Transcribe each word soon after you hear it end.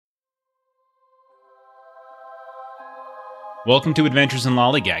Welcome to Adventures in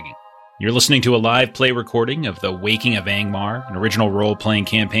Lollygagging. You're listening to a live play recording of The Waking of Angmar, an original role-playing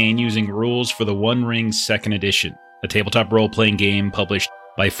campaign using rules for the One Ring 2nd Edition, a tabletop role-playing game published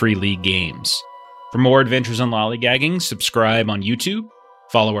by Free League Games. For more Adventures in Lollygagging, subscribe on YouTube,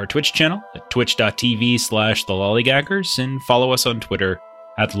 follow our Twitch channel at twitch.tv/thelollygaggers, and follow us on Twitter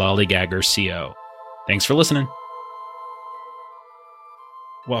at lollygaggerco. Thanks for listening.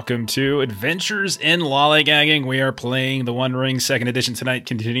 Welcome to Adventures in Lollygagging. We are playing the One Ring 2nd Edition tonight,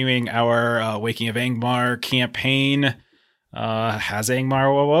 continuing our Waking of Angmar campaign. Has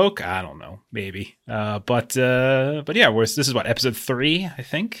Angmar awoke? I don't know, maybe. But yeah, this is what, episode 3, I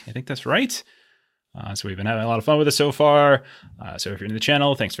think. I think that's right. So we've been having a lot of fun with it so far. So if you're in the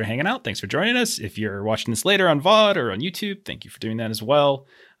channel, thanks for hanging out. Thanks for joining us. If you're watching this later on VOD or on YouTube, thank you for doing that as well.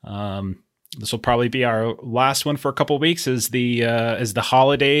 This will probably be our last one for a couple of weeks as the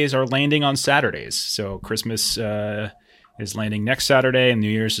holidays are landing on Saturdays. So Christmas is landing next Saturday and New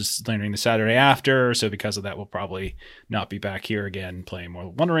Year's is landing the Saturday after. So because of that, we'll probably not be back here again playing more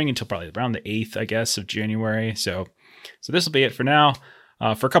One Ring until probably around the 8th, I guess, of January. So this will be it for now.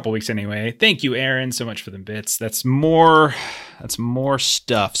 For a couple weeks anyway. Thank you, Aaron, so much for the bits. That's more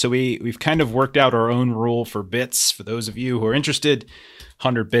stuff. So we've kind of worked out our own rule for bits. For those of you who are interested,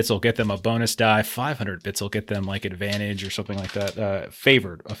 100 bits will get them a bonus die. 500 bits will get them like advantage or something like that. A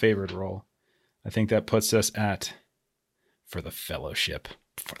favored roll. I think that puts us at for the fellowship.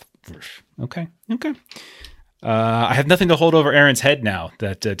 Okay. I have nothing to hold over Aaron's head now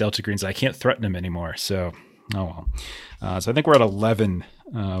that Delta Green's. I can't threaten him anymore. So. Oh, well. So I think we're at 11.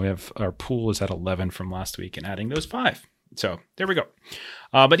 We have our pool is at 11 from last week and adding those 5. So there we go.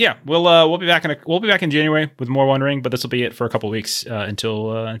 But yeah, we'll be back in January with more One Ring, but this will be it for a couple of weeks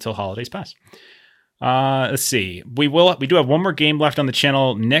until holidays pass. Let's see. We do have one more game left on the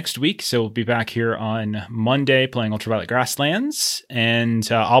channel next week, so we'll be back here on Monday playing Ultraviolet Grasslands, and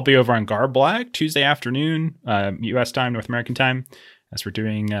I'll be over on Garblag Tuesday afternoon, U.S. time, North American time, as we're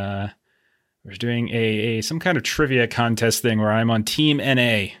doing some kind of trivia contest thing where I'm on Team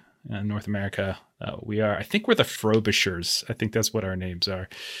NA in North America. I think we're the Frobishers. I think that's what our names are.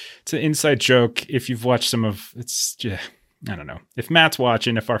 It's an inside joke. If you've watched I don't know. If Matt's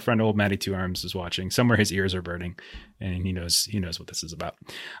watching, if our friend old Matty Two Arms is watching, somewhere his ears are burning and he knows what this is about.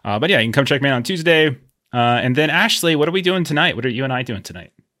 But yeah, you can come check me out on Tuesday. And then Ashley, what are we doing tonight? What are you and I doing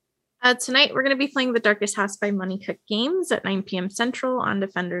tonight? Tonight, we're going to be playing The Darkest House by Money Cook Games at 9 p.m. Central on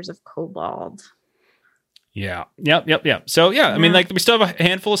Defenders of Kobold. Yeah. Yep. So, yeah, I mean, we still have a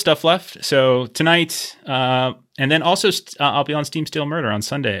handful of stuff left. So tonight, and then also I'll be on Steam Steel Murder on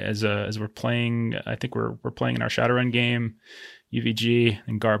Sunday as we're playing. I think we're playing in our Shadowrun game, UVG,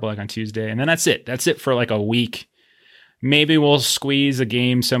 and Garblag on Tuesday. And then that's it. That's it for like a week. Maybe we'll squeeze a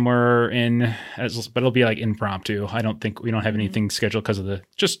game somewhere in, but it'll be like impromptu. I don't think we don't have anything scheduled because of the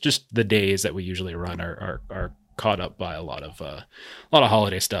just the days that we usually run are caught up by a lot of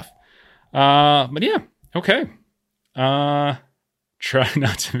holiday stuff. But yeah, okay. Try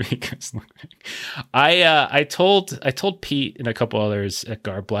not to make us look big. I told Pete and a couple others at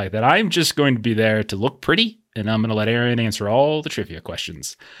Garblag that I'm just going to be there to look pretty, and I'm going to let Aaron answer all the trivia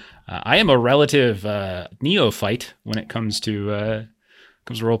questions. I am a relative neophyte when it comes to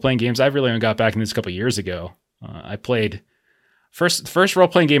role-playing games. I've really only got back in this a couple years ago. I played the first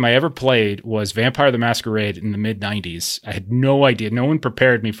role-playing game I ever played was Vampire the Masquerade in the mid-90s. I had no idea. No one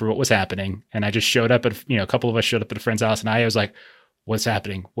prepared me for what was happening. And I just showed up at, a couple of us showed up at a friend's house and I was like, what's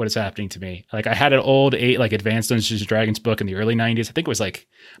happening? What is happening to me? Like I had an old Advanced Dungeons and Dragons book in the early 90s. I think it was I'm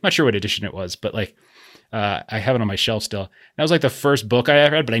not sure what edition it was, but I have it on my shelf still. That was like the first book I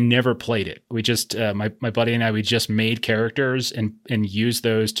ever read, but I never played it. We just, my buddy and I, we just made characters and used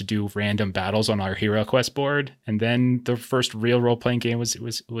those to do random battles on our Hero Quest board. And then the first real role-playing game was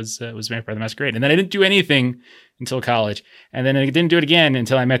Vampire the Masquerade. And then I didn't do anything until college. And then I didn't do it again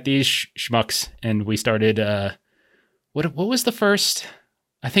until I met these schmucks and we started, what was the first?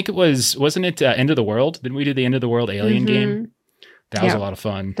 I think it wasn't it End of the World? Didn't we do the End of the World Alien game? That was a lot of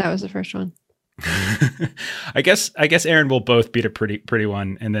fun. That was the first one. I guess Aaron will both beat a pretty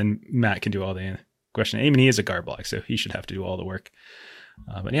one, and then Matt can do all the question. I mean, he is a Garblag, so he should have to do all the work.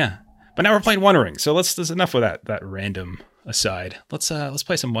 But yeah, but now we're playing One Ring, so that's enough with that random aside. Let's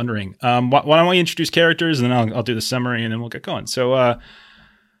play some One Ring. Why don't we introduce characters, and then I'll do the summary, and then we'll get going. So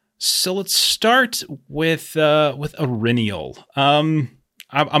let's start with Aurinial.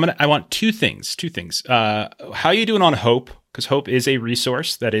 I want two things. How you doing on Hope? Because Hope is a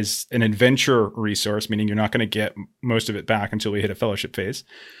resource that is an adventure resource, meaning you're not going to get most of it back until we hit a fellowship phase.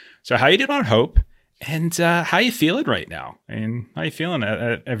 So how you doing on Hope, and how you feeling right now, and how you feeling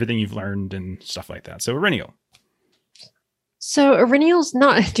at everything you've learned and stuff like that. So Aurinial. So Iriniel's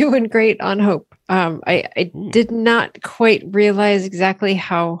not doing great on Hope. I did not quite realize exactly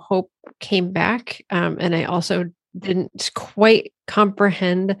how Hope came back. And I also didn't quite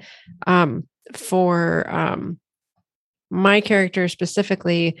comprehend for my character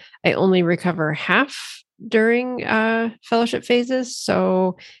specifically, I only recover half during fellowship phases.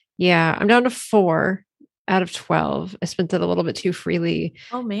 So yeah, I'm down to 4 out of 12. I spent it a little bit too freely.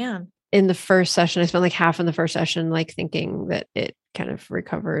 Oh man. In the first session, I spent like half in the first session, like thinking that it kind of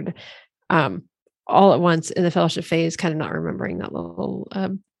recovered all at once in the fellowship phase, kind of not remembering that little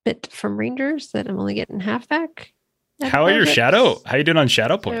bit from Rangers that I'm only getting half back. How are your shadow? How you doing on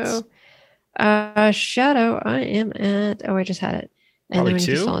shadow points? So, shadow, I am at, I just had it. And Probably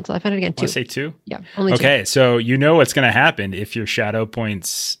then 2? Until I found it again, 2. I say 2? Yeah, only 2. Okay, so you know what's going to happen if your shadow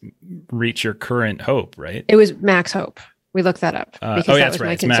points reach your current hope, right? It was max hope. We looked that up. Because that's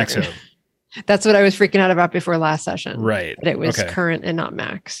right. It's max hope. That's what I was freaking out about before last session. Right. That it was current and not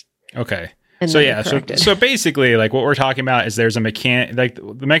max. Okay. So basically, like what we're talking about is there's a like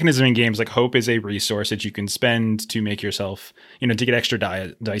the mechanism in games, like hope is a resource that you can spend to make yourself, to get extra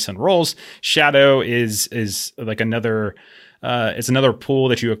dice on rolls. Shadow is like another. It's another pool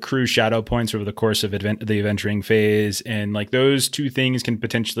that you accrue shadow points over the course of the adventuring phase, and like those two things can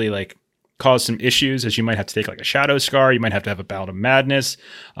potentially like cause some issues, as you might have to take like a shadow scar. You might have to have a bout of madness.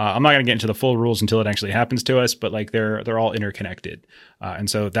 I'm not going to get into the full rules until it actually happens to us, but like they're all interconnected. And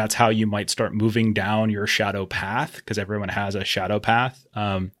so that's how you might start moving down your shadow path, because everyone has a shadow path.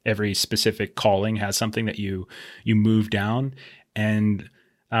 Every specific calling has something that you move down, and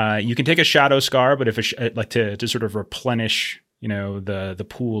you can take a shadow scar, but if like to sort of replenish, the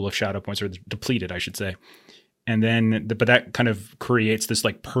pool of shadow points, or deplete it, I should say. And then, but that kind of creates this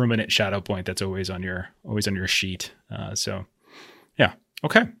like permanent shadow point that's always on your sheet. So, yeah,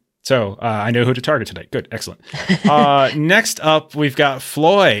 okay. So I know who to target tonight. Good, excellent. Next up, we've got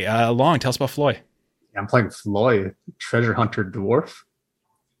Floy. Long, tell us about Floy. Yeah, I'm playing Floy, treasure hunter dwarf.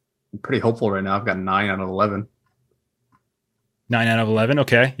 I'm pretty hopeful right now. I've got 9 out of 11. 9 out of 11.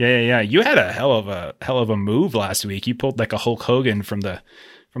 Okay, yeah. You had a hell of a move last week. You pulled like a Hulk Hogan from the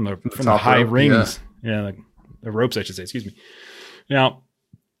high rope, rings. Yeah, like the ropes, I should say. Excuse me. Now,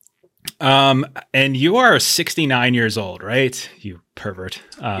 and you are 69 years old, right? You pervert.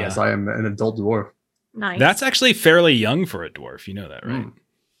 Yes, I am an adult dwarf. Nice. That's actually fairly young for a dwarf. You know that, right?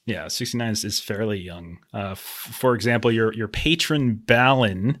 Yeah, 69 is fairly young. For example, your patron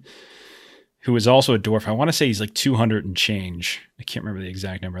Balin, who is also a dwarf. I want to say he's like 200 and change. I can't remember the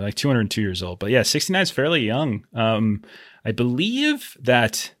exact number, like 202 years old. But yeah, 69 is fairly young. I believe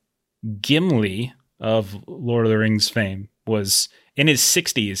that Gimli of Lord of the Rings fame was in his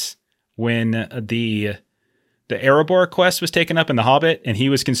 60s when the Erebor quest was taken up in The Hobbit, and he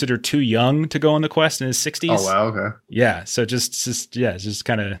was considered too young to go on the quest in his 60s. Oh wow, okay. Yeah, so it's just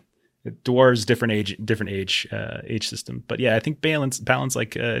kind of dwarves different age system. But yeah, I think Balin's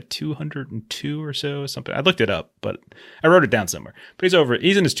like 202 or something. I looked it up, but I wrote it down somewhere. But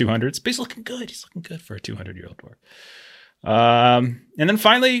he's in his 200s, but he's looking good. He's looking good for a 200-year-old dwarf. And then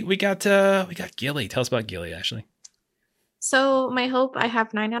finally we got Gilly. Tell us about Gilly, Ashley. So my hope, I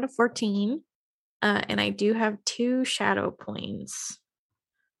have 9 out of 14. And I do have 2 shadow points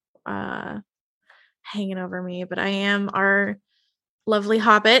hanging over me, but I am our lovely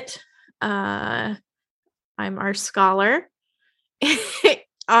hobbit. I'm our scholar.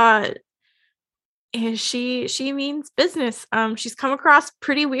 And she means business. She's come across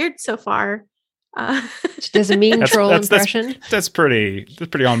pretty weird so far. She does a mean troll impression. That's pretty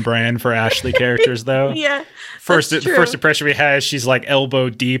on brand for Ashley characters, though. Yeah. First impression we had, she's like elbow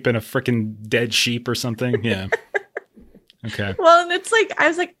deep in a freaking dead sheep or something. Yeah. Okay. Well, and it's like I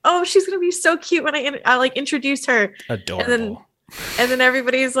was like, oh, she's gonna be so cute when I like introduce her. Adorable. And then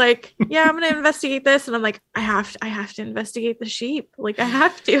everybody's like, yeah, I'm gonna investigate this, and I'm like, I have to investigate the sheep. Like I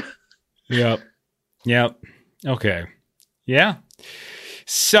have to. Yep. Okay. Yeah.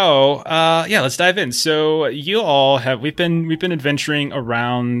 So, let's dive in. So you all we've been adventuring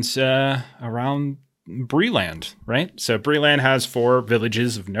around Breeland, right? So Breeland has 4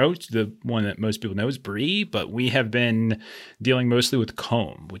 villages of note. The one that most people know is Bree, but we have been dealing mostly with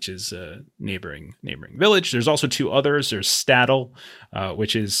Combe, which is a neighboring village. There's also 2 others. There's Staddle,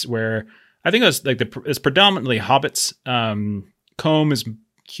 which is where I think it's predominantly hobbits. Combe is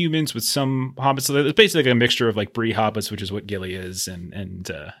humans with some hobbits. So it's basically like a mixture of like Bree hobbits, which is what Gilly is,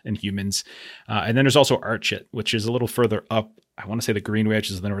 and humans. And then there's also Archit, which is a little further up. I want to say the Greenway, which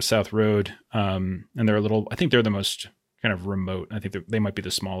is the north-south road. And they're I think they're the most kind of remote. I think they might be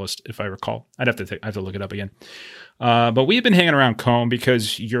the smallest, if I recall. I have to look it up again. But we've been hanging around Combe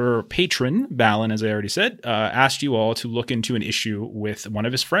because your patron, Balin, as I already said, asked you all to look into an issue with one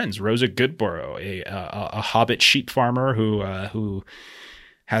of his friends, Rosa Goodborough, a hobbit sheep farmer who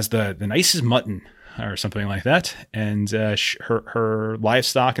has the nicest mutton or something like that. And her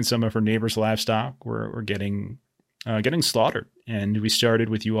livestock and some of her neighbors' livestock were getting slaughtered. And we started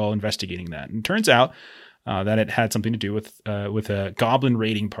with you all investigating that. And it turns out that it had something to do with a goblin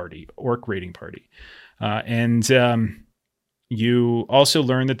raiding party, orc raiding party. And you also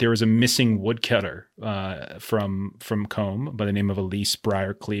learned that there was a missing woodcutter from Combe by the name of Elise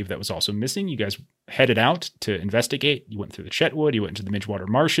Briarcleave that was also missing. You guys headed out to investigate. You went through the Chetwood. You went into the Midgewater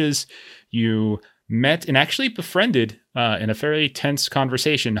Marshes. You met and actually befriended in a fairly tense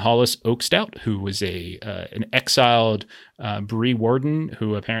conversation Hollis Oakstout, who was an exiled Bree warden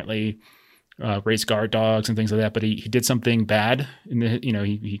who apparently raised guard dogs and things like that, but he did something bad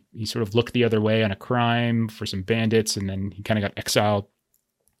he sort of looked the other way on a crime for some bandits, and then he kind of got exiled,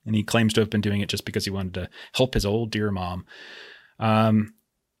 and he claims to have been doing it just because he wanted to help his old dear mom.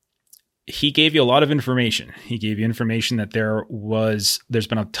 He gave you a lot of information. He gave you information that there's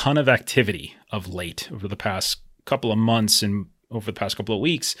been a ton of activity of late over the past couple of months and over the past couple of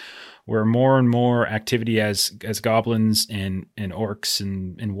weeks, where more and more activity as goblins and orcs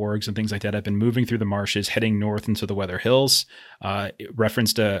and wargs and things like that have been moving through the marshes, heading north into the Weather Hills. It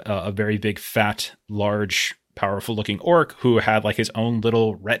referenced a very big, fat, large, powerful looking orc who had like his own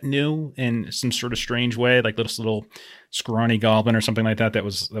little retinue in some sort of strange way, like this little scrawny goblin or something like that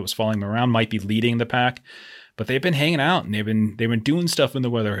was following him around, might be leading the pack. But they've been hanging out and they've been doing stuff in the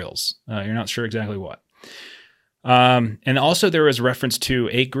Weather Hills. You're not sure exactly what. And also there was reference to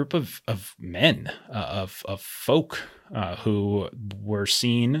a group of men, of folk, who were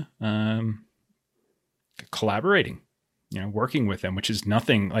seen, collaborating, working with them, which is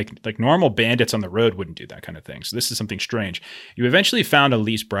nothing like normal bandits on the road wouldn't do that kind of thing. So this is something strange. You eventually found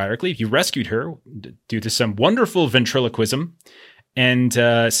Elise Briarcleave. You rescued her due to some wonderful ventriloquism and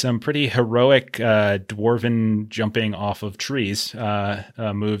some pretty heroic dwarven jumping off of trees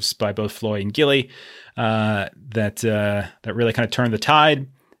moves by both Floy and Gilly that really kind of turned the tide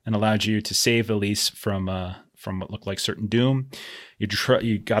and allowed you to save Elise from what looked like certain doom.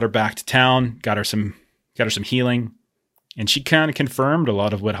 You got her back to town, got her some healing, and she kind of confirmed a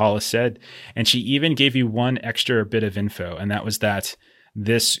lot of what Hollis said. And she even gave you one extra bit of info, and that was that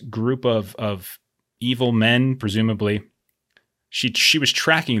this group of evil men, presumably, she was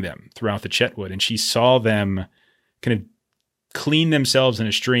tracking them throughout the Chetwood, and she saw them kind of clean themselves in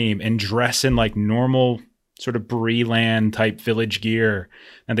a stream and dress in like normal sort of Breeland type village gear.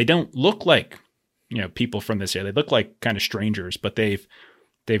 And they don't look like, people from this area. They look like kind of strangers, but they've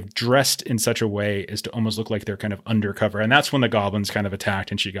dressed in such a way as to almost look like they're kind of undercover. And that's when the goblins kind of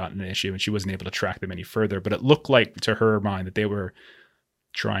attacked and she got in an issue and she wasn't able to track them any further. But it looked like, to her mind, that they were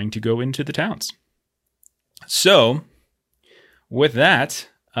trying to go into the towns. So with that,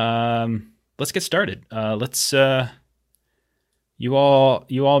 let's get started. You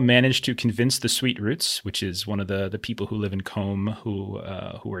all managed to convince the Sweet Roots, which is one of the people who live in Combe who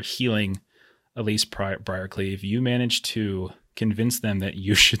are healing Elise Briarcleave. You managed to convince them that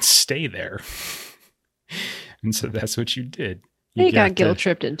you should stay there. And so that's what you did. You got guilt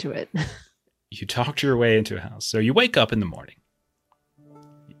tripped into it. You talked your way into a house. So you wake up in the morning.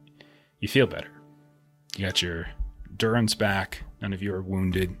 You feel better. You got your endurance back. None of you are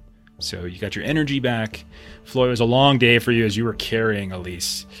wounded. So you got your energy back. Floy, was a long day for you as you were carrying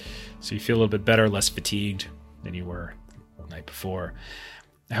Elise. So you feel a little bit better, less fatigued than you were the night before.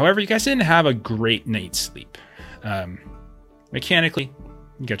 However, you guys didn't have a great night's sleep. Mechanically,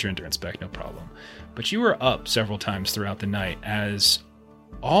 you got your endurance back, no problem. But you were up several times throughout the night, as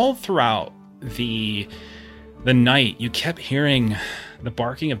all throughout the night, you kept hearing the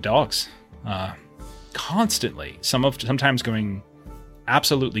barking of dogs constantly. Sometimes going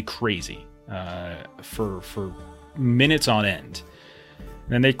absolutely crazy for minutes on end. And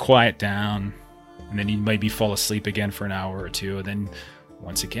then they'd quiet down, and then you'd maybe fall asleep again for an hour or two, and then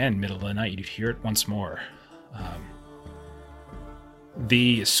once again, middle of the night, you'd hear it once more.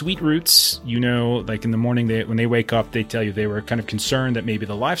 The Sweet Roots, like in the morning, when they wake up, they tell you they were kind of concerned that maybe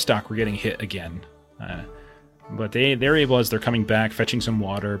the livestock were getting hit again. But they're able, as they're coming back, fetching some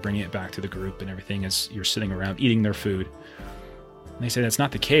water, bringing it back to the group and everything as you're sitting around eating their food. And they say that's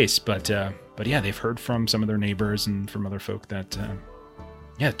not the case, but yeah, they've heard from some of their neighbors and from other folk that,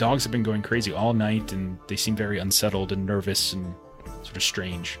 dogs have been going crazy all night, and they seem very unsettled and nervous and sort of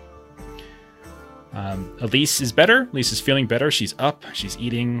strange. Elise is better. Elise is feeling better. She's up. She's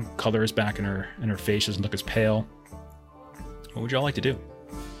eating. Color is back in her face. She doesn't look as pale. What would y'all like to do?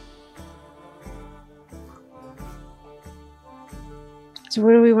 So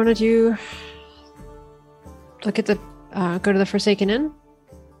what do we want to do? Look at the go to the Forsaken Inn?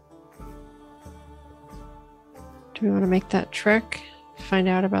 Do we want to make that trek? Find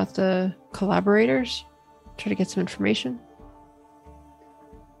out about the collaborators? Try to get some information?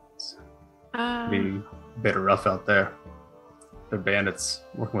 Be a bit rough out there. They're bandits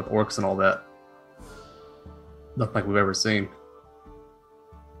working with orcs and all that. Nothing like we've ever seen.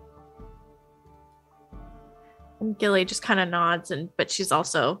 And Gilly just kind of nods, but she's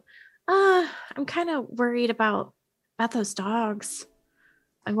also, I'm kind of worried about those dogs.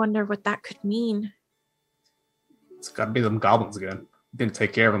 I wonder what that could mean. It's got to be them goblins again. Didn't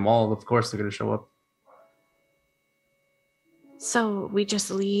take care of them all. Of course they're going to show up. So we just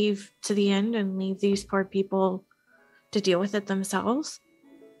leave to the end and leave these poor people to deal with it themselves?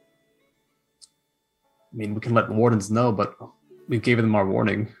 I mean, we can let the wardens know, but we've given them our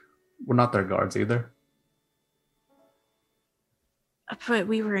warning. We're not their guards either. But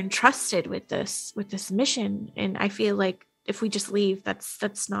we were entrusted with this mission, and I feel like if we just leave,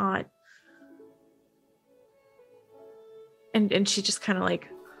 that's not. And she just kind of like,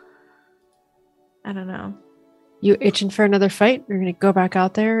 I don't know. You itching for another fight? You're gonna go back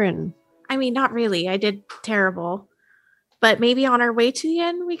out there and... I mean, not really. I did terrible, but maybe on our way to the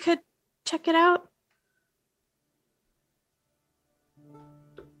end, we could check it out.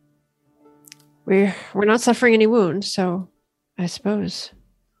 We're not suffering any wounds, so I suppose.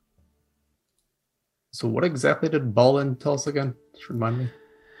 So what exactly did Balin tell us again? Just remind me.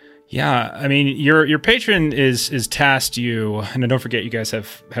 Yeah, I mean, your patron is tasked you, and don't forget, you guys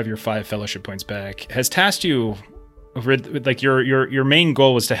have your 5 fellowship points back. Has tasked you with like your main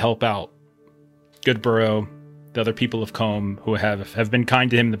goal was to help out Goodborough, the other people of Combe who have been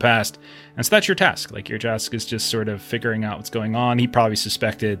kind to him in the past, and so that's your task. Like your task is just sort of figuring out what's going on. He probably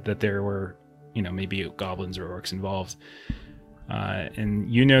suspected that there were, maybe goblins or orcs involved,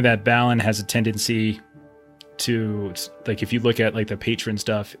 and that Balin has a tendency to, like, if you look at like the patron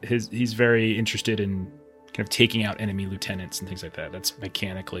stuff, he's very interested in kind of taking out enemy lieutenants and things like that. That's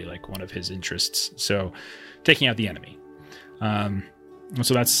mechanically like one of his interests. So taking out the enemy.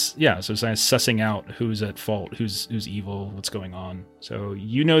 So that's, so it's nice sussing out who's at fault, who's evil, what's going on. So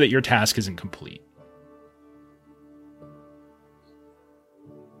that your task isn't complete.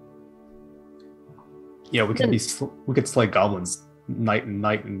 Yeah, we could slay goblins night and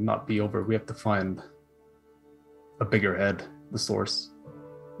night and not be over. We have to find a bigger head, the source.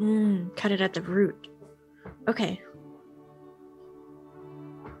 Cut it at the root. Okay.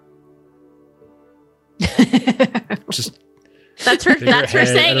 Just that's her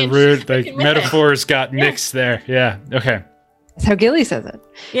saying it. Root, like metaphors got mixed there. Yeah. Okay. That's how Gilly says it.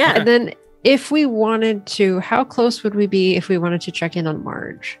 Yeah. And then if we wanted to, how close would we be if we wanted to check in on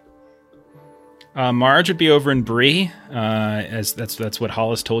Marge? Marge would be over in Bree, as that's what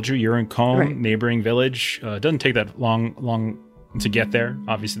Hollis told you. You're in Combe, right. Neighboring village. It doesn't take that long to get there.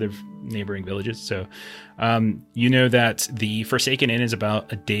 Obviously, they're neighboring villages. So, that the Forsaken Inn is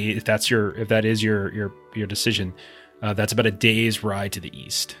about a day. If that is your decision, that's about a day's ride to the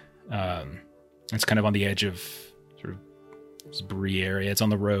east. It's kind of on the edge of sort of this Bree area. It's on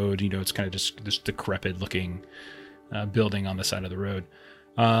the road. It's kind of just this decrepit looking building on the side of the road.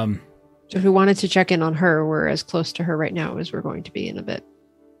 So if we wanted to check in on her, we're as close to her right now as we're going to be in a bit,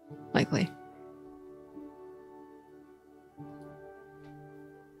 likely.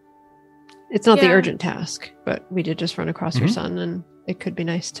 It's not the urgent task, but we did just run across her son, and it could be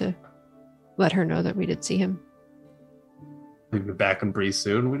nice to let her know that we did see him. We'll be back in Bree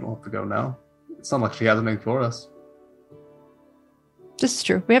soon. We don't have to go now. It's not like she has anything for us. This is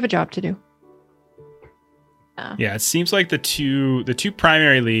true. We have a job to do. Yeah, it seems like the two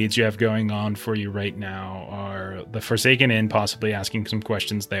primary leads you have going on for you right now are the Forsaken Inn, possibly asking some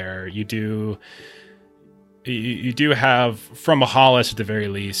questions there. You do have, from a Hollis at the very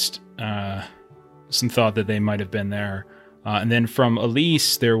least, some thought that they might have been there. And then from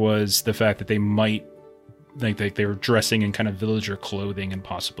Elise, there was the fact that they might, like they were dressing in kind of villager clothing and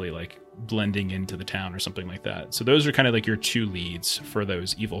possibly like blending into the town or something like that. So those are kind of like your 2 leads for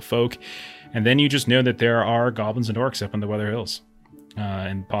those evil folk. And then you just know that there are goblins and orcs up in the Weather Hills,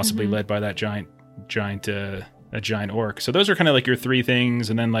 and possibly led by that giant orc. So those are kind of like your 3 things.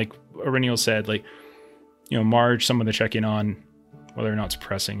 And then, like Aurenial said, like, Marge, someone to check in on, whether or not it's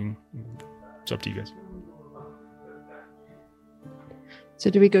pressing. It's up to you guys. So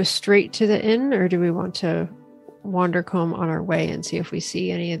do we go straight to the inn, or do we want to wander Combe on our way and see if we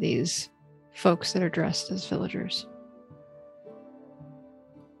see any of these folks that are dressed as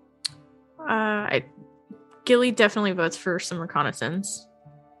Gilly definitely votes for some reconnaissance.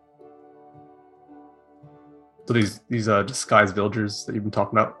 So these disguised villagers that you've been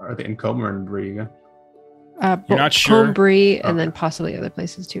talking about, are they in Coma or in Bree again? You're not sure? Homebrew, and Okay. then possibly other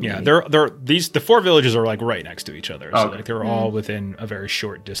places too. Yeah, maybe. the 4 villages are like right next to each other. So Okay. like they're all within a very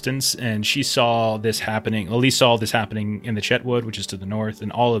short distance. And she saw this happening. Elise saw this happening in the Chetwood, which is to the north,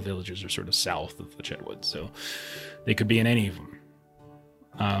 and all the villages are sort of south of the Chetwood. So they could be in any of them.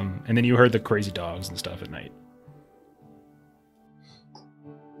 And then you heard the crazy dogs and stuff at night.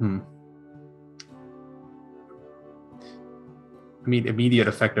 I mean, immediate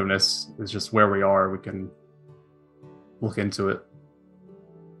effectiveness is just where we are. We can look into it.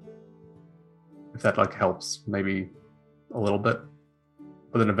 If that like helps, maybe a little bit.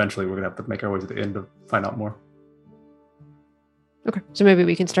 But then eventually we're gonna have to make our way to the end to find out more. Okay, so maybe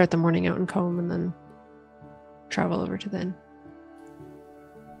we can start the morning out in Combe and then travel over to the inn.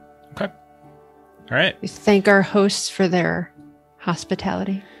 Okay. All right. We thank our hosts for their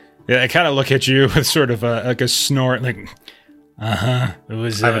hospitality. Yeah, I kind of look at you with sort of a snort, like, It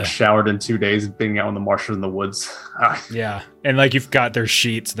was. I haven't showered in 2 days, being out in the marshes in the woods. Yeah, and like you've got their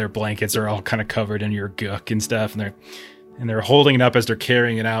sheets, their blankets are all kind of covered in your gook and stuff, and they're holding it up as they're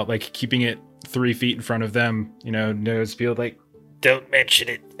carrying it out, like keeping it 3 feet in front of them. You know, nose peeled, like, don't mention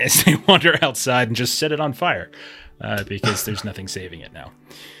it, as they wander outside and just set it on fire, because there's nothing saving it now.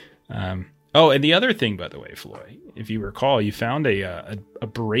 Oh, and the other thing, by the way, Floy, if you recall, you found a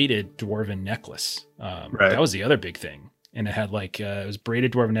braided dwarven necklace. Right. That was the other big thing. And it had like, it was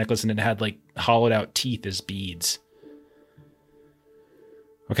braided dwarven necklace, and it had like hollowed out teeth as beads.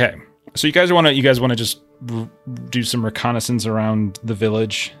 Okay. So you guys want to just do some reconnaissance around the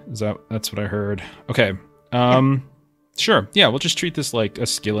village? That's what I heard. Okay. Sure. Yeah. We'll just treat this like a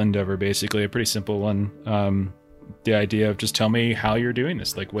skill endeavor, basically a pretty simple one. The idea of just tell me how you're doing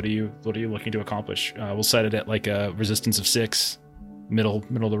this. Like, what are you looking to accomplish? We'll set it at like a resistance of 6, middle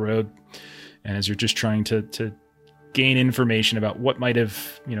of the road. And as you're just trying to gain information about what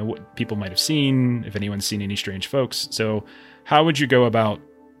people might have seen, if anyone's seen any strange folks. So how would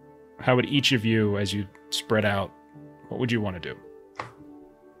each of you, as you spread out, what would you want to do?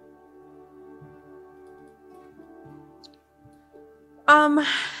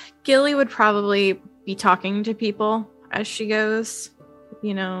 Gilly would probably be talking to people as she goes.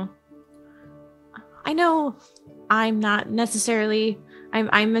 You know, I know I'm not necessarily,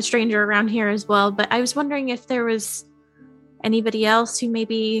 I'm a stranger around here as well, but I was wondering if there was anybody else who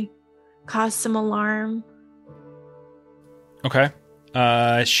maybe caused some alarm. Okay.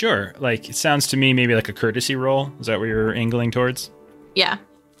 Sure. Like, it sounds to me maybe like a courtesy roll. Is that what you're angling towards? Yeah.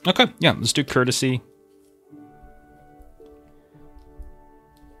 Okay. Yeah, let's do courtesy.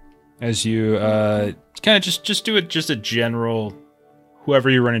 As you kind of just do it, just a general,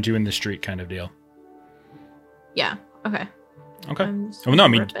 whoever you run into in the street kind of deal. Yeah. Okay. Okay. Oh no, I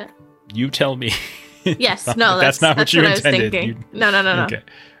mean, you tell me. Yes. No, that's not what you intended. I was thinking. No. Okay.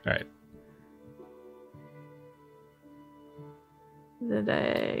 All right.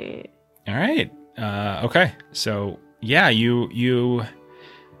 All right. Okay. So yeah, you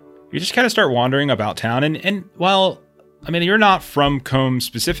just kind of start wandering about town, and well, I mean, you're not from Combe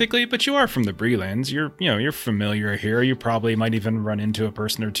specifically, but you are from the Brelands. You're familiar here. You probably might even run into a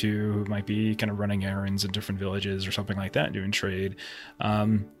person or two who might be kind of running errands in different villages or something like that, doing trade.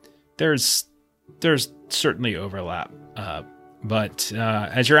 There's certainly overlap. But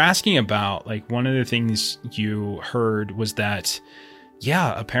as you're asking about, like, one of the things you heard was that,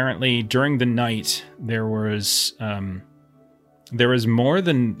 yeah, apparently during the night there was a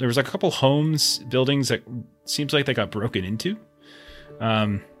couple homes, buildings that seems like they got broken into. Yeah.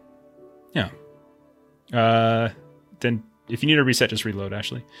 Then if you need a reset, just reload,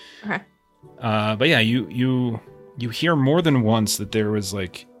 Ashley. Okay. But yeah, you hear more than once that there was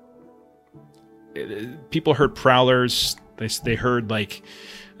like, people heard prowlers. They heard like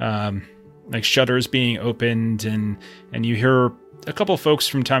shutters being opened, and you hear a couple folks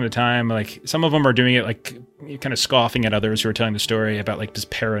from time to time, like some of them are doing it like kind of scoffing at others who are telling the story about like this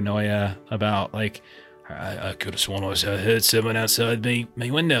paranoia about like, I could have sworn I heard someone outside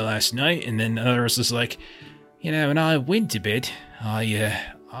my window last night, and then others was like, when I went to bed,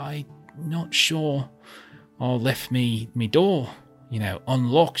 I not sure I left me door,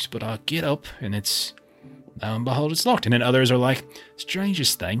 unlocked, but I get up and it's, lo and behold, it's locked. And then others are like,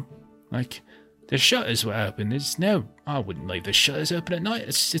 strangest thing, like, the shutters were open. I wouldn't leave the shutters open at night.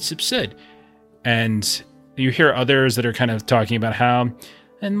 It's absurd. And you hear others that are kind of talking about how,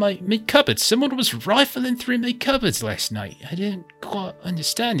 and my cupboards, someone was rifling through my cupboards last night. I didn't quite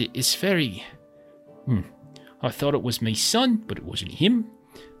understand it. It's very, I thought it was my son, but it wasn't him.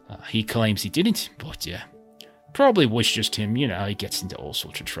 He claims he didn't, but probably was just him. You know, he gets into all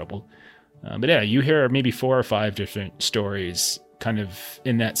sorts of trouble. But yeah, you hear maybe 4 or 5 different stories kind of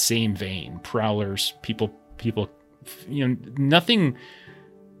in that same vein. Prowlers, people, you know,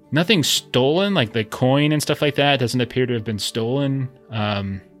 nothing stolen, like the coin and stuff like that doesn't appear to have been stolen.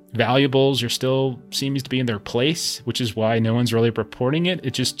 Valuables are still seems to be in their place, which is why no one's really reporting it.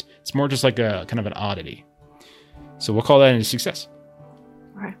 It's more just like a kind of an oddity. So we'll call that a success.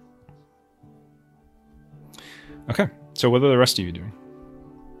 Okay. Okay. So what are the rest of you doing?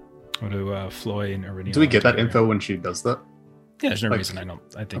 What do Floy and Iridium? Do we get that info when she does that? Yeah, there's no reason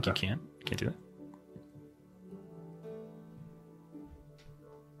I think okay. you can't do that.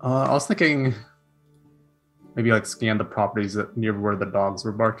 I was thinking maybe like scan the properties near where the dogs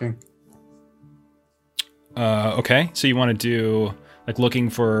were barking. Okay. So you want to do like looking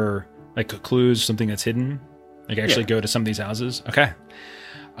for like clues, something that's hidden? Like actually go to some of these houses? Okay.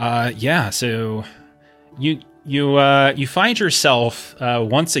 Yeah, so you find yourself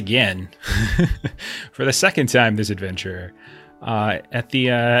once again for the second time this adventure at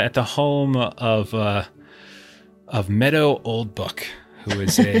the home of Meadow Oldbook,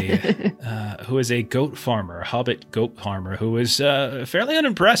 who is a goat farmer, a hobbit goat farmer, who was fairly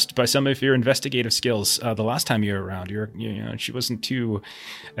unimpressed by some of your investigative skills the last time you were around. She wasn't too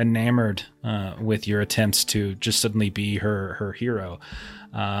enamored with your attempts to just suddenly be her hero.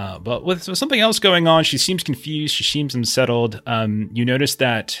 But with something else going on, she seems confused. She seems unsettled. You notice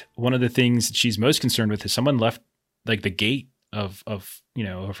that one of the things that she's most concerned with is someone left like the gate of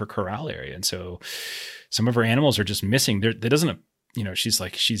her corral area, and so some of her animals are just missing. There doesn't.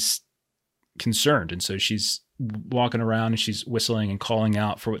 She's concerned. And so she's walking around and she's whistling and calling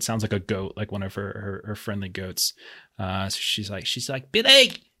out for what sounds like a goat, like one of her friendly goats. So she's like,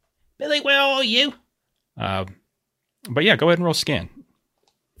 Billy, where are you? But yeah, go ahead and roll scan.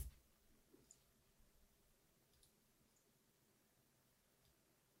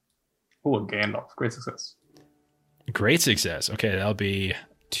 Oh, Gandalf. Great success. Great success. Okay, that'll be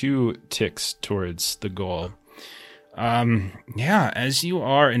 2 ticks towards the goal. As you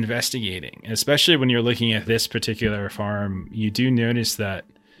are investigating, especially when you're looking at this particular farm, you do notice that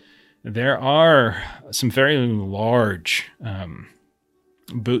there are some very large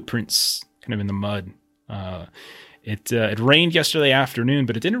boot prints kind of in the mud. It rained yesterday afternoon,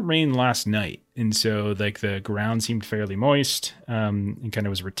 but it didn't rain last night. And so like the ground seemed fairly moist and kind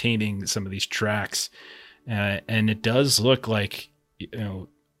of was retaining some of these tracks. And it does look like,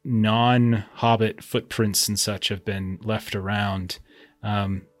 non-Hobbit footprints and such have been left around.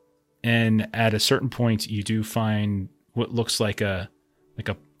 And at a certain point, you do find what looks like a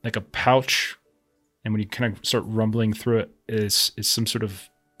pouch. And when you kind of start rumbling through it, is some sort of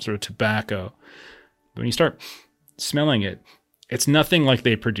tobacco. But when you start smelling it, it's nothing like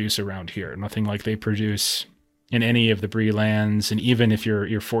they produce around here. Nothing like they produce in any of the Bree lands. And even if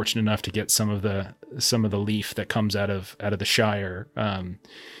you're fortunate enough to get some of the leaf that comes out of the Shire,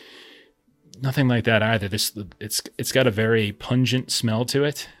 nothing like that either. It's got a very pungent smell to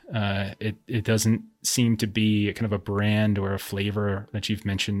it. It doesn't seem to be kind of a brand or a flavor that you've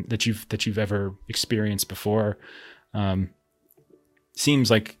mentioned that you've ever experienced before. Seems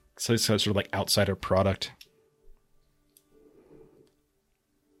like sort of like outsider product.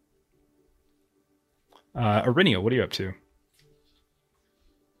 Arinia, what are you up to?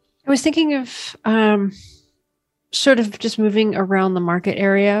 I was thinking of sort of just moving around the market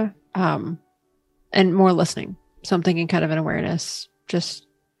area and more listening. So I'm thinking kind of an awareness, just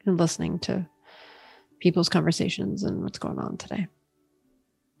listening to people's conversations and what's going on today.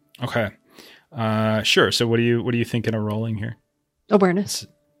 Okay. Sure. So what are you thinking of rolling here? Awareness.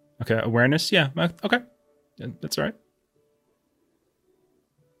 Okay. Awareness. Yeah. Okay. That's all right.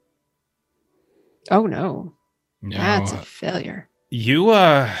 Oh no. That's a failure. You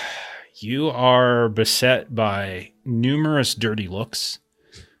are beset by numerous dirty looks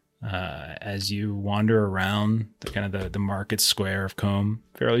as you wander around the market square of Combe.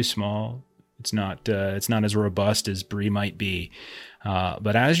 Fairly small. It's not as robust as Bree might be.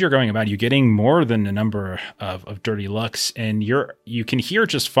 But as you're going about, you're getting more than a number of dirty looks, and you can hear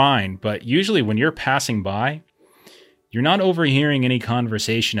just fine. But usually when you're passing by, you're not overhearing any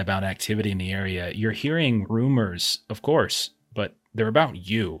conversation about activity in the area. You're hearing rumors, of course, but they're about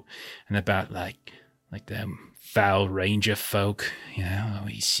you and about like them foul ranger folk.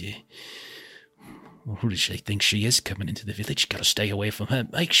 He's who does she think she is coming into the village? Got to stay away from her.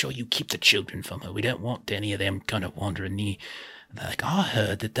 Make sure you keep the children from her. We don't want any of them kind of wandering near. Like, I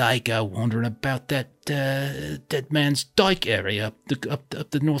heard that they go wandering about that Dead Man's Dyke area up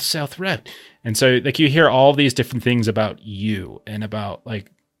the north-south road. And so, like, you hear all these different things about you and about,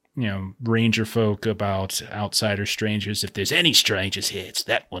 like, ranger folk about outsider strangers. If there's any strangers here, it's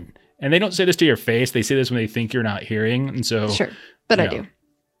that one. And they don't say this to your face. They say this when they think you're not hearing. And so, Sure, but I do.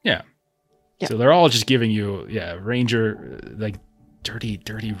 Yeah. Yeah. So they're all just giving you, ranger, like dirty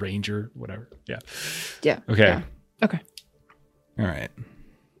ranger, whatever. Yeah. Yeah. Okay. Yeah. Okay. All right.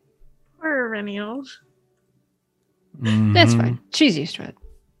 Perennial. That's fine. She's used to it.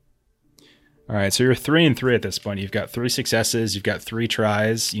 All right. So you're 3 and 3 at this point. You've got 3 successes. You've got 3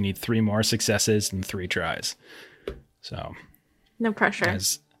 tries. You need 3 more successes and 3 tries. So No pressure.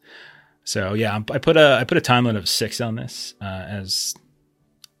 So yeah, I put a time limit of 6 on this as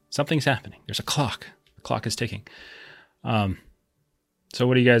something's happening. There's a clock. The clock is ticking. So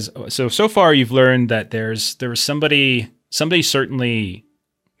what do you guys? So far you've learned that there was somebody certainly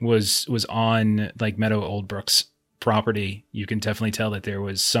was on like Meadow Oldbrook's property. You can definitely tell that there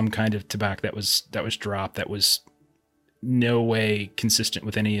was some kind of tobacco that was dropped that was no way consistent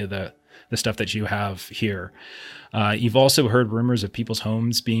with any of the stuff that you have here. You've also heard rumors of people's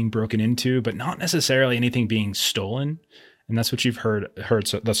homes being broken into, but not necessarily anything being stolen. And that's what you've heard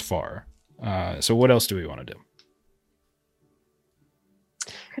thus far. So what else do we want to do?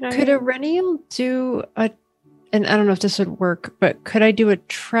 Could a Renial do and I don't know if this would work, but could I do a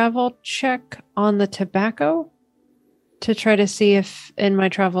travel check on the tobacco to try to see if in my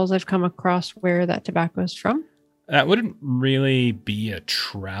travels I've come across where that tobacco is from? That wouldn't really be a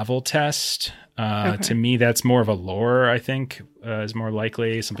travel test. Okay. To me, that's more of a lore, I think, is more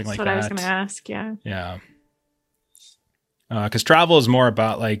likely, something That's like what that. I was going to ask, yeah. Yeah. Because travel is more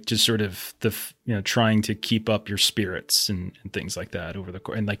about like just sort of trying to keep up your spirits and things like that over the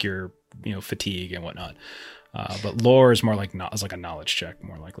course, and like your fatigue and whatnot. But lore is more like it's like a knowledge check,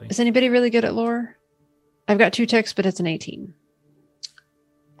 more likely. Is anybody really good at lore? I've got 2 ticks, but it's an 18.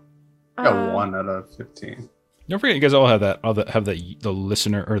 I got 1 out of 15. Don't forget, you guys all have the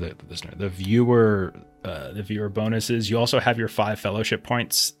listener or the viewer bonuses. You also have your 5 fellowship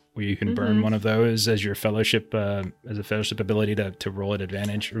points where you can burn one of those as your fellowship as a fellowship ability to roll at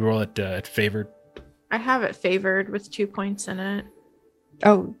advantage, roll at favored. I have it favored with 2 points in it.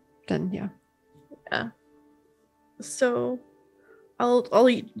 Oh, then yeah. Yeah. So I'll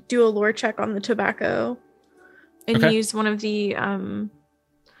do a lore check on the tobacco and use one of the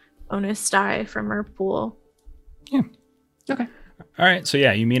bonus die from our pool. Yeah. Okay. All right. So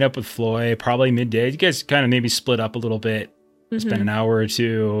yeah, you meet up with Floy probably midday. You guys kind of maybe split up a little bit. Spend an hour or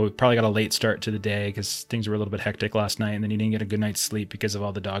two. Probably got a late start to the day because things were a little bit hectic last night, and then you didn't get a good night's sleep because of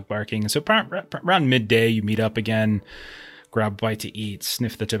all the dog barking. And so around midday, you meet up again, grab a bite to eat,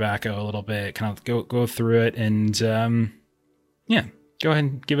 sniff the tobacco a little bit, kind of go through it, and go ahead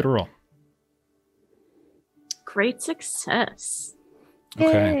and give it a roll. Great success.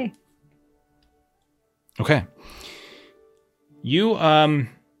 Okay. Yay. Okay. You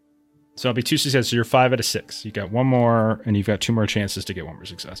so it'll be 2 successes. So you're 5 out of 6. You got 1 more, and you've got 2 more chances to get 1 more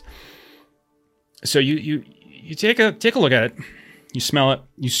success. So you take a look at it, you smell it,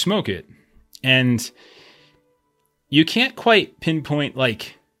 you smoke it, and you can't quite pinpoint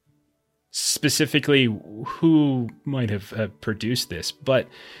like specifically who might have produced this, but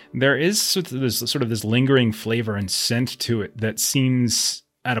there is sort of this lingering flavor and scent to it that seems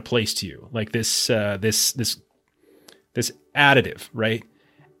out of place to you, like this additive, right?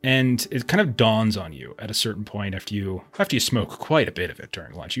 And it kind of dawns on you at a certain point after you smoke quite a bit of it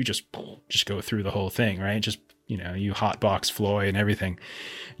during lunch. You just go through the whole thing, right? Just you hotbox Floy and everything.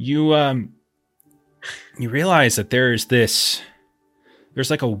 You realize that there's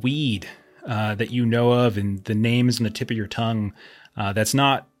like a weed that you know of, and the name is on the tip of your tongue. That's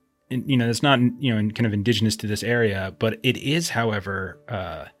not kind of indigenous to this area, but it is, however,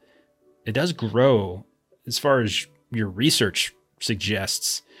 it does grow, as far as your research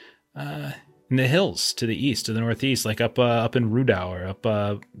suggests, in the hills to the east, to the northeast, like up in Rudau, or up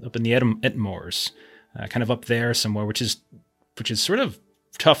in the Etmoors, kind of up there somewhere, which is sort of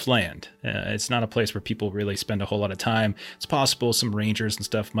tough land. It's not a place where people really spend a whole lot of time. It's possible some rangers and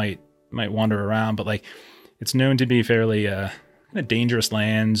stuff might wander around, but like it's known to be fairly kind of dangerous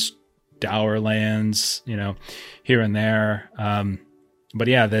lands, dour lands, here and there. But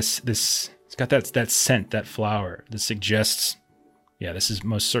yeah, this it's got that scent, that flower that suggests, yeah, this is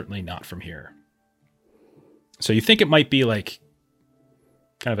most certainly not from here. So you think it might be like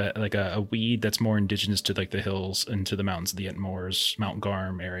kind of a weed that's more indigenous to like the hills and to the mountains of the Etmoors, Mount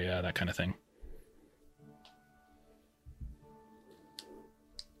Garm area, that kind of thing.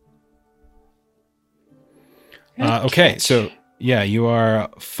 Okay, so yeah, you are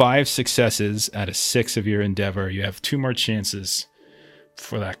 5 successes out of 6 of your endeavor. You have 2 more chances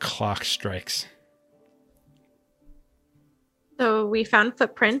before that clock strikes. So we found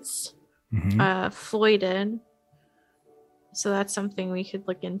footprints. Mm-hmm. Floyd did. So that's something we could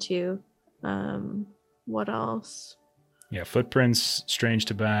look into. What else? Yeah, footprints, strange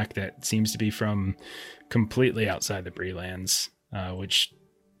to back. That seems to be from completely outside the Breelands, which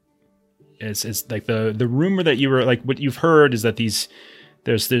is like the rumor that you were like, what you've heard is that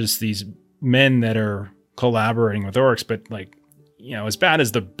there's these men that are collaborating with orcs, but like, you know, as bad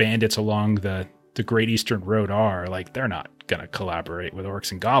as the bandits along the Great Eastern Road are, like, they're not gonna collaborate with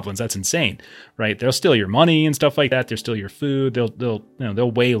orcs and goblins. That's insane, right? They'll steal your money and stuff like that. They'll steal your food.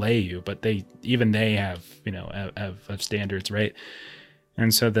 They'll waylay you, but they have have standards, right?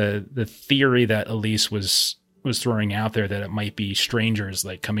 And so the theory that Elise was throwing out there that it might be strangers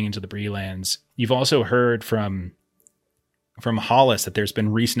like coming into the Breelands. You've also heard from Hollis that there's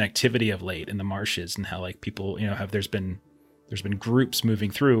been recent activity of late in the marshes and how like people, there's been groups moving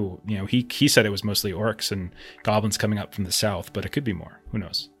through. He said it was mostly orcs and goblins coming up from the south, but it could be more. Who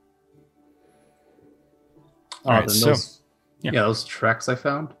knows? All right, those tracks I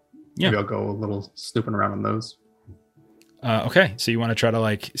found. Maybe I'll go a little snooping around on those. Okay, so you want to try to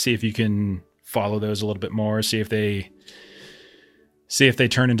like see if you can follow those a little bit more, see if they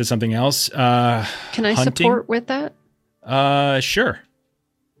turn into something else. Can I hunting? Support with that? Sure.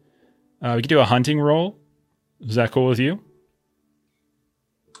 We could do a hunting roll. Is that cool with you?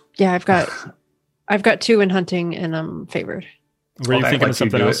 Yeah, I've got 2 in hunting, and I'm favored. Were you thinking of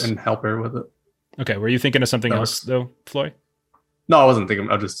something else and help her with it? Okay, were you thinking of something else though, Floyd? No, I wasn't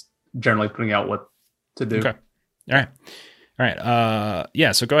thinking. I was just generally putting out what to do. Okay, all right.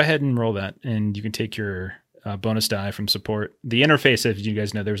 Yeah. So go ahead and roll that, and you can take your bonus die from support. The interface, as you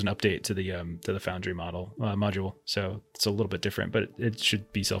guys know, there was an update to the Foundry module, so it's a little bit different, but it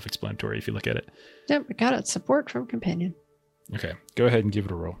should be self-explanatory if you look at it. Yep, I got it. Support from companion. Okay, go ahead and give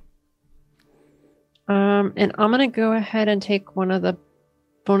it a roll. And I'm gonna go ahead and take one of the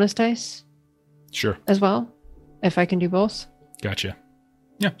bonus dice. Sure. As well, if I can do both. Gotcha.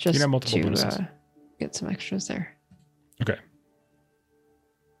 Yeah, just you can have multiple bonuses. Get some extras there. Okay.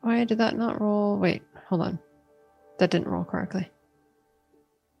 Why did that not roll? Wait, hold on. That didn't roll correctly.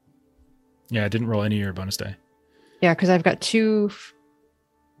 Yeah, I didn't roll any of your bonus die. Yeah, because I've got two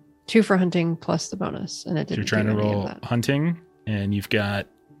for hunting plus the bonus, and it didn't. So you're trying to roll hunting, and you've got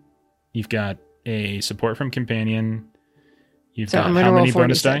a support from companion. You've got how many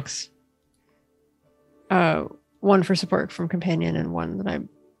bonus die? One for support from companion, and one that I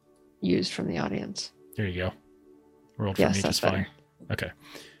used from the audience. There you go. Rolled for yes, me that's just better. Fine. Okay.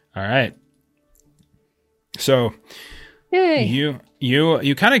 All right. So yay.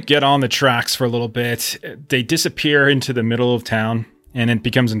 You kind of get on the tracks for a little bit. They disappear into the middle of town, and it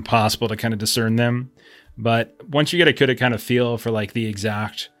becomes impossible to kind of discern them. But once you get a good kind of feel for like the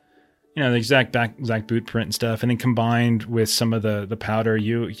exact boot print and stuff, and then combined with some of the powder,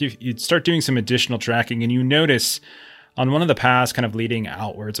 you start doing some additional tracking, and you notice on one of the paths kind of leading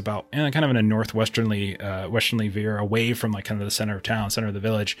outwards about kind of in a westerly veer away from like kind of the center of town, center of the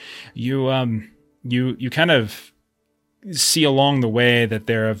village, you kind of see along the way that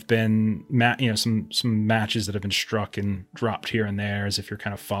there have been some matches that have been struck and dropped here and there, as if you're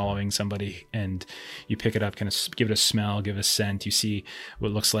kind of following somebody, and you pick it up, kind of give it a smell, give it a scent. You see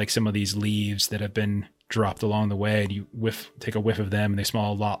what looks like some of these leaves that have been dropped along the way, and you take a whiff of them, and they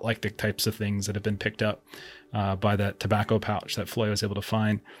smell a lot like the types of things that have been picked up by that tobacco pouch that Floyd was able to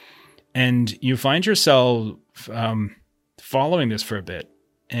find. And you find yourself following this for a bit,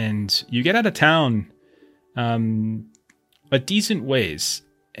 and you get out of town a decent ways,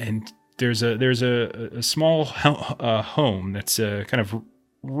 and there's a small home that's kind of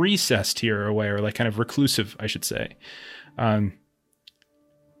recessed here away, or like kind of reclusive, I should say. I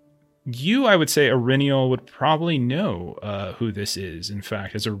would say Aurinial would probably know who this is. In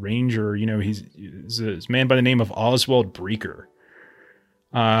fact, as a ranger, he's a man by the name of Oswald Breaker.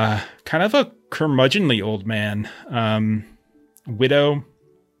 Kind of a curmudgeonly old man, widow.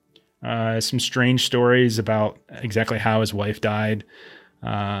 Some strange stories about exactly how his wife died.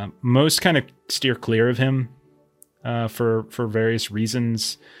 Most kind of steer clear of him for various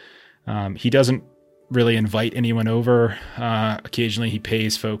reasons. He doesn't really invite anyone over. Occasionally he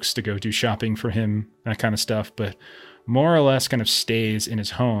pays folks to go do shopping for him, that kind of stuff, but more or less kind of stays in his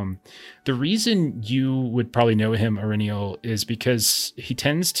home. The reason you would probably know him, Aurinial, is because he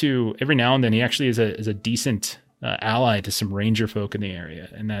tends to, every now and then, he actually is a decent ally to some ranger folk in the area,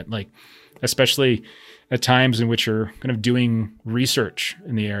 and that, like, especially at times in which you're kind of doing research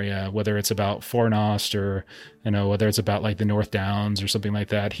in the area, whether it's about Fornost or whether it's about like the North Downs or something like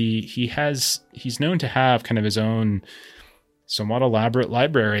that, he's known to have kind of his own somewhat elaborate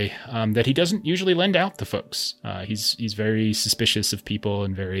library that he doesn't usually lend out to folks. He's very suspicious of people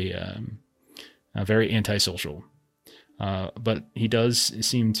and very antisocial. But he does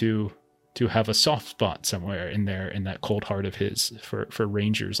seem to have a soft spot somewhere in there, in that cold heart of his, for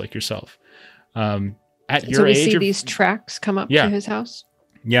rangers like yourself. At your age, see these tracks come up to his house.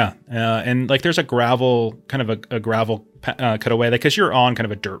 Yeah, and like there's a gravel cutaway, like because you're on kind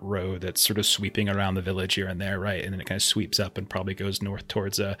of a dirt road that's sort of sweeping around the village here and there, right? And then it kind of sweeps up and probably goes north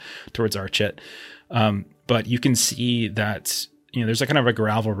towards Archet. But you can see that there's a kind of a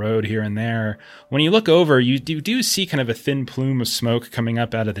gravel road here and there. When you look over, you do see kind of a thin plume of smoke coming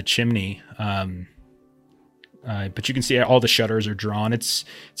up out of the chimney. But you can see all the shutters are drawn. It's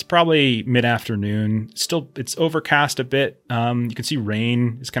probably mid-afternoon. Still, it's overcast a bit. You can see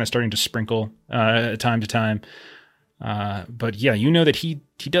rain is kind of starting to sprinkle time to time. But yeah, that he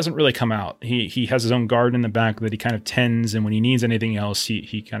doesn't really come out. He has his own garden in the back that he kind of tends, and when he needs anything else,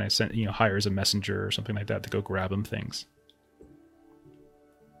 he kind of hires a messenger or something like that to go grab him things.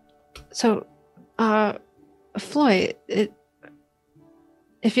 So, Floyd,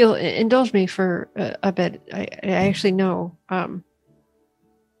 if you'll indulge me for a bit, I actually know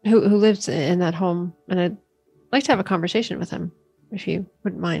who lives in that home, and I'd like to have a conversation with him, if you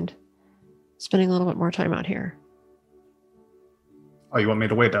wouldn't mind spending a little bit more time out here. Oh, you want me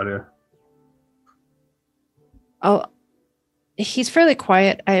to wait out here? Oh, he's fairly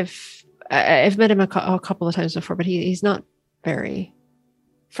quiet. I've met him a couple of times before, but he's not very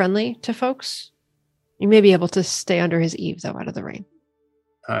friendly to folks. You may be able to stay under his eaves, though, out of the rain.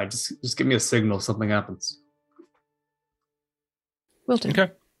 Just give me a signal if something happens. Will do.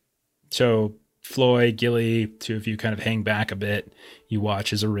 Okay. So Floyd, Gilly, two of you kind of hang back a bit. You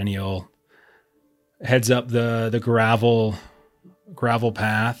watch as Aurinial heads up the gravel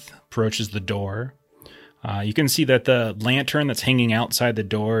path, approaches the door. You can see that the lantern that's hanging outside the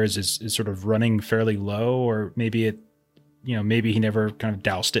door is sort of running fairly low, or maybe maybe he never kind of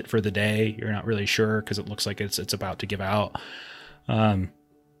doused it for the day. You're not really sure because it looks like it's about to give out.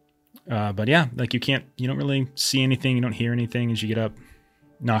 But yeah, like you don't really see anything. You don't hear anything as you get up,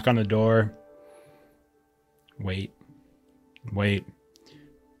 knock on the door. Wait.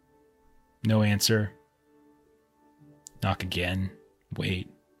 No answer. Knock again. Wait.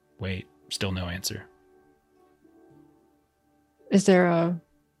 Still no answer. Is there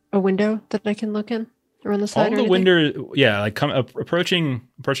a window that I can look in? Or on the side? All the window, yeah, like approaching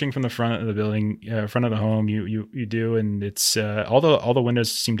from the front of the building, front of the home. You do, and it's all the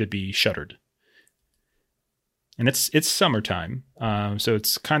windows seem to be shuttered, and it's summertime, so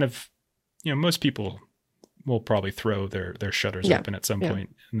it's kind of most people will probably throw their shutters open at some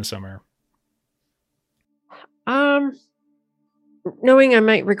point in the summer. Knowing I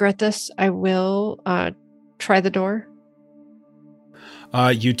might regret this, I will try the door.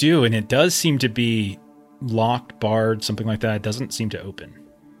 You do, and it does seem to be locked, barred, something like that. It doesn't seem to open.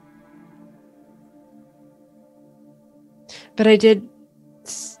 But I did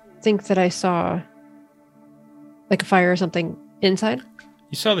think that I saw like a fire or something inside.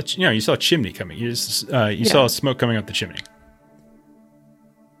 You saw you saw a chimney coming. You saw smoke coming up the chimney.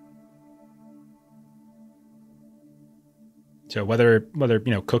 So whether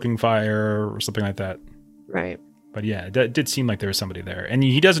cooking fire or something like that. Right. But yeah, it did seem like there was somebody there. And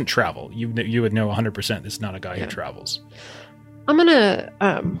he doesn't travel. You would know 100% this is not a guy who travels. I'm going to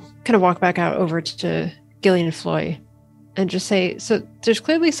kind of walk back out over to Gillian and Floy and just say, so there's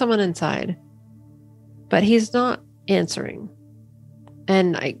clearly someone inside, but he's not answering.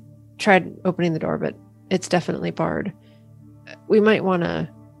 And I tried opening the door, but it's definitely barred. We might want to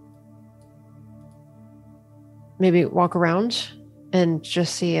maybe walk around and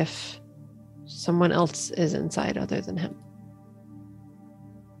just see if someone else is inside other than him.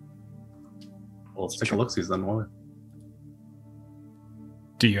 Well, let's take a look-see then, won't we?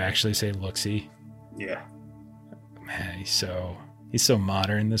 Do you actually say look-see? Yeah. Man, he's so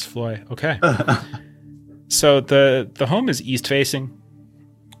modern, this Floy. Okay. So the home is east facing.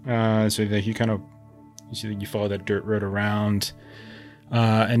 So that you follow that dirt road around.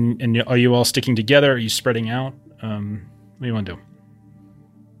 And are you all sticking together? Are you spreading out? What do you want to do?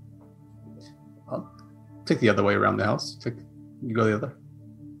 Take the other way around the house. You go the other.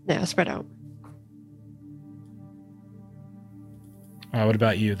 Yeah, spread out. What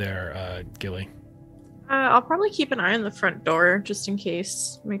about you there, Gilly? I'll probably keep an eye on the front door just in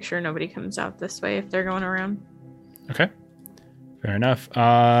case. Make sure nobody comes out this way if they're going around. Okay. Fair enough.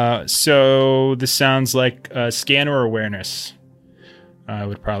 So this sounds like scan or awareness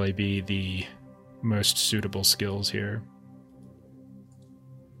would probably be the most suitable skills here.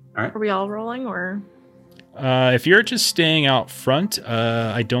 All right. Are we all rolling or? If you're just staying out front,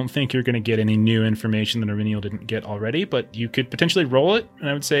 I don't think you're going to get any new information that Ariniel didn't get already, but you could potentially roll it. And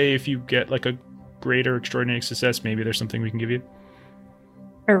I would say if you get like a great or extraordinary success, maybe there's something we can give you.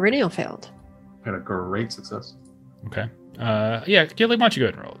 Ariniel failed. Got a great success. Okay. Yeah, Gilly, why don't you go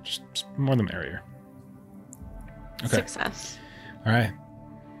ahead and roll? Just more the merrier. Okay. Success. All right.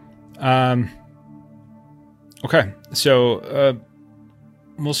 Okay. So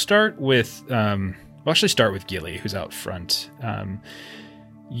we'll start with we'll actually start with Gilly, who's out front.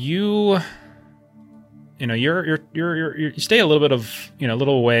 You stay a little bit of a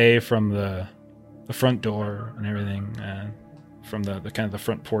little away from the front door and everything, from the kind of the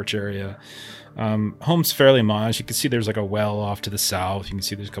front porch area. Home's fairly modest. You can see there's like a well off to the south. You can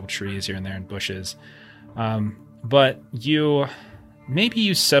see there's a couple trees here and there and bushes. But you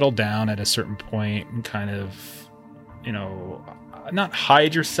settle down at a certain point and kind of, not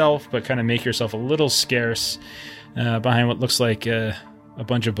hide yourself, but kind of make yourself a little scarce behind what looks like a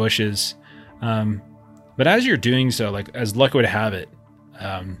bunch of bushes. But as you're doing so, like as luck would have it,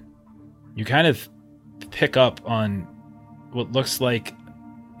 you kind of pick up on what looks like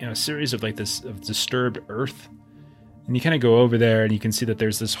a series of like this of disturbed earth. And you kind of go over there and you can see that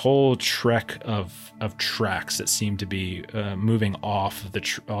there's this whole trek of tracks that seem to be moving off of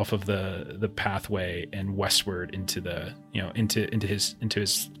the pathway and westward into the into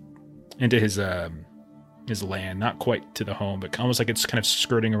his land, not quite to the home, but almost like it's kind of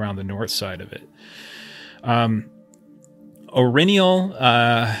skirting around the north side of it. Orinial,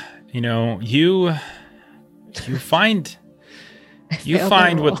 you find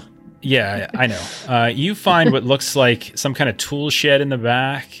what. Yeah, I know. You find what looks like some kind of tool shed in the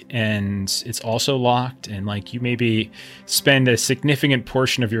back, and it's also locked. And like you maybe spend a significant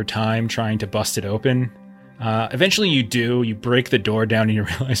portion of your time trying to bust it open. Eventually, you do. You break the door down, and you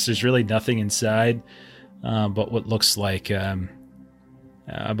realize there's really nothing inside, but what looks like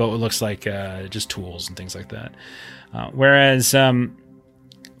just tools and things like that. Whereas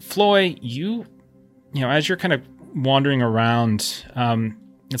Floy, you as you're kind of wandering around.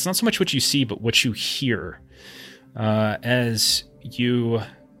 It's not so much what you see, but what you hear. As you're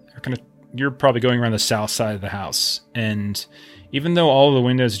probably going around the south side of the house, and even though all of the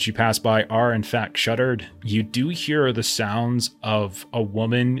windows that you pass by are in fact shuttered, you do hear the sounds of a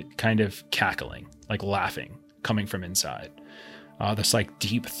woman kind of cackling, like laughing, coming from inside. This like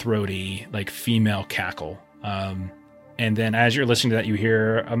deep throaty, like female cackle. And then as you're listening to that, you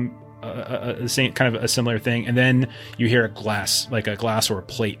hear a same kind of a similar thing, and then you hear a glass or a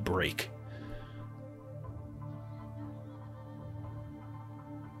plate break.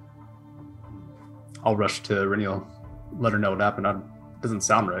 I'll rush to Reniel, let her know what happened. Doesn't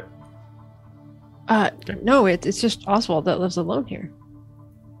sound right. Okay. No, it's just Oswald that lives alone here.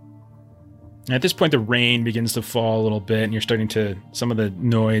 At this point, the rain begins to fall a little bit, and you're starting to, some of the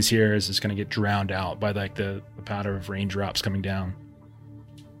noise here is going to get drowned out by like the patter of raindrops coming down.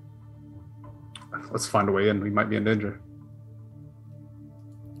 Let's find a way in. We might be in danger.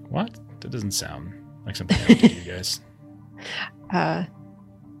 What? That doesn't sound like something I would do to you guys.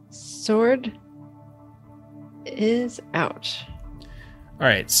 Sword is out. All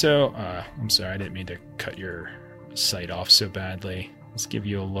right, so I'm sorry, I didn't mean to cut your sight off so badly. Let's give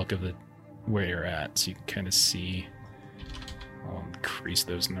you a look of where you're at, so you can kind of see. I'll increase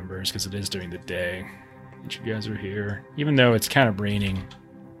those numbers because it is during the day that you guys are here, even though it's kind of raining.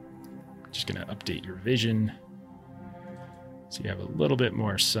 Just going to update your vision so you have a little bit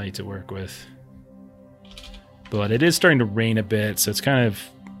more sight to work with. But it is starting to rain a bit, so it's kind of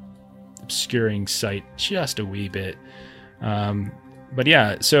obscuring sight just a wee bit. But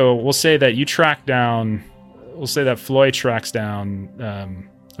yeah, so we'll say that you track down, we'll say that Floyd tracks down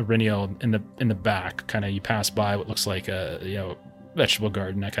Ariniel in the back. Kind of you pass by what looks like a vegetable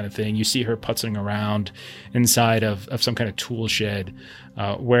garden, that kind of thing. You see her putzing around inside of some kind of tool shed,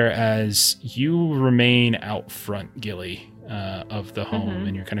 whereas you remain out front, Gilly, of the home,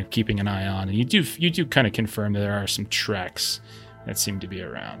 and you're kind of keeping an eye on. And you do kind of confirm that there are some tracks that seem to be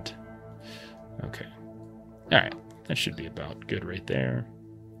around. Okay, all right, that should be about good right there.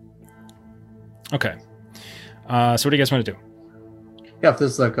 Okay, so what do you guys want to do? Yeah, if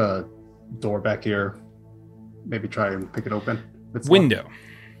there's like a door back here, maybe try and pick it open. It's window.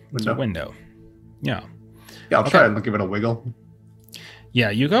 It's a window. Yeah. Yeah, I'll try and give it a wiggle. Yeah,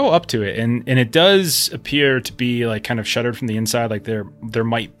 you go up to it, and it does appear to be like kind of shuttered from the inside. Like there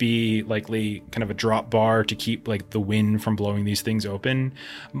might be likely kind of a drop bar to keep like the wind from blowing these things open.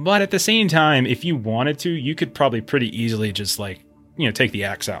 But at the same time, if you wanted to, you could probably pretty easily just like, take the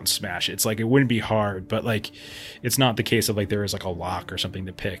axe out and smash it. It's like, it wouldn't be hard, but like, it's not the case of like there is like a lock or something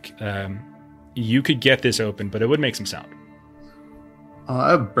to pick. you could get this open, but it would make some sound.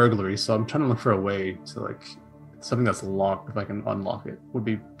 I have burglary, so I'm trying to look for a way to like something that's locked. If I can unlock it, would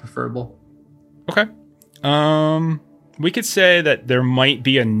be preferable. Okay. We could say that there might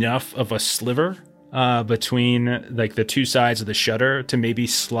be enough of a sliver between like the two sides of the shutter to maybe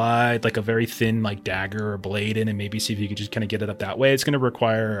slide like a very thin like dagger or blade in, and maybe see if you could just kind of get it up that way. It's going to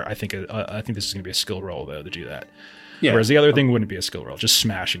require, I think this is going to be a skill roll though to do that. Yeah. Whereas the other thing wouldn't be a skill roll. Just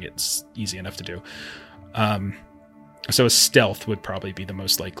smashing it's easy enough to do. So a stealth would probably be the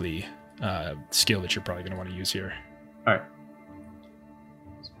most likely skill that you're probably going to want to use here. All right.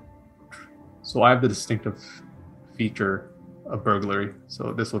 So I have the distinctive feature of burglary,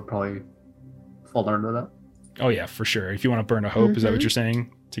 so this would probably fall under that. Oh yeah, for sure. If you want to burn a hope, is that what you're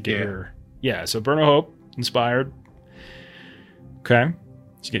saying? To get so burn a hope, inspired. Okay.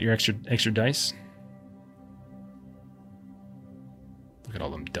 So get your extra dice. Look at all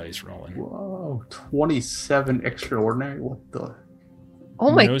them dice rolling. Whoa, 27 extraordinary? What the?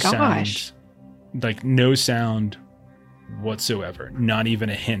 Oh my gosh. Sound, like no sound whatsoever. Not even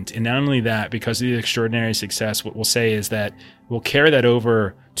a hint. And not only that, because of the extraordinary success, what we'll say is that we'll carry that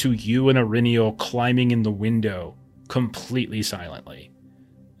over to you and Auriniel climbing in the window completely silently.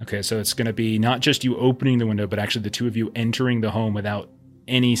 Okay, so it's going to be not just you opening the window, but actually the two of you entering the home without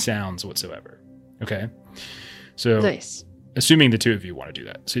any sounds whatsoever. Okay? So nice. Assuming the two of you want to do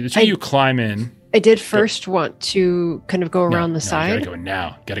that. So the two of you climb in. I did first want to kind of go around the side.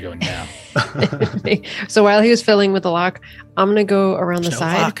 Gotta go now. So while he was filling with the lock, I'm going to go around the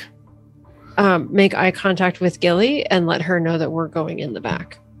side. Make eye contact with Gilly and let her know that we're going in the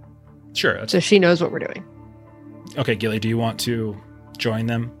back. Sure. So she knows what we're doing. Okay, Gilly, do you want to join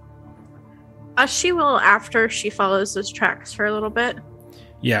them? She will after she follows those tracks for a little bit.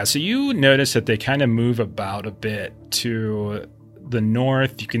 Yeah, so you notice that they kind of move about a bit to the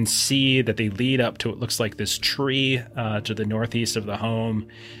north. You can see that they lead up to what looks like this tree to the northeast of the home,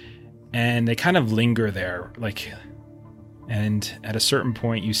 and they kind of linger there. And at a certain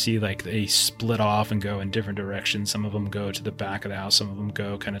point, you see like they split off and go in different directions. Some of them go to the back of the house. Some of them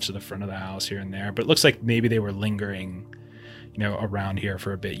go kind of to the front of the house here and there. But it looks like maybe they were lingering, around here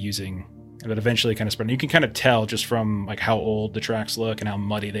for a bit but eventually kind of spread. You can kind of tell just from like how old the tracks look and how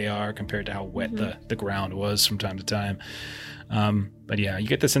muddy they are compared to how wet the ground was from time to time. But yeah, you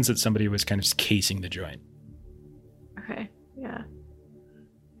get the sense that somebody was kind of casing the joint. Okay, yeah.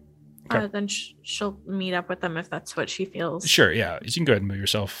 Okay. Then she'll meet up with them if that's what she feels. Sure, yeah. You can go ahead and move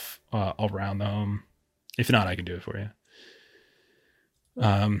yourself around the home. If not, I can do it for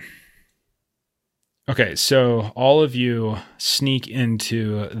you. Okay, so all of you sneak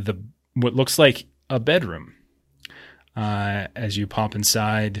into what looks like a bedroom. As you pop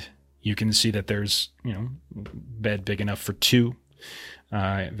inside, you can see that there's, bed big enough for two.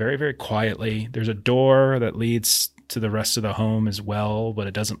 Very, very quietly. There's a door that leads to the rest of the home as well, but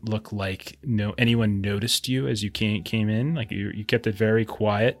it doesn't look like anyone noticed you as you came in. Like you kept it very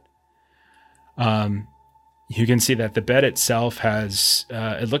quiet. You can see that the bed itself has,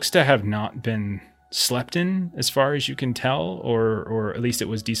 it looks to have not been slept in as far as you can tell, or at least it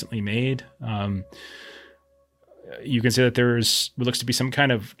was decently made. You can see that there's what looks to be some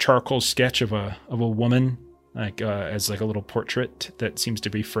kind of charcoal sketch of a woman, as like a little portrait that seems to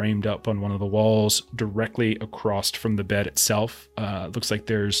be framed up on one of the walls directly across from the bed itself. It looks like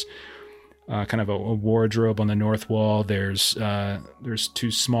there's kind of a wardrobe on the north wall. There's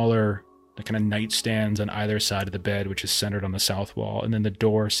two smaller kind of nightstands on either side of the bed, which is centered on the south wall, and then the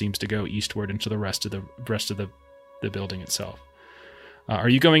door seems to go eastward into the rest of the building itself. Are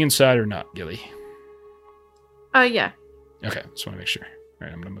you going inside or not, Gilly? Yeah. Okay, just want to make sure. All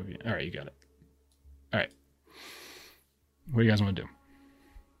right, I'm gonna move you. All right, you got it. All right, what do you guys want to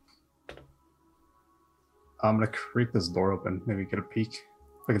do? I'm gonna creak this door open, maybe get a peek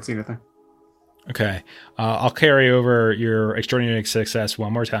if I can see anything. Okay, I'll carry over your extraordinary success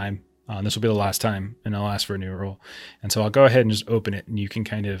one more time. This will be the last time, and I'll ask for a new roll. And so I'll go ahead and just open it, and you can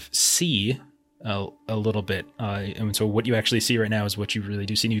kind of see a little bit. And so what you actually see right now is what you really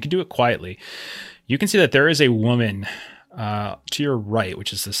do see. And you can do it quietly. You can see that there is a woman to your right,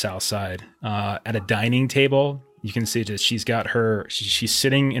 which is the south side, at a dining table. You can see that she's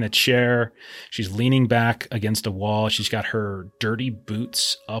sitting in a chair. She's leaning back against a wall. She's got her dirty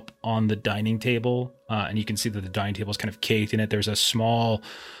boots up on the dining table. And you can see that the dining table is kind of caked in it. There's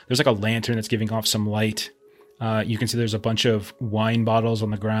like a lantern that's giving off some light. You can see there's a bunch of wine bottles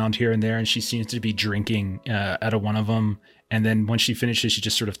on the ground here and there. And she seems to be drinking out of one of them. And then once she finishes, she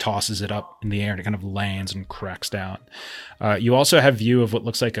just sort of tosses it up in the air and it kind of lands and cracks down. You also have view of what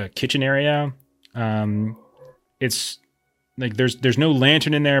looks like a kitchen area. It's like there's no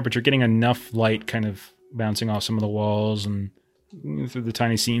lantern in there, but you're getting enough light kind of bouncing off some of the walls and through the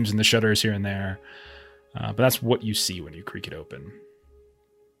tiny seams and the shutters here and there. But that's what you see when you creak it open.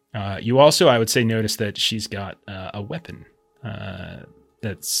 You also, I would say, notice that she's got a weapon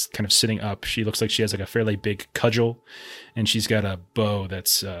that's kind of sitting up. She looks like she has like a fairly big cudgel, and she's got a bow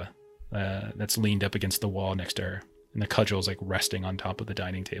that's leaned up against the wall next to her, and the cudgel is like resting on top of the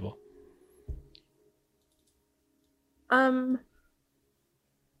dining table.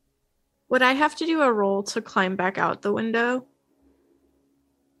 Would I have to do a roll to climb back out the window?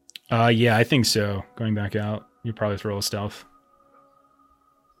 Yeah, I think so. Going back out, you probably throw a stealth.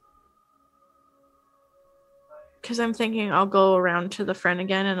 Because I'm thinking I'll go around to the front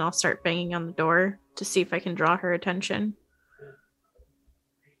again and I'll start banging on the door to see if I can draw her attention.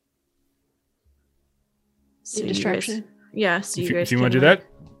 So distraction. So if you want to do that,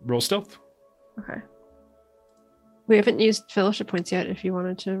 roll stealth. Okay. We haven't used fellowship points yet. If you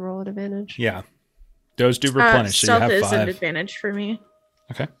wanted to roll at advantage. Yeah, those do replenish. So you stealth have is 5. an advantage for me.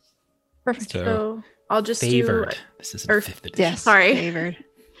 Okay. Perfect. So I'll just favored. do. This is or- 5th edition. Yes. Sorry. Favored.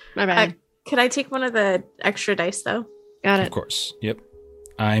 My bad. Could I take one of the extra dice though? Got it. Of course. Yep.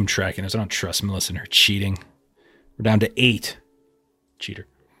 I'm tracking this. I don't trust Melissa and her cheating. We're down to 8. Cheater.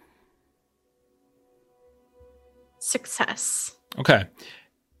 Success. Okay.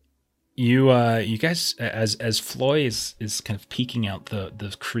 You guys, as Floy is kind of peeking out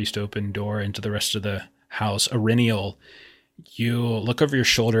the creased open door into the rest of the house, Arenial, you look over your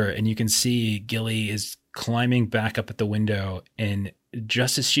shoulder and you can see Gilly is climbing back up at the window, and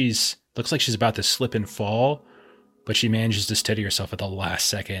just as looks like she's about to slip and fall, but she manages to steady herself at the last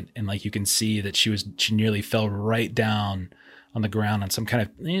second, and like you can see that she nearly fell right down on the ground on some kind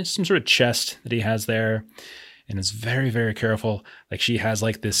of some sort of chest that he has there. And is very, very careful. Like she has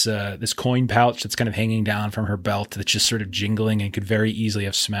like this coin pouch that's kind of hanging down from her belt that's just sort of jingling and could very easily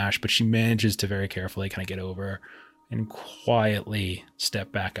have smashed, but she manages to very carefully kind of get over and quietly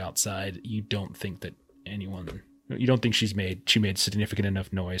step back outside. You don't think she made significant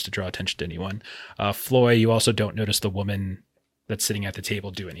enough noise to draw attention to anyone. Floy, you also don't notice the woman that's sitting at the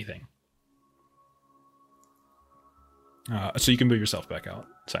table do anything. So you can move yourself back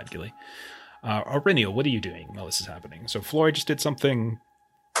outside, Gilly. Aurenia, what are you doing while this is happening? So Floyd just did something.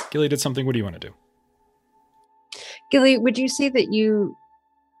 Gilly did something. What do you want to do? Gilly, would you say that you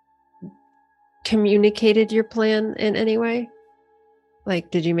communicated your plan in any way? Like,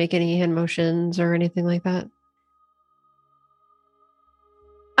 did you make any hand motions or anything like that?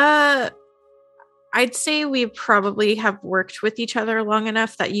 I'd say we probably have worked with each other long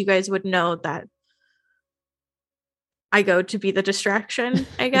enough that you guys would know that I go to be the distraction,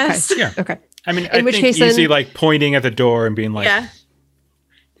 I guess. Okay. Yeah. Okay. I mean, I think easy, like pointing at the door and being like,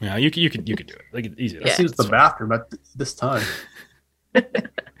 yeah, you could do it. Like easy. Let's use the bathroom at this time.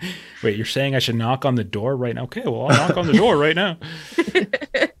 Wait, you're saying I should knock on the door right now? Okay, well, I'll knock on the door right now.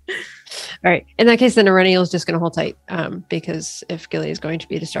 All right. In that case, then Aurenial is just going to hold tight, because if Gilly is going to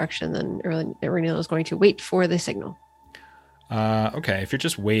be a distraction, then Aurenial is going to wait for the signal. Okay, if you're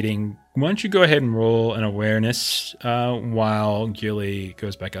just waiting, why don't you go ahead and roll an awareness while Gilly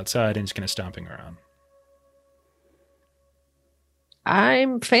goes back outside and is kind of stomping around.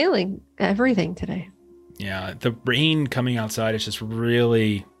 I'm failing everything today. Yeah, the rain coming outside is just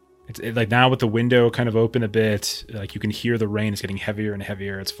really... It's like now with the window kind of open a bit, like you can hear the rain is getting heavier and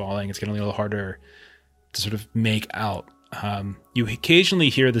heavier. It's falling. It's getting a little harder to sort of make out. You occasionally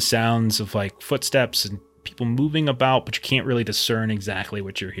hear the sounds of like footsteps and people moving about, but you can't really discern exactly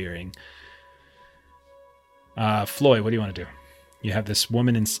what you're hearing. Floyd, what do you want to do? You have this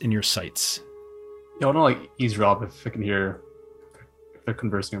woman in your sights. Yeah, I want to like eavesdrop if I can hear if they're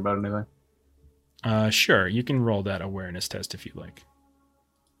conversing about anything. Sure, you can roll that awareness test if you like.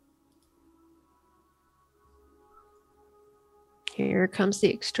 Here comes the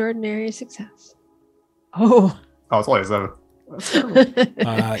extraordinary success. Oh, it's only a 7.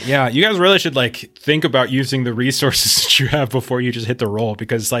 Yeah, you guys really should like think about using the resources that you have before you just hit the roll,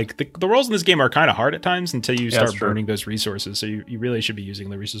 because like the rolls in this game are kind of hard at times until you start burning those resources. So you really should be using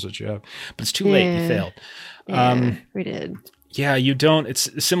the resources that you have, but it's too late. You failed. Yeah, we did. Yeah, you don't. It's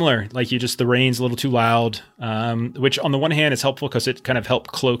similar. Like the rain's a little too loud, which on the one hand is helpful because it kind of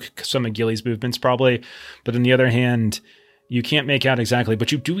helped cloak some of Gilly's movements probably. But on the other hand, you can't make out exactly,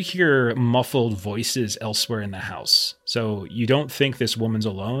 but you do hear muffled voices elsewhere in the house. So you don't think this woman's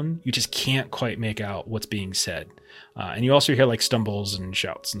alone. You just can't quite make out what's being said. And you also hear like stumbles and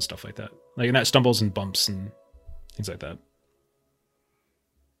shouts and stuff like that. Like not stumbles and bumps and things like that.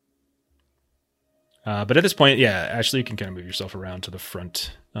 But at this point, yeah, Ashley, you can kind of move yourself around to the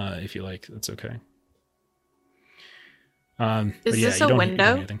front if you like. That's okay. But Is yeah, this you a don't- you don't window?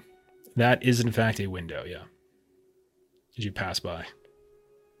 hear anything. That is in fact a window. Yeah. Did you pass by?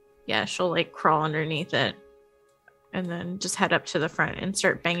 Yeah, she'll like crawl underneath it and then just head up to the front and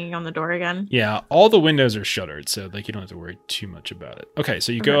start banging on the door again. Yeah, all the windows are shuttered, so like you don't have to worry too much about it. Okay,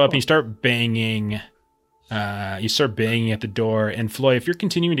 so you Okay, go up cool. and you start banging. You start banging at the door, and Floy, if you're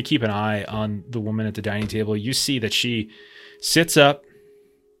continuing to keep an eye on the woman at the dining table, you see that she sits up.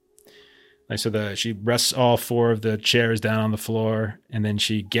 Like so, she rests all four of the chairs down on the floor, and then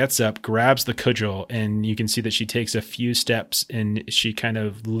she gets up, grabs the cudgel, and you can see that she takes a few steps, and she kind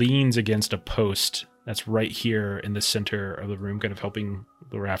of leans against a post that's right here in the center of the room, kind of helping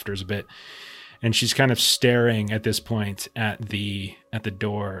the rafters a bit. And she's kind of staring at this point at the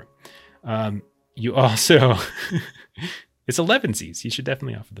door. You also, it's 11sies. You should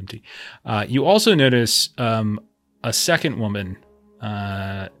definitely offer them tea. You also notice a second woman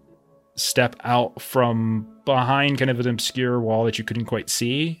step out from behind kind of an obscure wall that you couldn't quite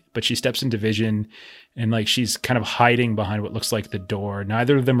see, but she steps into vision, and like she's kind of hiding behind what looks like the door.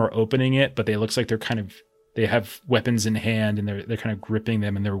 Neither of them are opening it, but they looks like they have weapons in hand, and they're kind of gripping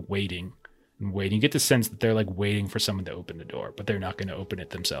them, and they're waiting and waiting. You get the sense that they're like waiting for someone to open the door, but they're not going to open it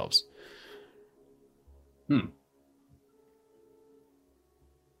themselves.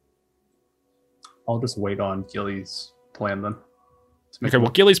 I'll just wait on Gilly's plan then. Okay,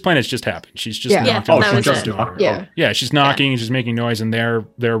 well, Gilly's plan has just happened. She's just Yeah. knocked Yeah, on that the was front it. door. Yeah. Yeah, she's knocking and she's making noise, and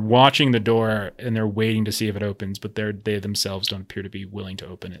they're watching the door and they're waiting to see if it opens, but they themselves don't appear to be willing to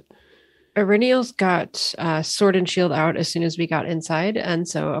open it. Iriniel's got sword and shield out as soon as we got inside, and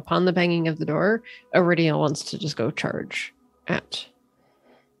so upon the banging of the door, Iriniel wants to just go charge at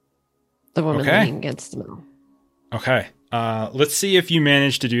the woman Okay. leaning against the middle. Okay. Let's see if you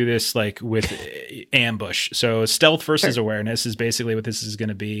manage to do this like with ambush. So stealth versus awareness is basically what this is going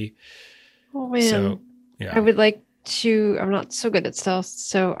to be. Oh man, So yeah. I would like to. I'm not so good at stealth,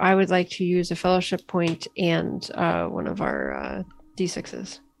 so I would like to use a fellowship point and one of our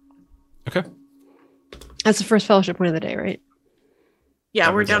D6s. Okay. That's the first fellowship point of the day, right? Yeah,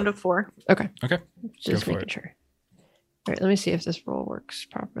 That we're was down it. to 4. Okay. Just for making it. sure. All right, let me see if this roll works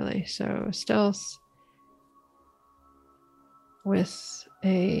properly. So stealth with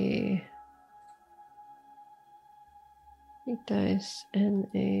a 8 dice and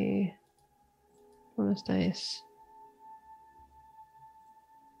a bonus dice.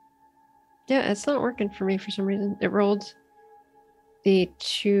 Yeah, it's not working for me for some reason. It rolled the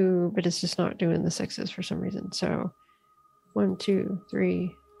 2, but it's just not doing the 6s for some reason. So 1, 2,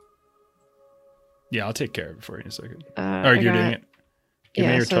 3. Yeah, I'll take care of it for you in a second. I You're doing got- it. Give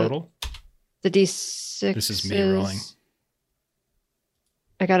me yeah, your so total. The D6. This is me rolling.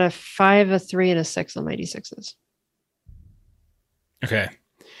 I got a 5, a 3, and a 6 on my D6s. Okay.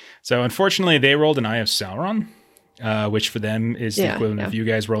 So unfortunately, they rolled an Eye of Sauron, which for them is the Yeah, equivalent yeah. of you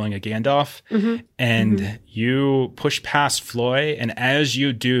guys rolling a Gandalf. Mm-hmm. And you push past Floy, and as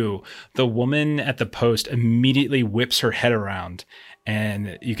you do, the woman at the post immediately whips her head around,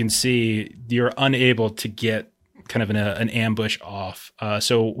 and you can see you're unable to get kind of an ambush off.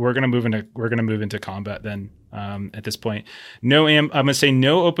 So we're gonna move into combat then. At this point, I'm gonna say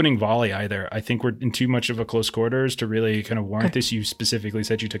no opening volley either. I think we're in too much of a close quarters to really kind of warrant this. You specifically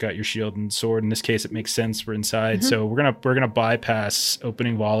said you took out your shield and sword. In this case, it makes sense. We're inside, Mhm. so we're gonna bypass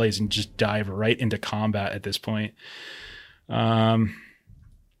opening volleys and just dive right into combat at this point. Okay,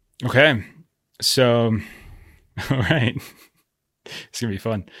 so all right, it's gonna be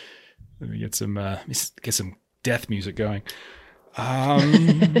fun. Let me get some death music going.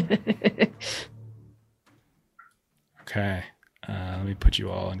 Okay, let me put you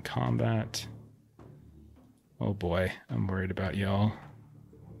all in combat. Oh boy, I'm worried about y'all.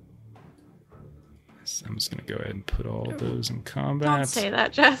 So I'm just gonna go ahead and put all those in combat. Don't say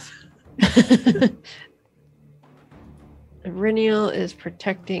that, Jeff. Iriniel is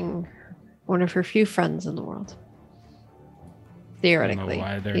protecting one of her few friends in the world. I Theoretically, don't know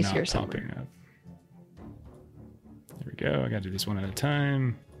why they're he's not here popping somewhere. up. There we go. I gotta do this one at a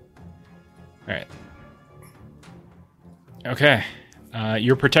time. All right. Okay.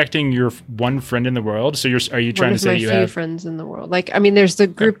 You're protecting your one friend in the world. So are you trying One to of say my you few have? friends in the world. Like, I mean, there's the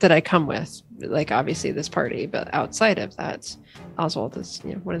group that I come with, like obviously this party, but outside of that, Oswald is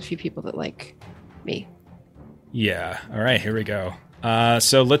one of the few people that like me. Yeah. All right. Here we go.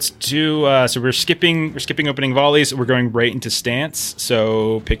 So let's do. So we're skipping opening volleys. We're going right into stance.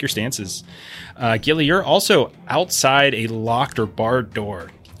 So pick your stances. Gilly, you're also outside a locked or barred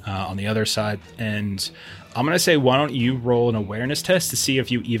door on the other side, and I'm gonna say, why don't you roll an awareness test to see if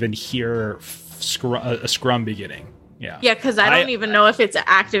you even hear a scrum beginning? Yeah. Yeah, because I don't even know if it's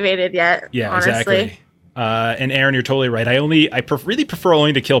activated yet. Yeah. honestly. Exactly. And Aaron, you're totally right. I really prefer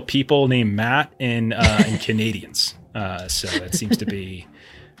only to kill people named Matt and Canadians. So that seems to be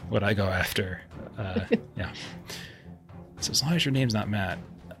what I go after. Yeah. So as long as your name's not Matt.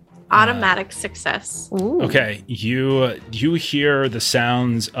 Automatic success. Ooh. Okay, you hear the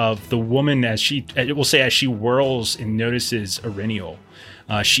sounds of the woman as she whirls and notices Irenial.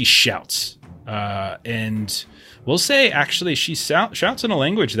 She shouts, and we'll say actually she shouts in a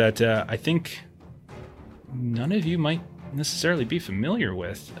language that I think none of you might necessarily be familiar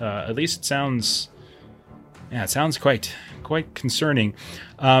with. At least it sounds quite concerning.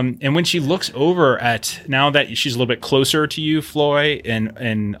 And when she looks over at, now that she's a little bit closer to you, Floy,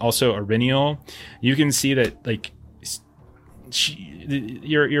 and also Irenial, you can see that like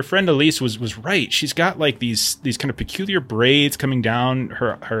your friend Elise was right. She's got like these kind of peculiar braids coming down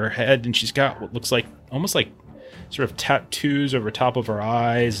her head, and she's got what looks like almost like sort of tattoos over top of her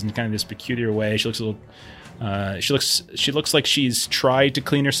eyes in kind of this peculiar way. She looks a little she looks like she's tried to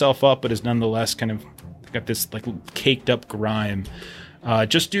clean herself up, but is nonetheless kind of got this like caked up grime.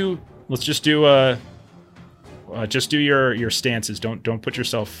 Just do your stances. Don't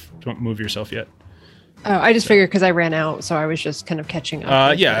move yourself yet. Oh, I just figured because I ran out, so I was just kind of catching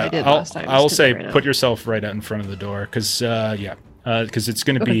up. Yeah, I did last time, I'll say put out. Yourself right out in front of the door because because it's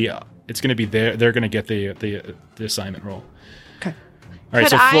going to be there. They're going to get the assignment roll. Okay. All right. Could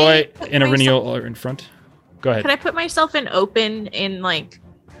So Floy and myself- Irenial are in front. Go ahead. Could I put myself in open in like?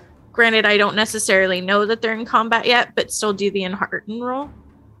 Granted, I don't necessarily know that they're in combat yet, but still do the enhearten roll.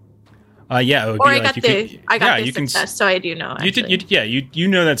 Yeah, it would Or be I like got the success, so I do know. You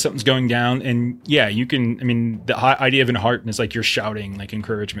know that something's going down, and yeah, you can. I mean, the idea of enhearten is like you're shouting like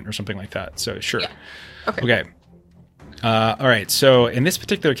encouragement or something like that. So sure. Yeah. Okay. Okay. All right. So in this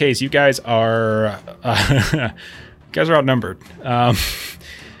particular case, you guys are outnumbered.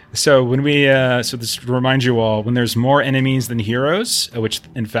 So when so this reminds you all, when there's more enemies than heroes, which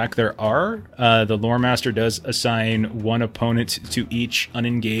in fact there are, the lore master does assign one opponent to each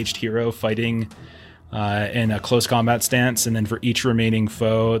unengaged hero fighting in a close combat stance, and then for each remaining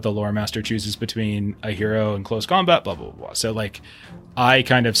foe, the lore master chooses between a hero and close combat, blah, blah, blah. So like, I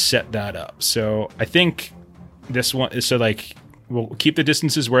kind of set that up. So I think this one is, so like, we'll keep the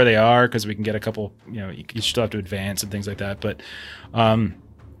distances where they are because we can get a couple, you still have to advance and things like that. But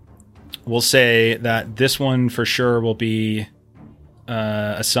we'll say that this one for sure will be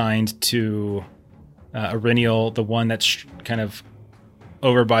assigned to Irenial. The one that's kind of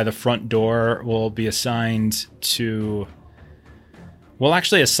over by the front door will be assigned to... We'll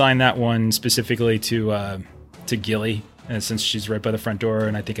actually assign that one specifically to Gilly, since she's right by the front door,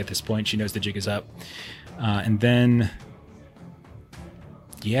 and I think at this point she knows the jig is up. And then...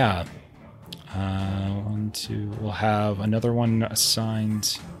 Yeah. We'll have another one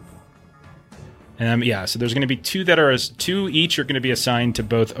assigned... And so there's going to be two each are going to be assigned to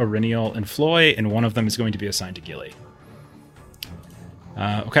both Irenial and Floy, and one of them is going to be assigned to Gilly.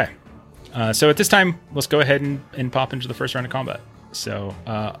 Okay. So at this time, let's go ahead and pop into the first round of combat. So,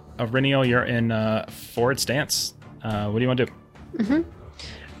 Irenial, you're in forward stance. What do you want to do? Mm-hmm.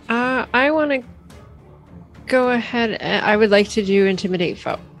 I want to go ahead. I would like to do Intimidate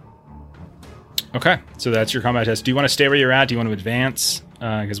Foe. Okay. So that's your combat test. Do you want to stay where you're at? Do you want to advance?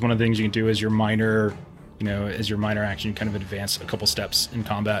 Because one of the things you can do is your minor action, you kind of advance a couple steps in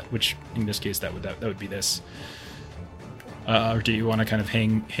combat, which in this case that would be this. Or do you want to kind of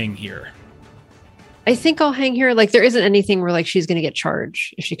hang here? I think I'll hang here. Like there isn't anything where like she's going to get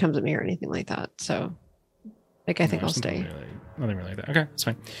charged if she comes at me or anything like that. So, like I think I'll stay. Nothing really like that. Okay, that's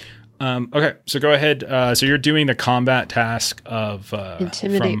fine. Okay, so go ahead. So you're doing the combat task of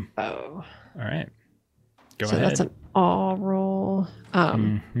Intimidate Foe. All right. Go so ahead. That's an all roll.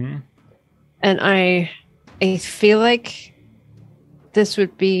 Mm-hmm. And I feel like this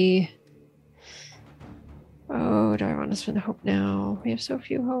would be. Oh, do I want to spend hope now? We have so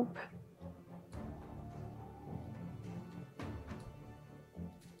few hope.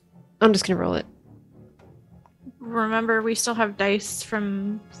 I'm just gonna roll it. Remember, we still have dice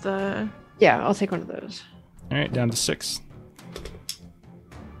from the... Yeah, I'll take one of those. All right, down to 6.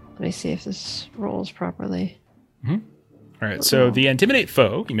 Let me see if this rolls properly. Mm-hmm. All right, so the Intimidate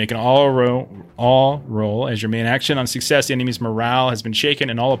Foe, you make an all roll as your main action. On success, the enemy's morale has been shaken,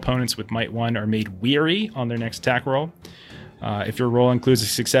 and all opponents with Might 1 are made weary on their next attack roll. If your roll includes a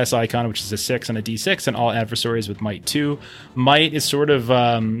success icon, which is a 6 on a d6, and all adversaries with Might 2. Might is sort of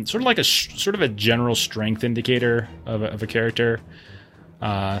like a general strength indicator of a character.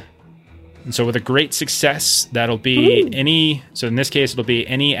 And so with a great success, that'll be any... So in this case, it'll be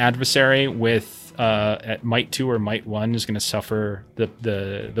any adversary with at Might 2 or Might 1 is going to suffer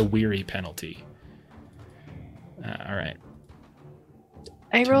the weary penalty. All right.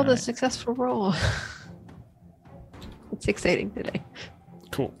 I rolled a Tonight. successful roll. It's exciting today.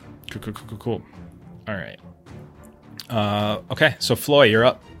 Cool. All right. Okay, so Floy, you're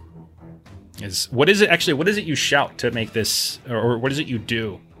up. What is it you shout to make this, or what is it you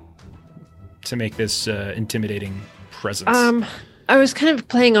do to make this intimidating presence? I was kind of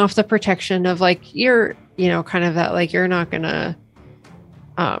playing off the protection of like you're kind of that like you're not gonna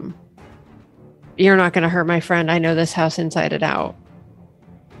hurt my friend. I know this house inside and out.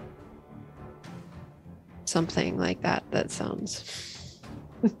 Something like that. That sounds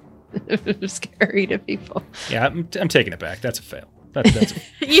scary to people. Yeah, I'm taking it back. That's a fail. That's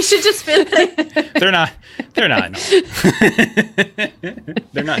You should just be like, they're not. They're not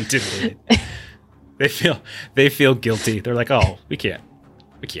intimidated. They feel guilty. They're like, oh, we can't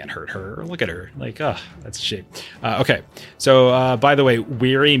hurt her. Look at her. Like, oh, that's a shame. Okay. So, by the way,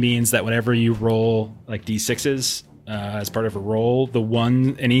 weary means that whenever you roll like D6s as part of a roll, the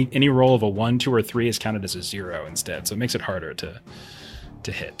one any roll of a 1, 2, or 3 is counted as a 0 instead. So it makes it harder to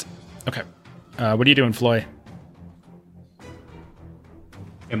hit. Okay. What are you doing, Floy?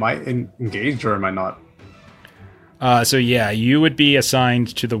 Am I engaged or am I not? So yeah, you would be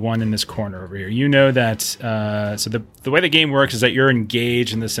assigned to the one in this corner over here. You know that. So the way the game works is that you're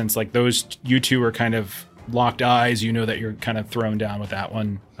engaged in the sense like you two are kind of locked eyes. You know that you're kind of thrown down with that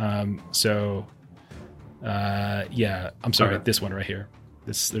one. Yeah, I'm sorry. Okay. This one right here.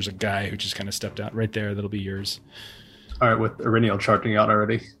 There's a guy who just kind of stepped out right there. That'll be yours. All right, with Iriniel charging out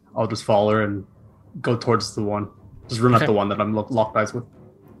already, I'll just follow her and go towards the one. Just run at the one that I'm locked eyes with.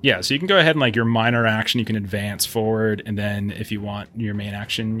 Yeah, so you can go ahead and like your minor action, you can advance forward, and then if you want your main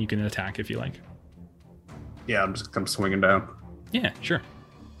action, you can attack if you like. Yeah, I'm swinging down. Yeah, sure.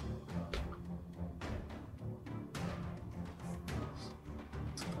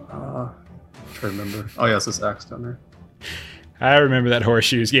 Try to remember. Oh yeah, it's this axe down there. I remember that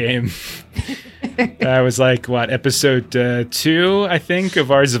horseshoes game. That was like, what, episode 2, I think,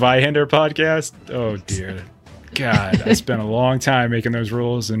 of our Zweihander podcast? Oh, dear. God, I spent a long time making those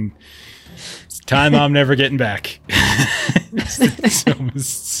rules, and it's time I'm never getting back. So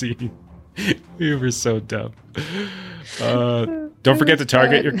scene. We were so dumb. Don't forget to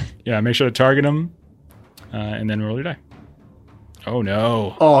target make sure to target them, and then roll your die. Oh,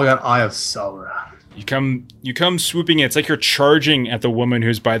 no. Oh, I got Eye of Sauron. You come swooping in. It's like you're charging at the woman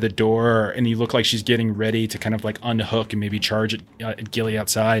who's by the door, and you look like she's getting ready to kind of like unhook and maybe charge at Gilly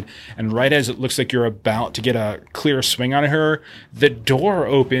outside. And right as it looks like you're about to get a clear swing on her, the door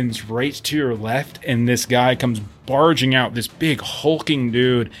opens right to your left, and this guy comes barging out, this big hulking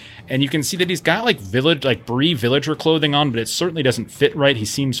dude. And you can see that he's got like Bree villager clothing on, but it certainly doesn't fit right. He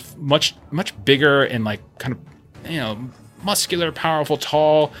seems much bigger and like kind of muscular, powerful,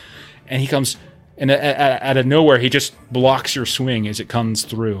 tall, and he comes. And out of nowhere, he just blocks your swing as it comes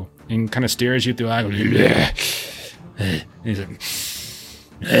through and kind of stares you through the eye. He's like,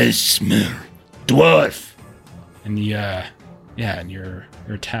 I smell dwarf. And and your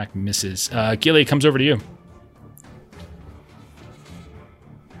attack misses. Gilly comes over to you.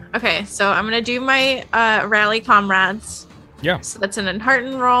 okay, so I'm gonna do my rally comrades. Yeah. So that's an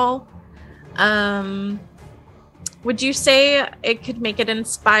enhearten roll. Would you say it could make it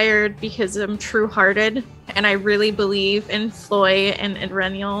inspired because I'm true-hearted and I really believe in Floy and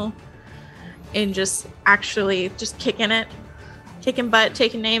Ireniel and just actually just kicking butt,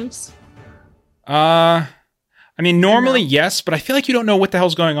 taking names? I mean, normally yes, but I feel like you don't know what the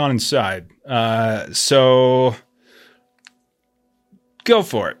hell's going on inside. So go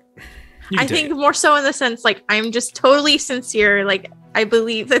for it. I think more so in the sense like I'm just totally sincere. Like I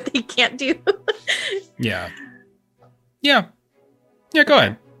believe that they can't do. Yeah, go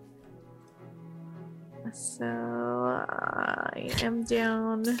ahead. So I am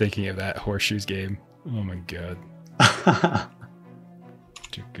down. Thinking of that horseshoes game. Oh my god.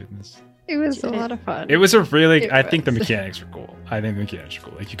 Dear goodness. It was a lot of fun. It was I think the mechanics were cool.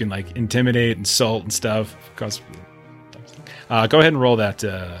 Like you can like intimidate, insult and stuff. Go ahead and roll that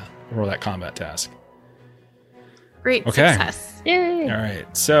combat task. Great Okay. success. Yay! All right,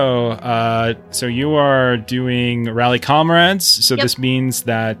 so you are doing rally comrades. So Yep. this means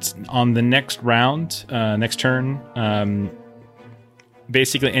that on the next round, next turn,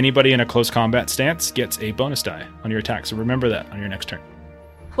 basically anybody in a close combat stance gets a bonus die on your attack. So remember that on your next turn.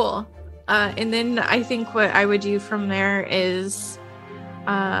 Cool. And then I think what I would do from there is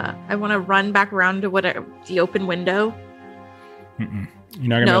I want to run back around to the open window. Mm-mm. You're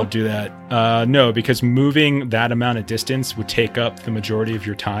not going to be able to do that. No, because moving that amount of distance would take up the majority of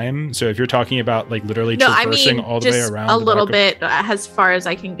your time. So if you're talking about like literally traversing all the way around. a little bit as far as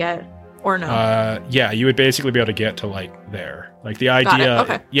I can get. Or no? Yeah, you would basically be able to get to like there. Like the idea,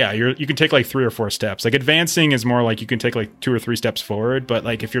 Okay. yeah, you can take like 3 or 4 steps. Like advancing is more like you can take like 2 or 3 steps forward, but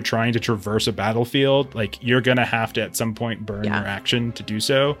like if you're trying to traverse a battlefield, like you're gonna have to at some point burn your action to do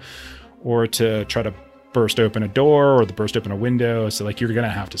so, or to try to burst open a door or to burst open a window. So like you're gonna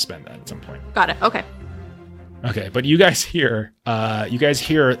have to spend that at some point. Got it. Okay. Okay, but you guys hear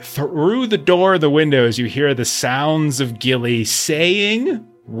through the door of the windows, you hear the sounds of Gilly saying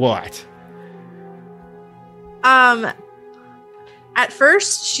what? At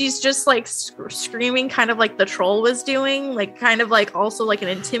first, she's just like screaming, kind of like the troll was doing, like kind of like also like an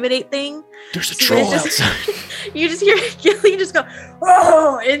intimidate thing. There's a troll outside. You just hear Gilly just go,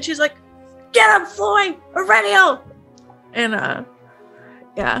 "Oh!" and she's like, "Get up, Floyd, Aurelio!" And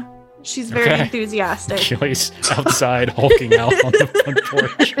yeah, she's very enthusiastic. Gilly's outside hulking out on the front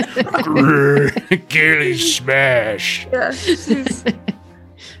porch. Gilly smash. Yeah, she's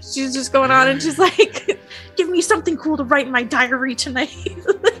just going on and she's like, give me something cool to write in my diary tonight.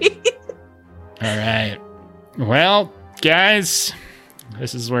 All right. Well, guys,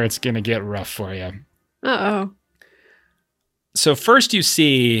 this is where it's going to get rough for you. Uh-oh. So first you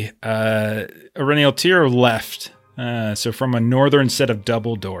see Aurelio to your left. So from a northern set of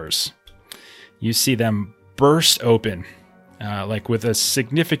double doors, you see them burst open, like with a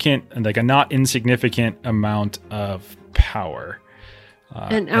significant, like a not insignificant amount of power.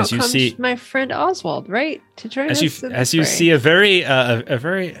 And out comes my friend Oswald, right? To join us. As you see a very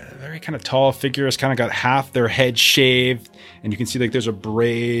kind of tall figure has kind of got half their head shaved, and you can see like there's a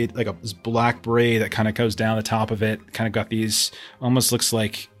braid, like this black braid that kind of goes down the top of it. Kind of got these almost looks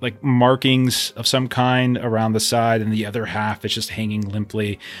like markings of some kind around the side, and the other half is just hanging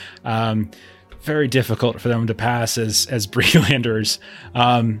limply. Very difficult for them to pass as Breelanders.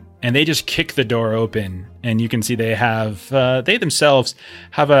 And they just kick the door open, and you can see they have they themselves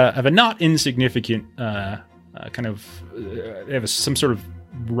have a not insignificant kind of they have some sort of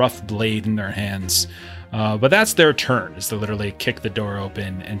rough blade in their hands, but that's their turn, is to literally kick the door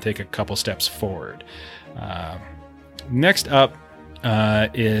open and take a couple steps forward. Next up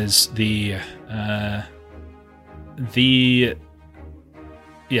is the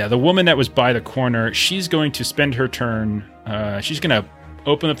woman that was by the corner. She's going to spend her turn. She's going to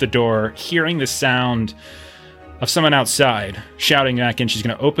open up the door, hearing the sound of someone outside shouting back in. She's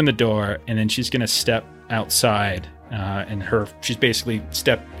going to open the door, and then she's going to step outside. She's basically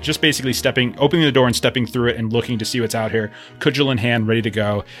opening the door and stepping through it and looking to see what's out here. Cudgel in hand, ready to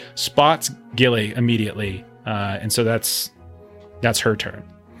go. Spots Gilly immediately, and so that's her turn.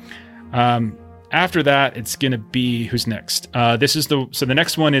 After that, it's going to be who's next. The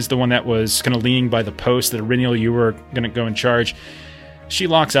next one is the one that was kind of leaning by the post that Aurelio, you were going to go in charge. She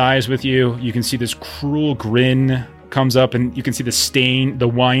locks eyes with you. You can see this cruel grin comes up, and you can see the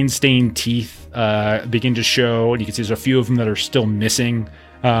wine-stained teeth begin to show. And you can see there's a few of them that are still missing.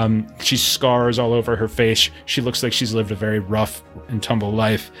 She's scars all over her face. She looks like she's lived a very rough and tumble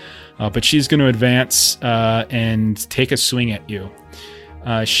life. But she's going to advance and take a swing at you.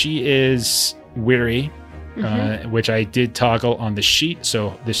 She is weary, which I did toggle on the sheet,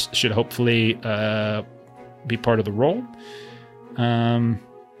 so this should hopefully be part of the roll.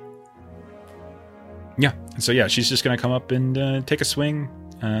 She's just gonna come up and take a swing.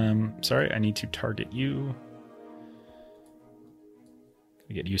 Sorry, I need to target you.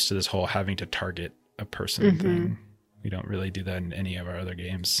 I get used to this whole having to target a person thing. We don't really do that in any of our other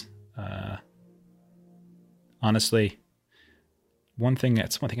games. Honestly, one thing I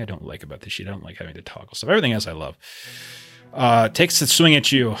don't like about this sheet. I don't like having to toggle stuff. Everything else I love. Takes a swing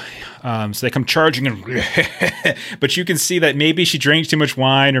at you. So they come charging, and but you can see that maybe she drank too much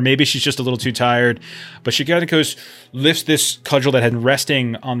wine, or maybe she's just a little too tired. But she kind of lifts this cudgel that had been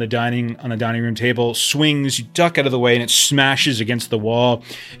resting on the dining room table, swings, you duck out of the way, and it smashes against the wall.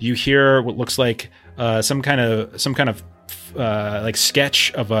 You hear what looks like some kind of like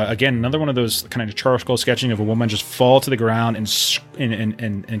sketch of again another one of those kind of charcoal sketching of a woman just fall to the ground and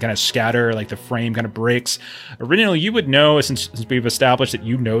kind of scatter, like the frame kind of breaks. Originally, you would know, since we've established that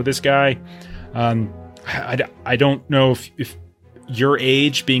you know this guy. I don't know if your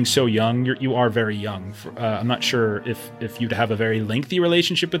age being so young, you are very young. I'm not sure if you'd have a very lengthy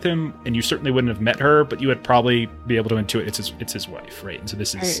relationship with him, and you certainly wouldn't have met her, but you would probably be able to intuit it's his wife, right? And so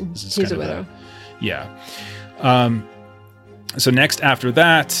this is He's kind a widow. So next after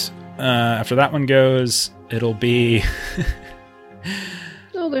that one goes, it'll be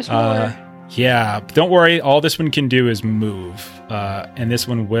Oh, there's more. Yeah, don't worry, all this one can do is move. And this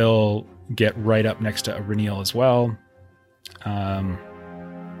one will get right up next to Aurelio as well.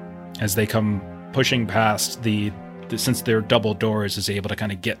 As they come pushing past the since they're double doors, is able to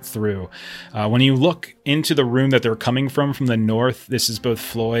kind of get through. When you look into the room that they're coming from the north, this is both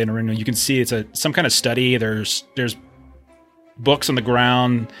Floyd and Arena. You can see it's some kind of study. There's books on the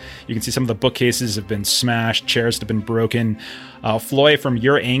ground. You can see some of the bookcases have been smashed. Chairs have been broken. Floyd, from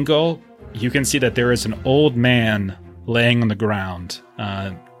your angle, you can see that there is an old man laying on the ground.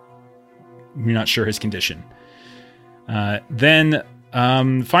 You're not sure his condition. Then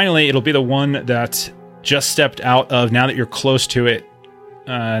finally, it'll be the one that just stepped out of, now that you're close to it,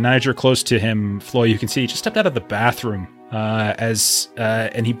 now that you're close to him, Floyd, you can see he just stepped out of the bathroom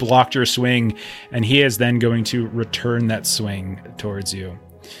and he blocked your swing, and he is then going to return that swing towards you.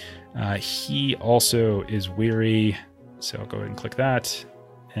 He also is weary, so I'll go ahead and click that,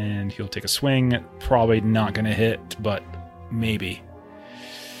 and he'll take a swing. Probably not going to hit, but maybe.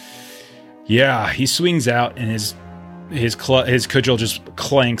 Yeah, he swings out, and his cudgel just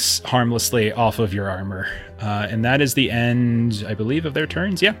clanks harmlessly off of your armor. And that is the end, I believe, of their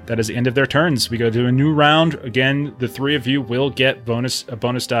turns. Yeah, that is the end of their turns. We go to a new round. Again, the three of you will get a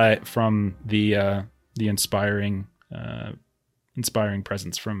bonus die from the inspiring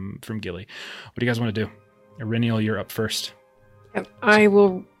presence from Gilly. What do you guys want to do? Iriniel, you're up first. Yep. I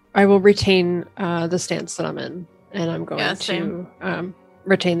will retain the stance that I'm in, and I'm going to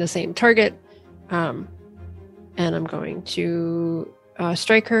retain the same target. And I'm going to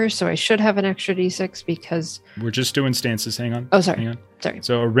strike her, so I should have an extra d6 because... We're just doing stances. Hang on. Oh, sorry. Hang on. Sorry.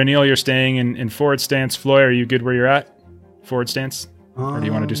 So, Iriniel, you're staying in forward stance. Floy, are you good where you're at? Forward stance? Or do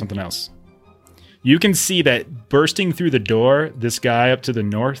you want to do something else? You can see that bursting through the door, this guy up to the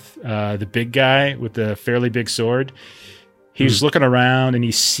north, the big guy with the fairly big sword, he's looking around and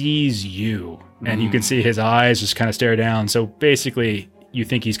he sees you. And you can see his eyes just kind of stare down. So, basically, you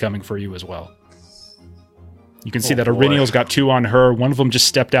think he's coming for you as well. You can see that Iriniel's got two on her. One of them just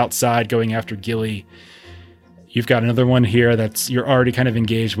stepped outside going after Gilly. You've got another one here that's you're already kind of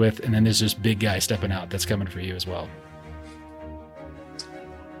engaged with, and then there's this big guy stepping out that's coming for you as well.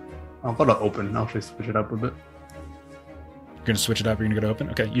 I'll go to open. I'll actually switch it up a bit. You're going to switch it up? You're going to go to open?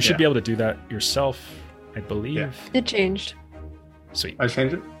 Okay, you should be able to do that yourself, I believe. Yeah. It changed. Sweet. I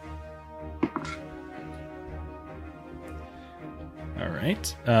changed it? All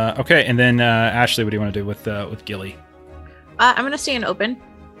right. Okay, and then Ashley, what do you want to do with Gilly? I'm going to stay in open.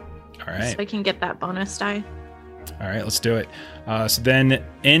 All right. So I can get that bonus die. All right, let's do it. So then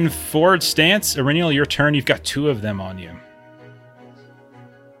in forward stance, Iriniel, your turn. You've got two of them on you.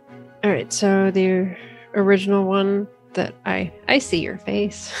 All right, so the original one that I see your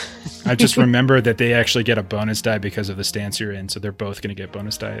face. I just remembered that they actually get a bonus die because of the stance you're in, so they're both going to get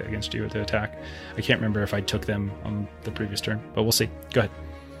bonus die against you with the attack. I can't remember if I took them on the previous turn, but we'll see. Go ahead.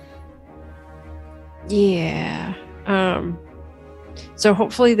 Yeah. So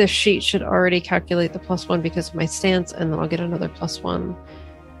hopefully this sheet should already calculate the +1 because of my stance, and then I'll get another +1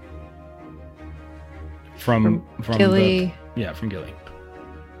 from Gilly. From Gilly.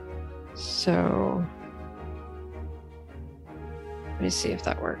 So let me see if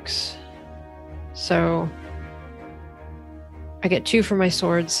that works. So I get 2 for my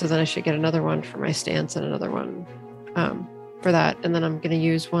swords, so then I should get another one for my stance and another one for that. And then I'm going to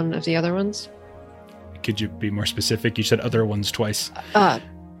use one of the other ones. Could you be more specific? You said other ones twice.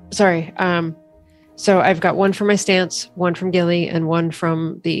 Sorry. So I've got one for my stance, one from Gilly, and one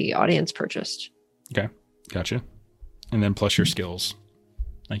from the audience purchased. Okay. Gotcha. And then plus your skills.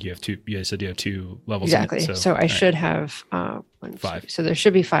 Like you have 2, you said you have 2 levels. Exactly. In it, so I should have 5. So there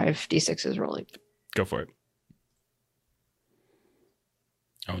should be 5 d6s rolling. Go for it.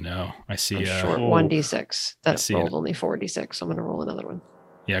 Oh no, I see. I'm short 1 d6. That rolled only 4 d6. So I'm going to roll another one.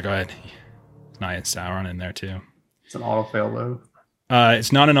 Yeah, go ahead. Nice, Sauron in there too. It's an auto fail though.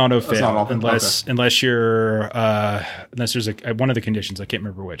 It's not an auto fail unless you're unless there's one of the conditions. I can't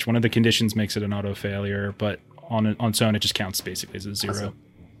remember which. One of the conditions makes it an auto failure, but on its own it just counts basically as a 0.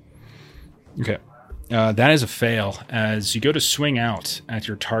 Okay. That is a fail as you go to swing out at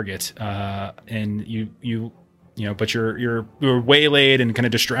your target, and but you're waylaid and kind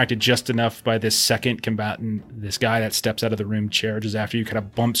of distracted just enough by this second combatant. This guy that steps out of the room, charges after you, kind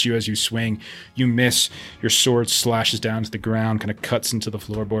of bumps you as you swing. You miss. Your sword slashes down to the ground, kind of cuts into the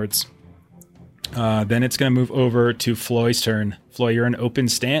floorboards. Then it's going to move over to Floyd's turn. Floyd, you're in open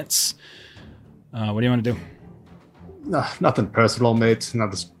stance. What do you want to do? Nothing personal, mate. I'll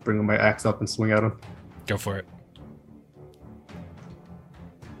just bring my axe up and swing at him. Go for it.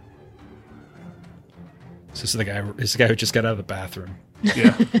 So this is the guy who just got out of the bathroom.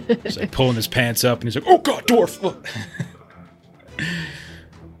 Yeah. He's like pulling his pants up and he's like, "Oh God, dwarf!"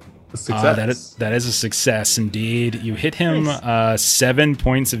 That is a success indeed. You hit him 7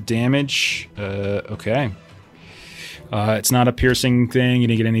 points of damage. Okay. It's not a piercing thing. You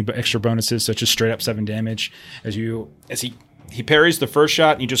didn't get any extra bonuses, so it's just straight up 7 damage. As he parries the first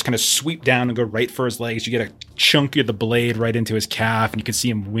shot, and you just kind of sweep down and go right for his legs. You get a chunk of the blade right into his calf, and you can see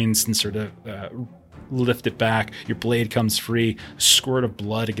him wince and sort of lift it back. Your blade comes free, squirt of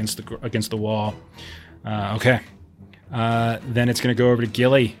blood against the wall. Okay. Then it's going to go over to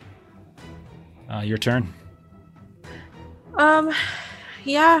Gilly. Your turn.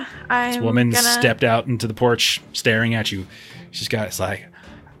 Yeah, I'm This woman gonna... stepped out into the porch, staring at you. She's got it's like,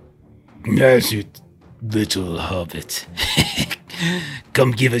 "Yes, you little hobbit, come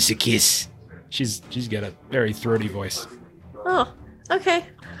give us a kiss." She's got a very throaty voice. Oh, okay.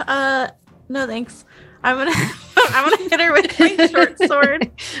 No thanks. I'm gonna hit her with my short sword.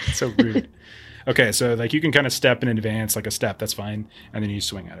 So rude. Okay, so like you can kind of step in advance, like a step. That's fine, and then you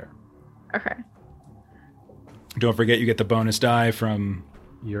swing at her. Okay. Don't forget, you get the bonus die from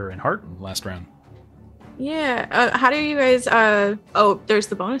your in heart last round. Yeah. How do you guys? Oh, there's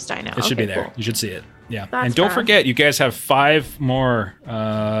the bonus die now. It should Okay, be there. cool. You should see it. Yeah. That's And don't fair. forget, you guys have 5 more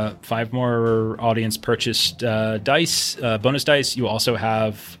audience purchased dice, bonus dice. You also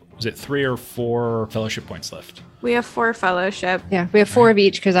have, was it 3 or 4 fellowship points left? We have 4 fellowship. Yeah, we have 4 of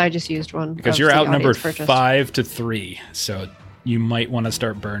each because I just used one. Because of you're the outnumbered audience purchased. 5-3, so you might want to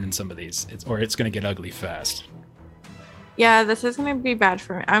start burning some of these, or it's going to get ugly fast. Yeah, this is gonna be bad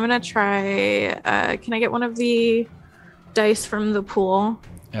for me. I'm gonna try. Can I get one of the dice from the pool?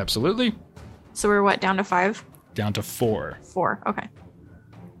 Absolutely. So we're what, down to 5? Down to 4. 4. Okay.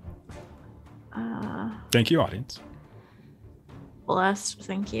 Thank you, audience. Blessed.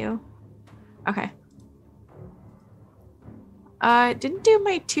 Thank you. Okay. Didn't do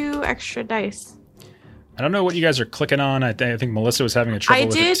my 2 extra dice. I don't know what you guys are clicking on. I think Melissa was having a trouble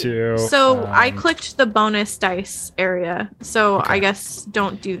with it too. So I clicked the bonus dice area. So Okay. I guess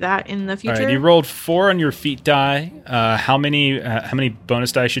don't do that in the All future. right, you rolled 4 on your feet die. How many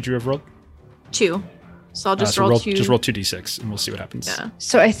bonus die should you have rolled? 2. So I'll just So roll 2. Just roll 2d6, and we'll see what happens. Yeah.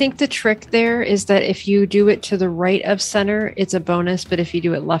 So I think the trick there is that if you do it to the right of center, it's a bonus, but if you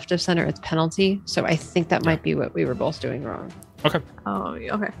do it left of center, it's penalty. So I think that might be what we were both doing wrong. Okay. Oh,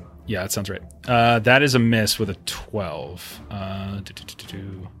 okay. Yeah, that sounds right. That is a miss with a 12.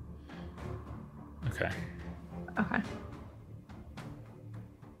 Okay. Okay.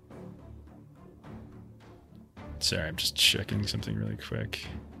 Sorry, I'm just checking something really quick.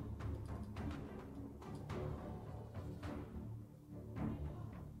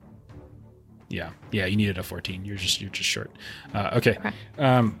 Yeah, you needed a 14. You're just short. Okay.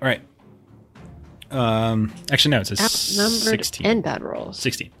 All right. Actually, no, it says Outnumbered 16. and bad rolls.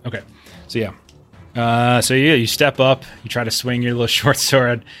 16. Okay. So yeah. You step up, you try to swing your little short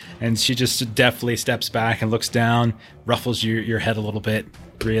sword, and she just deftly steps back and looks down, ruffles your head a little bit,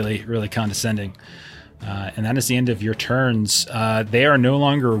 really, really condescending. And that is the end of your turns. They are no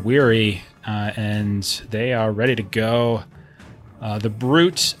longer weary, and they are ready to go.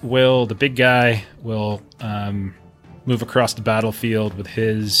 The big guy will move across the battlefield with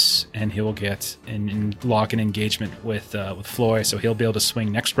his, and he will get in lock an engagement with Floy, so he'll be able to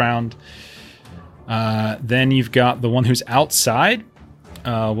swing next round. Then you've got the one who's outside.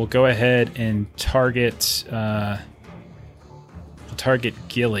 We'll go ahead and target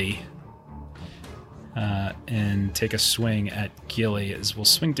Gilly, and take a swing at Gilly. As we'll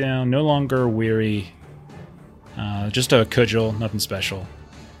swing down, no longer weary. Just a cudgel, nothing special.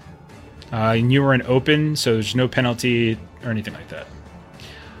 And you were an open, so there's no penalty or anything like that.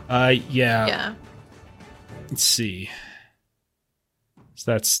 Yeah. Let's see.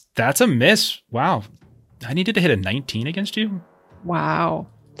 So that's a miss. Wow. I needed to hit a 19 against you? Wow.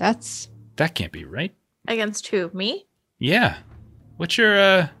 That can't be right. Against who? Me? Yeah. What's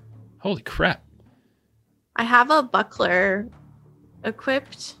your holy crap. I have a buckler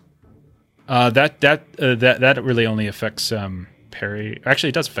equipped. That really only affects parry. Actually,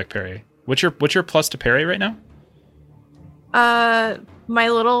 it does affect parry. What's your plus to parry right now? My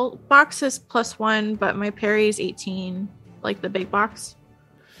little box is +1, but my parry is 18, like the big box.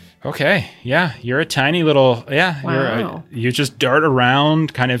 Okay, yeah, you're a tiny little, Wow. you just dart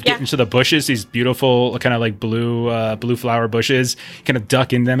around, kind of get Yeah. into the bushes, these beautiful kind of like blue flower bushes, kind of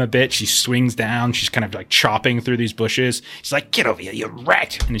duck in them a bit. She swings down, she's kind of like chopping through these bushes. She's like, "Get over here, you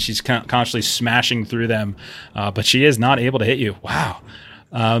rat!" And she's constantly smashing through them, but she is not able to hit you. Wow.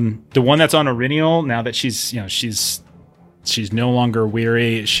 The one that's on Aurinial, now that she's no longer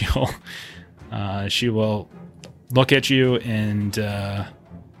weary, she will look at you, and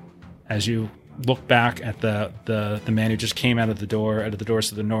as you look back at the man who just came out of the doors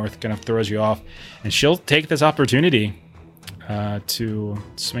to the north, kind of throws you off, and she'll take this opportunity to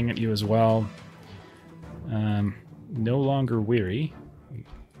swing at you as well. no longer weary.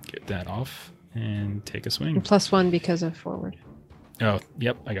 Get that off and take a swing. And +1 because of forward. Oh,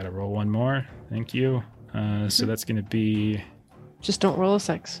 yep. I got to roll one more. Thank you. So that's going to be... Just don't roll a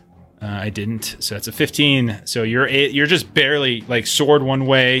 6. I didn't. So that's a 15. So you're just barely like sword one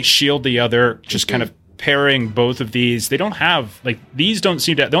way, shield the other, just kind of pairing both of these. They don't have like these don't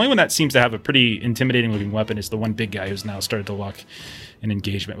seem to. The only one that seems to have a pretty intimidating looking weapon is the one big guy who's now started to lock an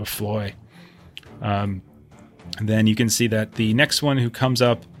engagement with Floy. And then you can see that the next one who comes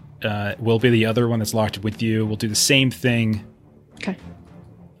up will be the other one that's locked with you. We'll do the same thing. Okay.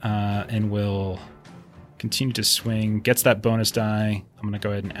 And we'll continue to swing. Gets that bonus die. I'm going to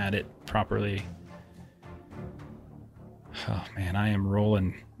go ahead and add it properly. Oh, man, I am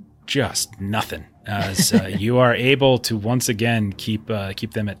rolling just nothing. As you are able to once again keep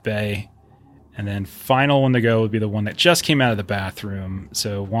them at bay. And then final one to go would be the one that just came out of the bathroom.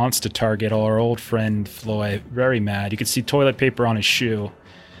 So wants to target our old friend Floy. Very mad. You can see toilet paper on his shoe.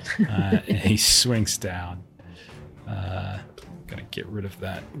 And he swings down. Gotta get rid of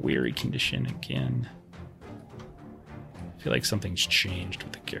that weary condition again. I feel like something's changed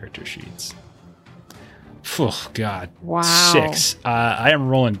with the character sheets. Oh, God. Wow. 6. I am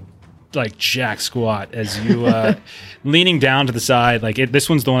rolling like jack squat as you leaning down to the side. Like this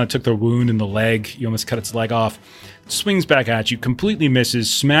one's the one that took the wound in the leg. You almost cut its leg off. Swings back at you, completely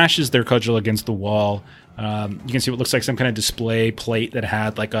misses, smashes their cudgel against the wall. You can see what looks like some kind of display plate that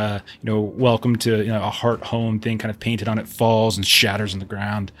had like a welcome to a heart home thing kind of painted on it, falls and shatters on the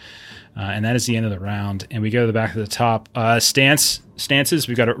ground. And that is the end of the round. And we go to the back of the top. Stances.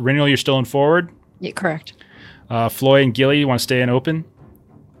 We've got Renial, you're still in forward. Yeah, correct. Floy and Gilly, you want to stay in open?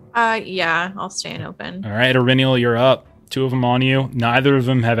 Yeah, I'll stay in open. All right, Renial, you're up. 2 of them on you. Neither of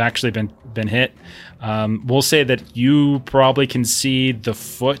them have actually been hit. We'll say that you probably can see the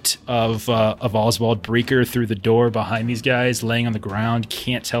foot of Oswald Breaker through the door behind these guys, laying on the ground.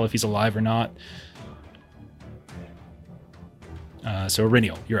 Can't tell if he's alive or not. So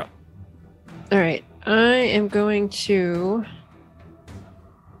Renial, you're up. All right. I am going to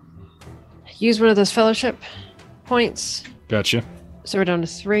use one of those fellowship points. Gotcha. So we're down to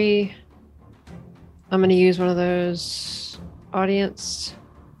 3. I'm going to use one of those audience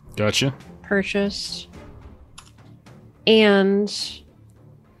Gotcha. purchased. And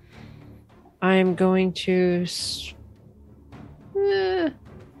I'm going to spend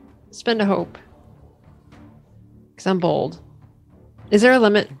a hope. Because I'm bold. Is there a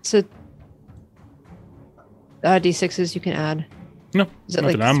limit to D6s you can add? No, Is it not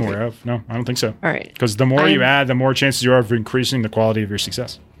like that I'm straight? aware of. No, I don't think so. All right. Because the more you add, the more chances you are of increasing the quality of your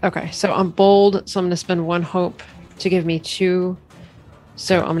success. Okay, so I'm bold, so I'm going to spend 1 hope to give me 2.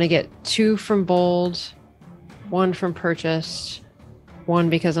 So I'm going to get 2 from bold, 1 from purchased, 1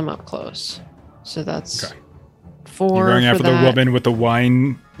 because I'm up close. So that's 4. You're going after the woman with the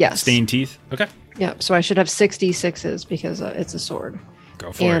wine stained teeth? Okay. Yeah, so I should have 66s because it's a sword.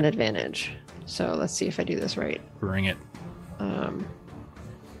 Go for and it. advantage. So let's see if I do this right. Bring it.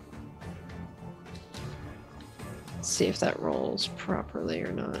 Let's see if that rolls properly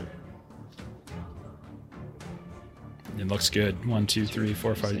or not. It looks good. 1, 2, 3,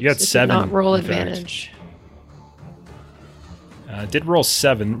 4, 5. You got It did 7. not roll in fact. advantage. Did roll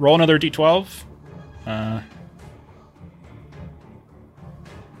 7. Roll another d12. All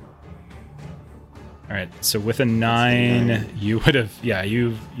right. So with a 9, you would have. Yeah,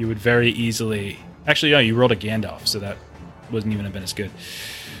 you would very easily. Actually, yeah, you rolled a Gandalf, so that wouldn't even have been as good.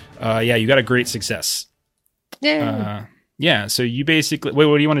 Yeah, you got a great success. Yeah. Yeah. So you basically. Wait,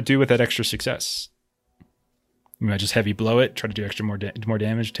 what do you want to do with that extra success? You might just heavy blow it, try to do extra more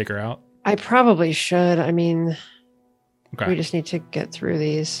damage, take her out. I probably should. I mean, Okay. we just need to get through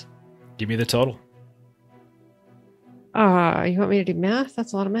these. Give me the total. You want me to do math?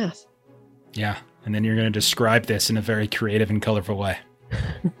 That's a lot of math. Yeah. And then you're going to describe this in a very creative and colorful way.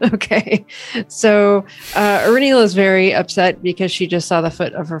 Okay. So Arenil is very upset because she just saw the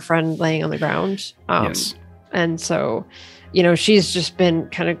foot of her friend laying on the ground. Yes. And so, she's just been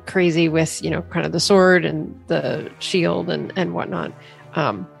kind of crazy with, kind of the sword and the shield and whatnot.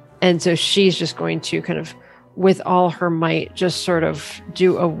 And so she's just going to kind of, with all her might, just sort of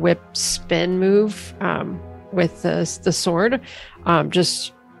do a whip spin move with the sword,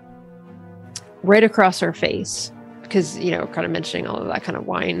 just right across her face. Because, kind of mentioning all of that kind of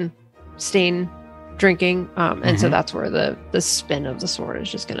wine stain drinking. And so that's where the spin of the sword is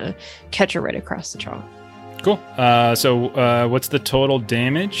just going to catch her right across the jaw. Cool. So what's the total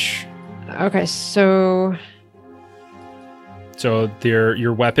damage? Okay, so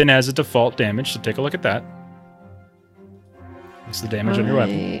your weapon has a default damage, so take a look at that. What's the damage on your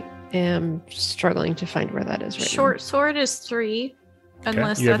weapon? am struggling to find where that is right Short sword is 3,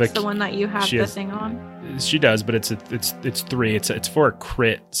 unless You have that's a- the one that you have she the has- thing on. She does, but it's 3. It's for a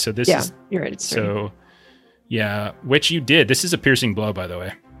crit. So this now. Yeah, is you're right. It's 3. so. Yeah, which you did. This is a piercing blow, by the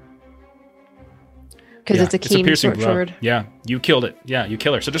way. Because Yeah, it's a keen piercing short sword. Yeah, you killed it. Yeah, you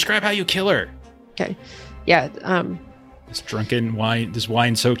kill her. So describe how you kill her. Okay. Yeah. This drunken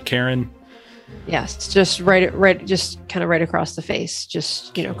wine-soaked Karen. Yes. Just just kind of right across the face.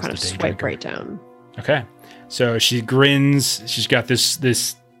 Just Kills kind of the day swipe drinker. right down. Okay, so she grins. She's got this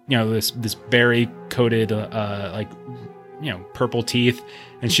berry coated purple teeth,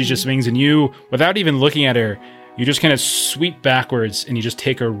 and she just swings. And you, without even looking at her, you just kind of sweep backwards, and you just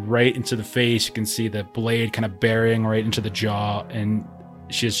take her right into the face. You can see the blade kind of burying right into the jaw, and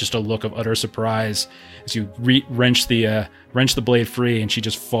she has just a look of utter surprise as you wrench the blade free, and she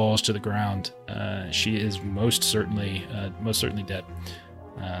just falls to the ground. She is most certainly dead.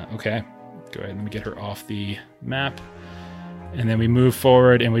 Okay, go ahead and let me get her off the map, and then we move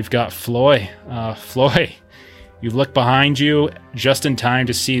forward, and we've got Floy. Floy, you look behind you just in time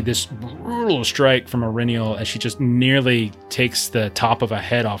to see this brutal strike from Aurinial as she just nearly takes the top of a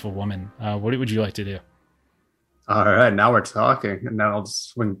head off a woman. What would you like to do? All right, now we're talking. And now I'll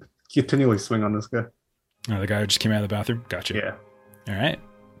just continually swing on this guy. Oh, the guy who just came out of the bathroom? Gotcha. Yeah. All right.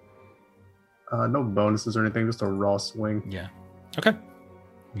 No bonuses or anything, just a raw swing. Yeah. Okay.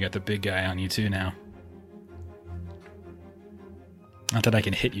 You got the big guy on you too now. Not that I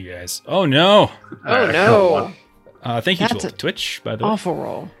can hit you guys. Oh, no. Oh, got no. one. Thank you, That's to Twitch, by the way. Awful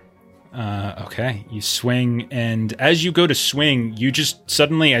roll. Okay, you swing, and as you go to swing, you just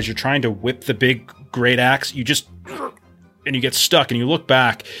suddenly, as you're trying to whip the big great axe, you get stuck, and you look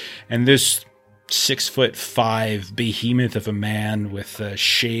back, and this 6'5" behemoth of a man with a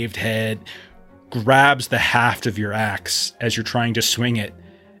shaved head grabs the haft of your axe as you're trying to swing it,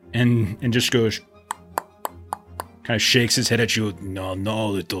 and just goes, kind of shakes his head at you. No,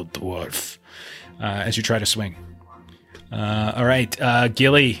 little dwarf, as you try to swing. All right,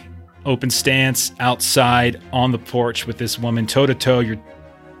 Gilly. Open stance outside on the porch with this woman toe to toe. You're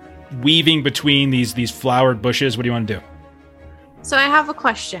weaving between these flowered bushes. What do you want to do? So I have a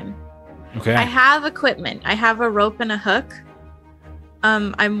question. Okay. I have equipment. I have a rope and a hook.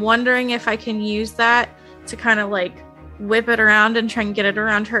 I'm wondering if I can use that to kind of like whip it around and try and get it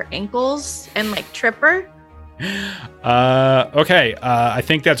around her ankles and like trip her. Okay. I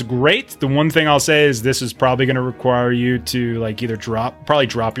think that's great. The one thing I'll say is this is probably going to require you to like either drop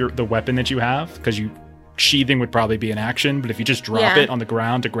the weapon that you have, because sheathing would probably be an action. But if you just drop it on the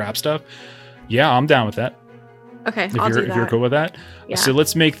ground to grab stuff, yeah, I'm down with that. Okay, If I'll do if that. you're cool with that. Yeah. So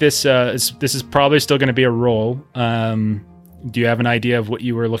let's make this. This is probably still going to be a roll. Do you have an idea of what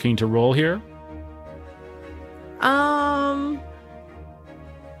you were looking to roll here? Oh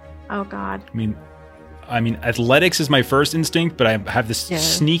God. I mean, athletics is my first instinct, but I have this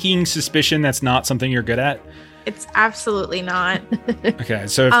sneaking suspicion that's not something you're good at. It's absolutely not. Okay,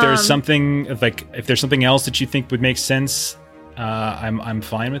 so if there's something if there's something else that you think would make sense, I'm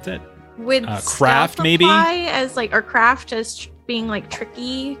fine with it. Would craft stealth maybe apply as like, or craft as being like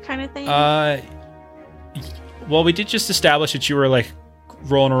tricky kind of thing? Well, we did just establish that you were like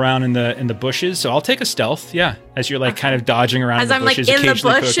rolling around in the bushes, so I'll take a stealth. Yeah, as you're like kind of dodging around. As in the I'm like bushes, in the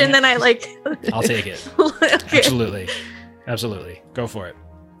occasionally bush, poking and then I like. I'll take it. Okay. Absolutely, go for it.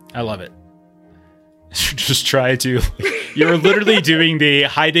 I love it. Just try to. You're literally doing the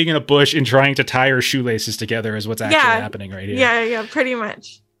hiding in a bush and trying to tie her shoelaces together is what's actually happening right here. Yeah, pretty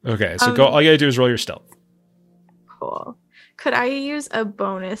much. Okay, so go. All you gotta do is roll your stealth. Cool. Could I use a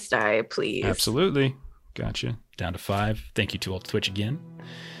bonus die, please? Absolutely. Gotcha. Down to 5. Thank you to Old Twitch again.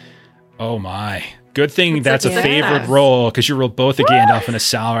 Oh my. Good thing that's a favored roll, because you rolled both a Gandalf and a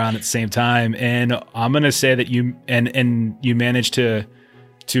Sauron at the same time. And I'm gonna say that you managed to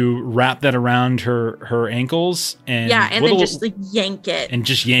wrap that around her ankles and then just like yank it. And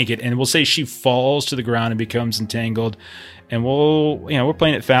just yank it. And we'll say she falls to the ground and becomes entangled. And we're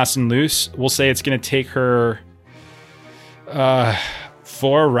playing it fast and loose. We'll say it's gonna take her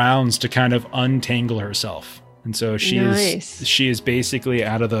 4 rounds to kind of untangle herself. And so she is basically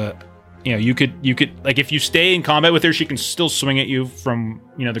out of the, you could like, if you stay in combat with her, she can still swing at you from,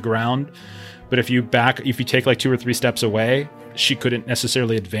 the ground. But if you take like 2 or 3 steps away, she couldn't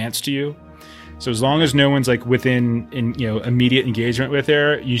necessarily advance to you. So as long as no one's like within immediate engagement with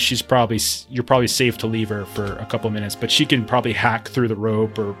her, you're probably safe to leave her for a couple minutes, but she can probably hack through the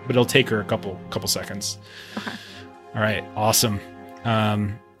rope but it'll take her a couple seconds. Okay. All right. Awesome.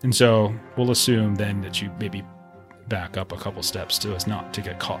 And so we'll assume then that you maybe back up a couple steps so as not to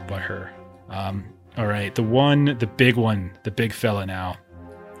get caught by her. All right. The big one, the big fella now.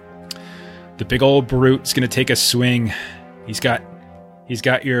 The big old brute's gonna take a swing. He's got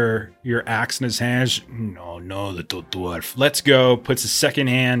your axe in his hands. No, little dwarf. Let's go. Puts his second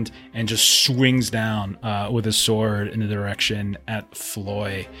hand and just swings down with his sword in the direction at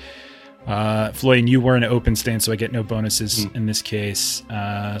Floy. Floy, and you were in an open stance, so I get no bonuses in this case.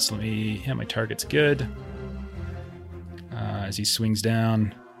 So let me... Yeah, my target's good. As he swings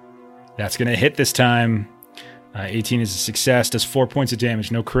down. That's going to hit this time. 18 is a success. Does 4 points of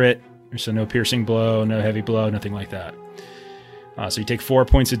damage. No crit. So no piercing blow, no heavy blow, nothing like that. So you take 4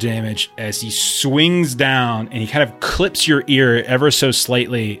 points of damage as he swings down and he kind of clips your ear ever so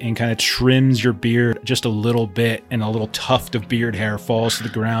slightly and kind of trims your beard just a little bit, and a little tuft of beard hair falls to the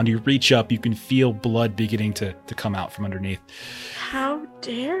ground. You reach up, you can feel blood beginning to come out from underneath. How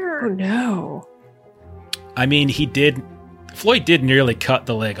dare. Oh, no. I mean, Floyd did nearly cut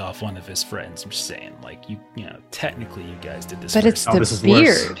the leg off one of his friends. I'm just saying, like, you know, technically you guys did this But first. it's the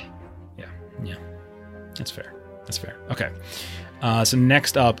beard. Yeah. That's fair. Okay. So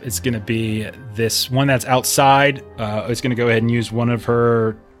next up is going to be this one that's outside. Is going to go ahead and use one of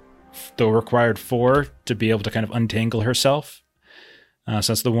the required 4 to be able to kind of untangle herself. So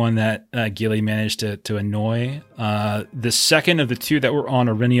that's the one that Gilly managed to annoy. The second of the 2 that were on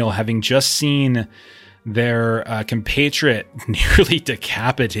Aurinial, having just seen their compatriot nearly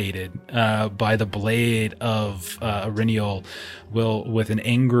decapitated by the blade of Aurinial, will, with an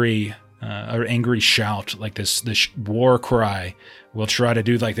angry shout, like this war cry, will try to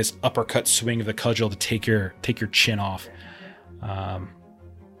do like this uppercut swing of the cudgel to take your chin off. All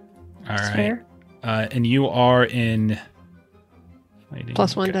right. Fair. And you are in fighting.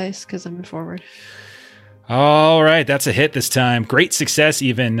 +1 dice because I'm forward. All right, that's a hit this time. Great success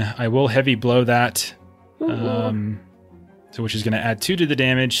even. I will heavy blow that. So which is going to add 2 to the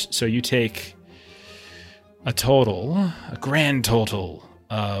damage, so you take a grand total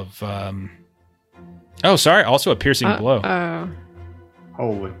of also a piercing blow.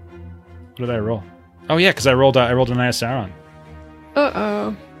 Holy. What did I roll? Oh yeah, because I rolled an Isaron.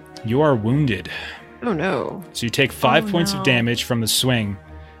 You are wounded. Oh no. So you take 5 points of damage from the swing.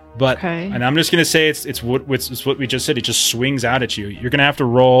 But and I'm just gonna say it's what we just said. It just swings out at you. You're gonna have to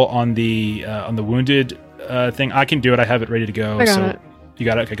roll on the wounded thing. I can do it. I have it ready to go. I got it. You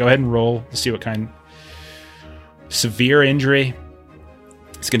got it. Okay, go ahead and roll to see what kind. Severe injury.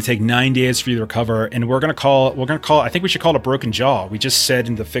 It's going to take 9 days for you to recover, and we're going to call. I think we should call it a broken jaw. We just said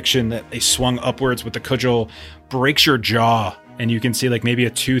in the fiction that they swung upwards with the cudgel, breaks your jaw, and you can see like maybe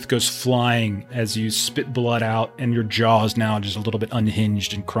a tooth goes flying as you spit blood out, and your jaw is now just a little bit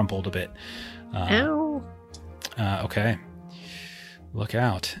unhinged and crumpled a bit. Ow. Okay. Look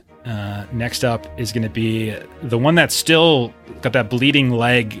out. Next up is going to be the one that's still got that bleeding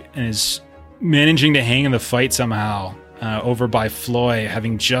leg and is managing to hang in the fight somehow. Over by Floy,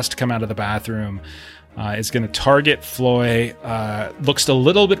 having just come out of the bathroom, is going to target Floy. Looks a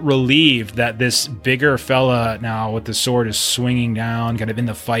little bit relieved that this bigger fella now with the sword is swinging down, kind of in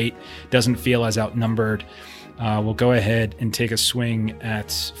the fight, doesn't feel as outnumbered. We'll go ahead and take a swing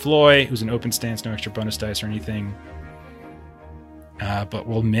at Floy, who's an open stance, no extra bonus dice or anything. But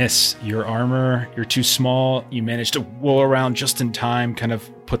we'll miss. Your armor, you're too small. You managed to roll around just in time, kind of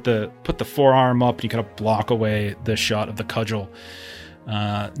put the forearm up, and you kind of block away the shot of the cudgel.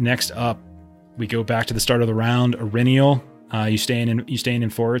 Next up, we go back to the start of the round. Aurinial, you staying in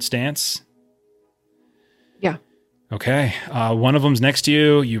forward stance? Yeah. Okay. One of them's next to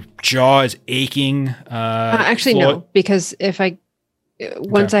you. Your jaw is aching. Actually, no, because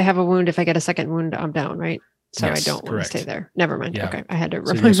once I have a wound, if I get a second wound, I'm down, right? So yes, I don't want to stay there. Never mind. Yeah. Okay. I had to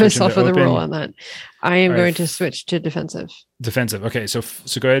remind myself of the rule on that. I am going to switch to defensive. Defensive. Okay. So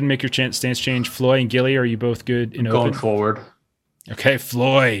go ahead and make your stance change. Floy and Gilly, are you both good in open? Going forward. Okay.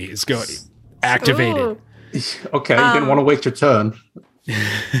 Floy is going activated. Ooh. Okay. You didn't want to waste your turn.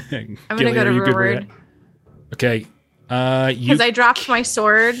 I'm going to go to Reward. Okay. Because I dropped my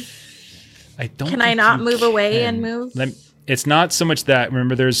sword. Can I not move away and move? It's not so much that.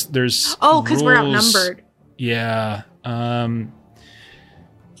 Remember, there's because we're outnumbered. Yeah.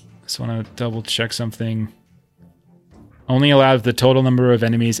 Just want to double check something. Only allowed if the total number of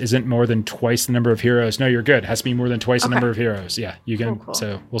enemies isn't more than twice the number of heroes. No, you're good. Has to be more than twice the number of heroes. Yeah, you can. Cool.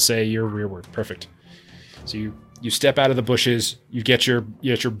 So we'll say you're rearward. Perfect. So you step out of the bushes. You get your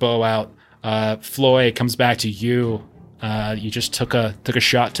bow out. Floy comes back to you. You just took a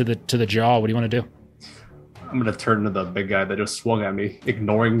shot to the jaw. What do you want to do? I'm gonna turn to the big guy that just swung at me,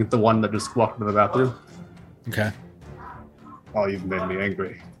 ignoring the one that just walked into the bathroom. Okay. Oh, you've made me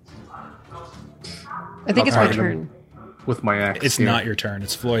angry. I think it's my turn. With my axe. It's not your turn.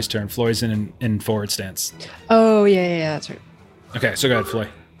 It's Floyd's turn. Floyd's in forward stance. Oh, yeah, that's right. Okay, so go ahead, Floyd.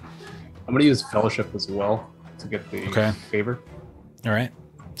 I'm gonna use Fellowship as well to get the favor. All right.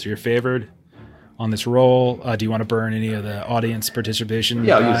 So you're favored on this roll. Do you want to burn any of the audience participation?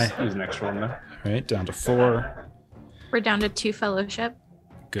 Yeah, I'll use an extra one there. All right, down to 4. We're down to 2 fellowship.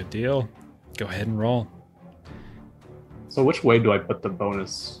 Good deal. Go ahead and roll. So which way do I put the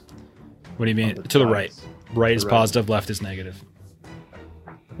bonus? What do you mean? To the right. Right is positive, left is negative.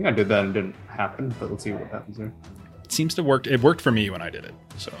 I think I did that and it didn't happen, but let's see what happens there. It seems to work. It worked for me when I did it,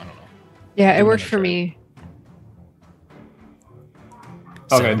 so I don't know. Yeah, it worked for me.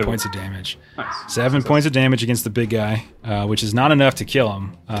 7 points of damage. Nice. 7 points of damage against the big guy, which is not enough to kill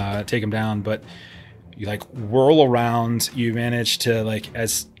him, take him down, but you like whirl around. You manage to like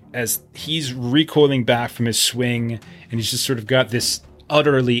as he's recoiling back from his swing, and he's just sort of got this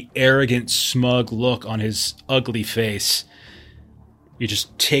utterly arrogant, smug look on his ugly face. You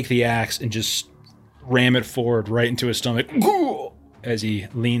just take the axe and just ram it forward right into his stomach as he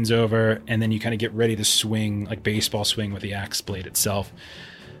leans over, and then you kind of get ready to swing, like baseball swing with the axe blade itself.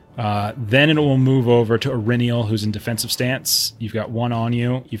 Then it will move over to Aurenial, who's in defensive stance. You've got 1 on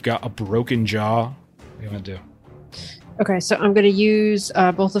you. You've got a broken jaw. What are you going to do? Okay, so I'm going to use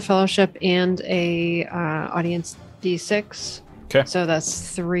both a fellowship and a audience D6. Okay. So that's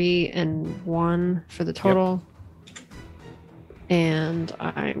 3 and 1 for the total. Yep. And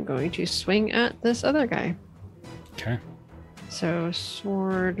I'm going to swing at this other guy. Okay. So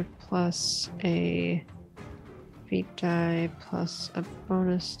sword plus a feat die plus a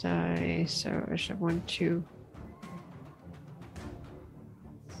bonus die. So I should have 1, 2,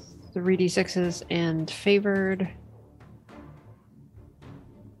 3 D6s and favored.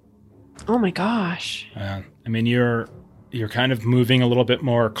 Oh my gosh. I mean, you're kind of moving a little bit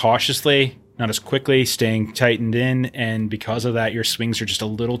more cautiously, not as quickly, staying tightened in, and because of that, your swings are just a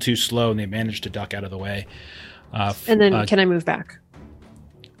little too slow, and they manage to duck out of the way. And then can I move back?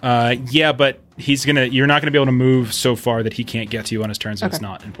 Yeah, but you're not gonna be able to move so far that he can't get to you on his turn, so it's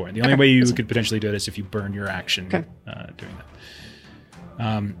not important. The only way you could potentially do it is if you burn your action doing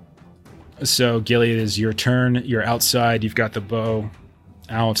that. So Gilead, is your turn. You're outside. You've got the bow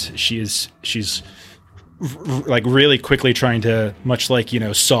out. She's like really quickly trying to, much like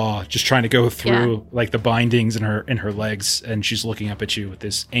Saw, just trying to go through like the bindings in her legs, and she's looking up at you with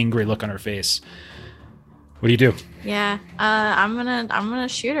this angry look on her face. What do you do? Yeah, I'm gonna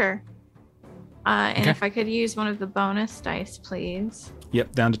shoot her. And if I could use one of the bonus dice, please.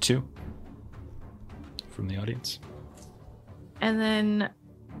 Yep, down to 2 from the audience. And then,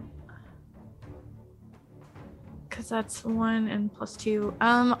 because that's 1 and plus 2.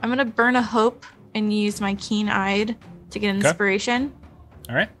 I'm gonna burn a hope and use my keen-eyed to get inspiration.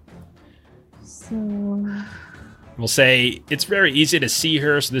 All right. So we'll say it's very easy to see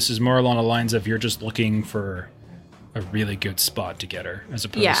her, so this is more along the lines of you're just looking for a really good spot to get her, as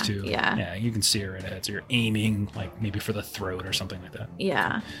opposed to you can see her right ahead, so you're aiming like maybe for the throat or something like that.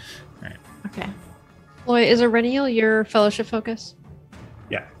 Yeah. All right. Okay. Floyd, is Aurenial your fellowship focus?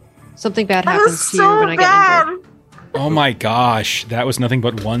 Yeah. Something bad happens to you when I get injured. Oh my gosh, that was nothing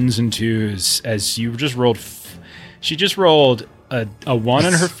but 1s and 2s as you just rolled. She just rolled a 1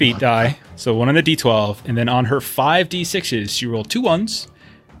 on her feat die, so 1 on a d12, and then on her 5 d6s, she rolled 2 1s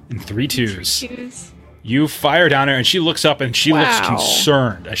and 3 2s. You fire down her, and she looks up, and she looks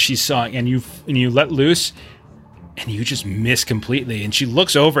concerned as she saw, and you let loose, and you just miss completely. And she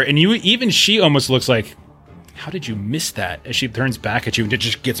looks over, and she almost looks like, how did you miss that? As she turns back at you, and it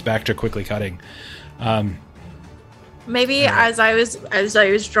just gets back to quickly cutting. Maybe as I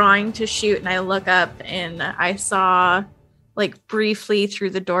was drawing to shoot, and I look up and I saw, like briefly through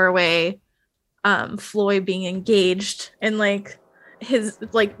the doorway, Floyd being engaged and like his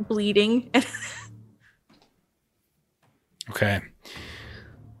like bleeding. Okay.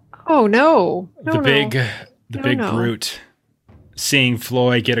 Oh no! The big brute, seeing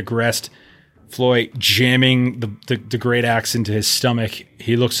Floyd get aggressed, Floyd jamming the great axe into his stomach.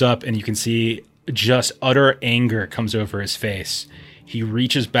 He looks up, and you can see just utter anger comes over his face. He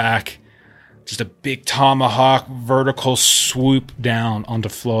reaches back, just a big tomahawk vertical swoop down onto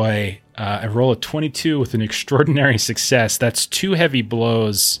Floyd. I roll a 22 with an extraordinary success. That's 2 heavy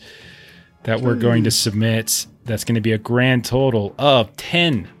blows that we're going to submit. That's going to be a grand total of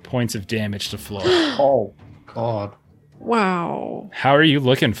 10 points of damage to Floyd. Oh, God. Wow. How are you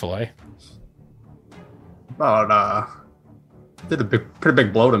looking, Floyd? About, did a pretty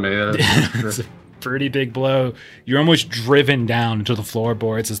big blow to me. pretty big blow. You're almost driven down into the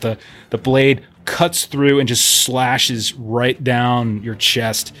floorboards as the blade cuts through and just slashes right down your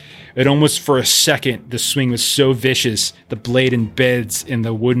chest. It almost for a second, the swing was so vicious, the blade embeds in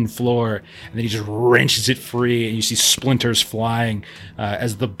the wooden floor, and then he just wrenches it free, and you see splinters flying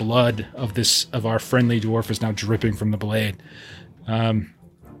as the blood of our friendly dwarf is now dripping from the blade.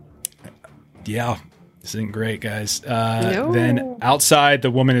 Yeah, this isn't great, guys. No. Then outside,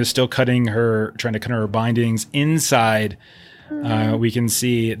 the woman is still trying to cut her bindings. Inside, we can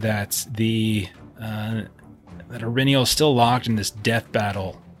see that that Auriniel is still locked in this death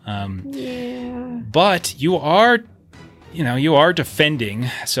battle. But you are defending,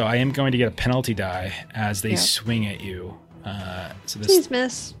 so I am going to get a penalty die as they swing at you. Please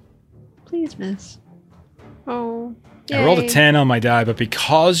miss. Please miss. Oh. I rolled a yay. 10 on my die, but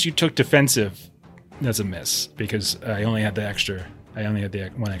because you took defensive, that's a miss because I only had the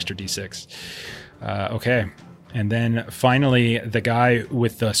one extra d6. Okay. And then finally, the guy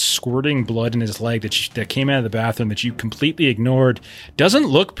with the squirting blood in his leg that came out of the bathroom that you completely ignored doesn't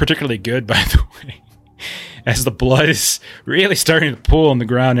look particularly good, by the way, as the blood is really starting to pool on the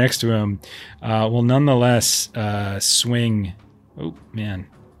ground next to him. Will nonetheless swing. Oh, man.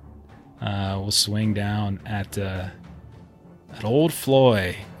 We'll swing down at old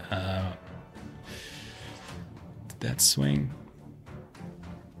Floy. Did that swing?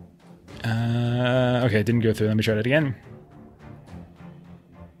 Okay, it didn't go through. Let me try that again.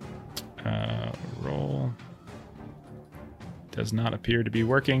 Roll. Does not appear to be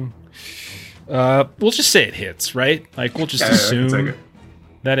working. We'll just say it hits, right? Like, we'll just assume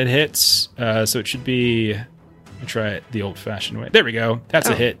that it hits. So it should be... I'll try it the old-fashioned way. There we go. That's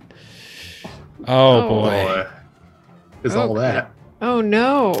a hit. Oh, boy. Is all that? Oh,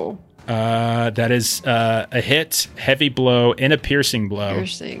 no. That is a hit, heavy blow, and a piercing blow.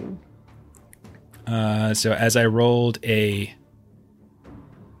 Piercing. So as I rolled I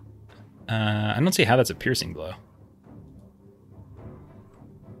don't see how that's a piercing blow.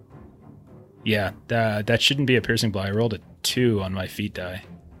 Yeah, that shouldn't be a piercing blow. I rolled a 2 on my feet die.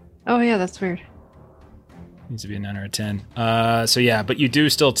 Oh, yeah, that's weird. Needs to be a 9 or a 10. So yeah, but you do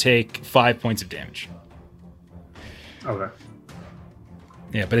still take 5 points of damage. Okay.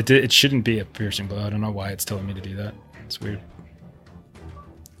 Yeah, but it shouldn't be a piercing blow. I don't know why it's telling me to do that. It's weird.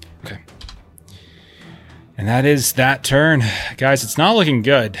 Okay. And that is that turn. Guys, it's not looking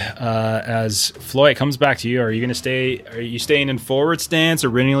good. As Floyd comes back to you, are you staying in forward stance,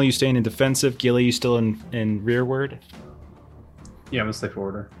 or Riniel, you staying in defensive? Gilly, you still in rearward? Yeah, I'm gonna stay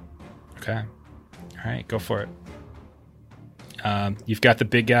forward. Okay. All right, go for it. You've got the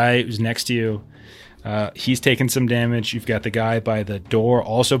big guy who's next to you. He's taken some damage. You've got the guy by the door.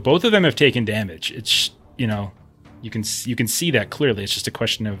 Also, both of them have taken damage. It's, you can see that clearly. It's just a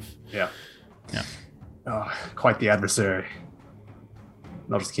question of... Yeah. Yeah. Oh, quite the adversary.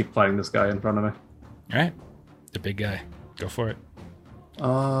 I'll just keep fighting this guy in front of me. All right. The big guy. Go for it.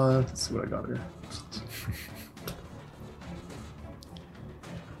 Let's see what I got here.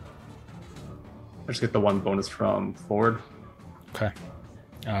 I just get the one bonus from forward. Okay.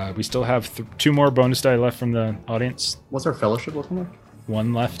 We still have 2 more bonus die left from the audience. What's our fellowship looking like?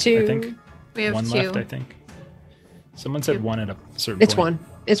 1 left, 2. I think. We have 1 2. left, I think. Someone said 1 at a certain It's point. 1.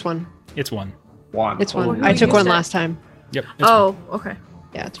 It's 1. It's 1. One. It's 1. who I took used one it? last time. Yep. It's Oh, okay.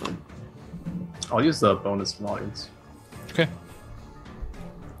 Yeah, it's 1. I'll use the bonus from audience. 1. Okay.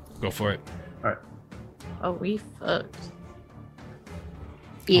 Go for it. All right. Oh, we fucked.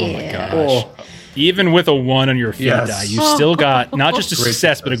 Yeah. Oh my gosh. Even with a 1 on your feet die, you still got not just a Great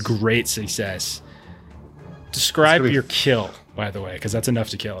success, but a success. great success. Describe It's gonna be- your kill, by the way, because that's enough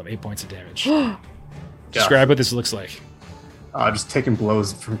to kill him. 8 points of damage. Describe what this looks like. Just taking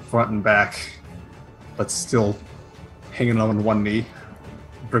blows from front and back, but still hanging on one knee.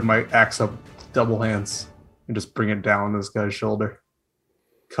 Bring my axe up, double hands, and just bring it down this guy's shoulder,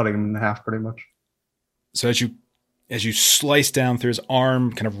 cutting him in half pretty much. So as you slice down through his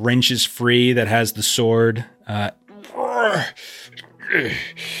arm, kind of wrenches free that has the sword.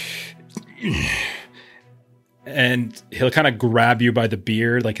 And he'll kind of grab you by the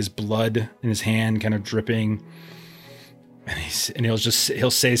beard, like his blood in his hand kind of dripping. And he'll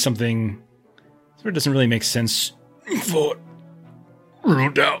say something sort of doesn't really make sense. For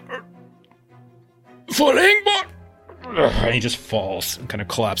Engbot. And he just falls and kind of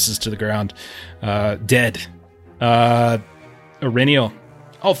collapses to the ground, dead. Auriniel.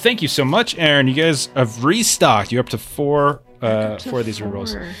 Oh, thank you so much, Aaron. You guys have restocked. You're up to 4 of these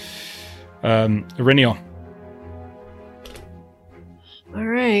rerolls. Auriniel. All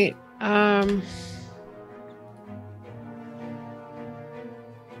right.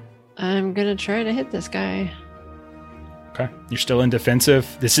 I'm gonna try to hit this guy. Okay, you're still in defensive.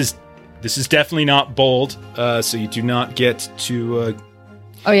 This is definitely not bold, so you do not get to.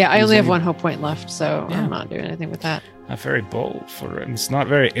 Oh yeah, I only have 1 hope point left, so Yeah. I'm not doing anything with that. Not very bold for it. It's not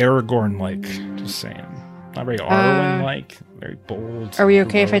very Aragorn-like. Just saying, not very Arwen-like. Very bold. Are we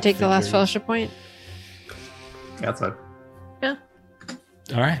okay if I heroic take the last figures. fellowship point? Yeah, that's fine. Yeah.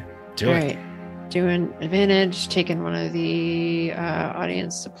 All right, do All it. right. Doing advantage, taking one of the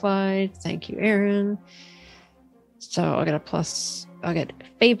audience supplied. Thank you, Aaron. So I'll get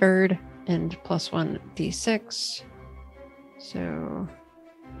favored and +1 d6. So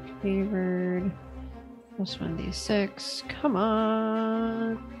favored +1 d6. Come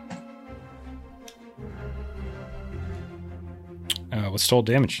on. What's total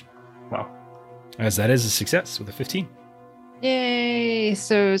damage? Wow. As that is a success with a 15. Yay.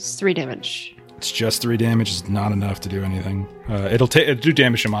 So it's 3 damage. It's just 3 damage. It's not enough to do anything. It'll do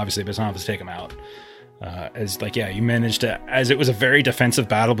damage to him, obviously, but it's not enough to take him out. You managed to, as it was a very defensive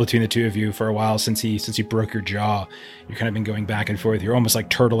battle between the two of you for a while since he broke your jaw. You've kind of been going back and forth. You're almost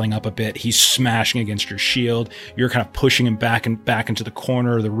like turtling up a bit. He's smashing against your shield. You're kind of pushing him back into the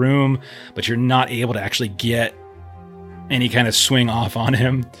corner of the room, but you're not able to actually get any kind of swing off on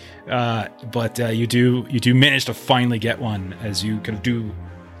him. But you do manage to finally get one as you kind of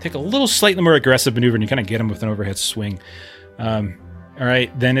take a little slightly more aggressive maneuver and you kind of get him with an overhead swing. All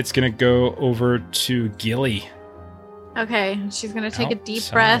right, then it's going to go over to Gilly. Okay, she's gonna take a deep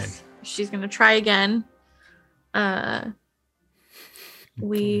Outside. breath. She's gonna try again.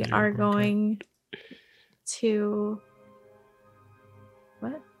 We are going to.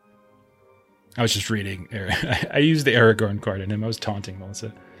 What? I was just reading. I used the Aragorn card in him. I was taunting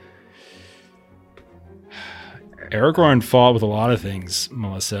Melissa. Aragorn fought with a lot of things,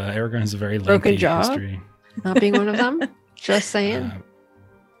 Melissa. Aragorn has a very Broken lengthy jaw? history. Not being one of them. Just saying.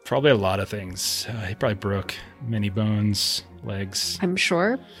 Probably a lot of things. He probably broke many bones, legs, I'm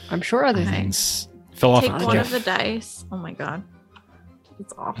sure other things. hands. Fell off Take a one cliff. of the dice. Oh my god,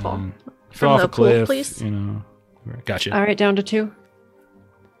 it's awful. Fell From off the a pool, cliff. please. You know. Gotcha. All right, down to 2.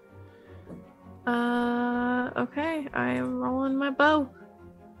 Okay, I'm rolling my bow.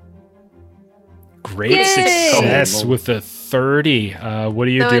 Great Yay! success with the 30. What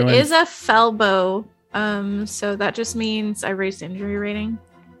are you So doing? it is a fell bow. So that just means I raised injury rating.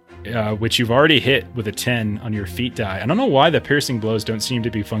 Which you've already hit with a 10 on your feet die. I don't know why the piercing blows don't seem to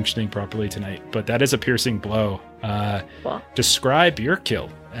be functioning properly tonight, but that is a piercing blow. Cool. Describe your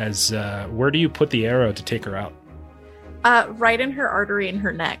kill as where do you put the arrow to take her out? Right in her artery in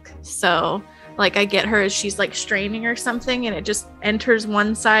her neck. So like I get her as she's like straining or something and it just enters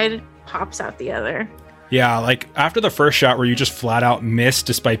one side, pops out the other. Yeah, like after the first shot where you just flat out missed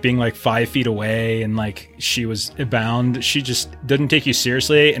despite being like 5 feet away and like she was bound, she just didn't take you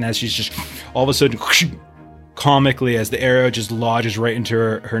seriously. And as she's just all of a sudden comically, as the arrow just lodges right into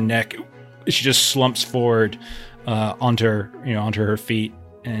her neck, she just slumps forward onto her feet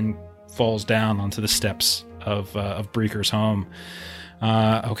and falls down onto the steps of Breaker's home.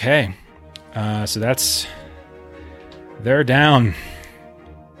 Okay, so they're down.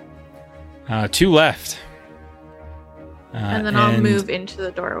 2 left. And then I'll move into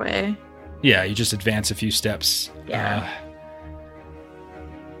the doorway. Yeah, you just advance a few steps. Yeah.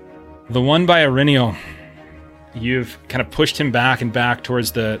 The one by Auriniel, you've kind of pushed him back and back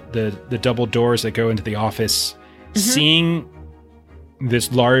towards the double doors that go into the office. Mm-hmm. Seeing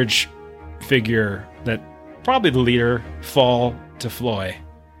this large figure that probably the leader fall to Floy.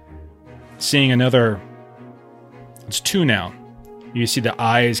 Seeing another, it's 2 now. You see the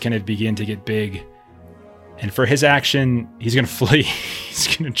eyes kind of begin to get big. And for his action, he's going to flee.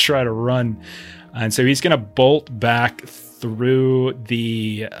 He's going to try to run. And so he's going to bolt back through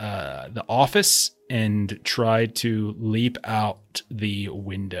the office and try to leap out the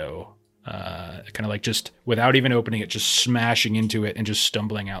window. Kind of like just without even opening it, just smashing into it and just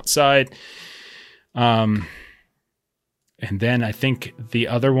stumbling outside. And then I think the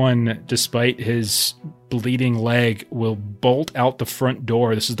other one, despite his bleeding leg, will bolt out the front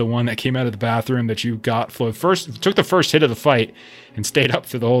door. This is the one that came out of the bathroom that you got for first, took the first hit of the fight and stayed up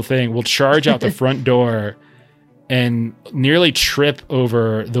through the whole thing. Will charge out the front door and nearly trip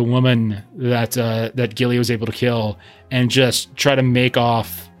over the woman that Gilly was able to kill and just try to make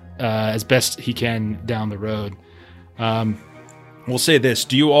off as best he can down the road. We'll say this.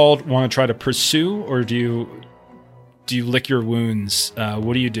 Do you all want to try to pursue, or do you lick your wounds?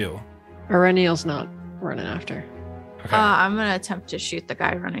 What do you do? Aureniel's not running after. Okay. I'm going to attempt to shoot the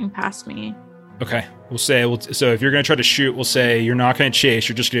guy running past me. Okay. We'll say, so if you're going to try to shoot, we'll say you're not going to chase.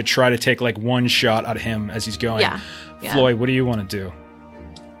 You're just going to try to take like one shot at him as he's going. Yeah. Floyd, what do you want to do?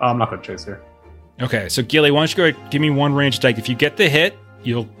 I'm not going to chase here. Okay, so Gilly, why don't you go give me one range attack. If you get the hit,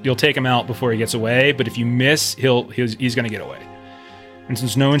 you'll take him out before he gets away. But if you miss, he's going to get away. And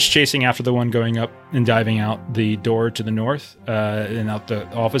since no one's chasing after the one going up and diving out the door to the north and out the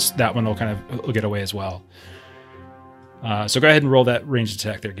office, that one will get away as well. So go ahead and roll that ranged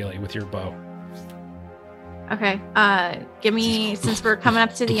attack there, Gilly, with your bow. Okay. Give me, since we're coming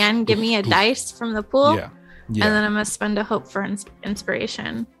up to the end, give me a dice from the pool. Yeah. And then I'm going to spend a hope for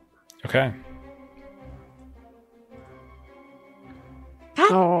inspiration. Okay.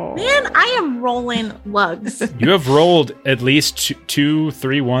 God, man, I am rolling lugs. You have rolled at least 2,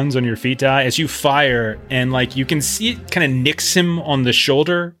 3 ones on your feat die as you fire, and you can see it kind of nicks him on the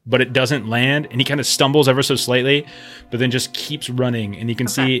shoulder, but it doesn't land, and he kind of stumbles ever so slightly, but then just keeps running, and you can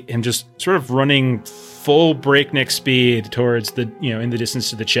see him just sort of running full breakneck speed towards the in the distance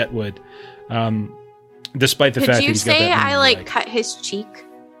to the Chetwood, despite the fact that he's got that. Did you say I cut his cheek?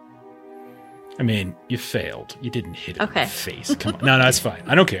 I mean, you failed. You didn't hit him in the face. Come on. No, it's fine.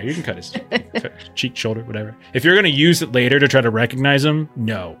 I don't care. You can cut his cheek, shoulder, whatever. If you're going to use it later to try to recognize him,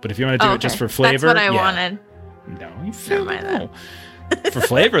 no. But if you want to do it just for flavor, that's what I wanted. No, you failed. For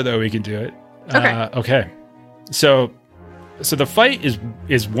flavor, though, we can do it. Okay. So the fight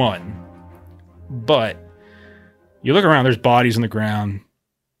is won, but you look around. There's bodies on the ground.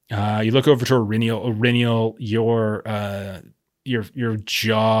 You look over to Aurinial. Your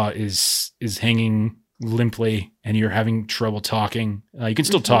jaw is hanging limply, and you're having trouble talking. You can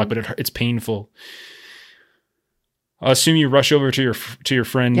still talk, but it's painful. I'll assume you rush over to your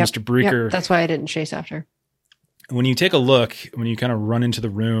friend, Mr. Breaker. Yep, that's why I didn't chase after. When you take a look, when you kind of run into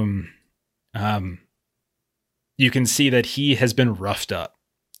the room, you can see that he has been roughed up.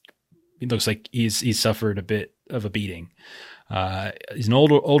 It looks like he's suffered a bit of a beating. He's an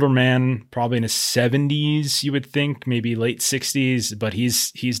older man, probably in his 70s, you would think, maybe late 60s, but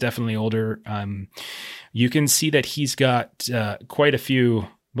he's definitely older. You can see that he's got quite a few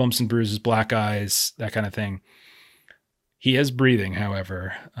bumps and bruises, black eyes, that kind of thing. He is breathing,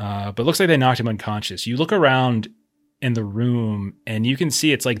 however, but looks like they knocked him unconscious. You look around in the room, and you can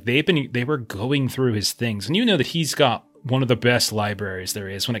see it's like they were going through his things, and you know that he's got one of the best libraries there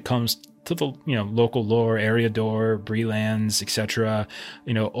is when it comes to the local lore, Eriador, Brelands, etc.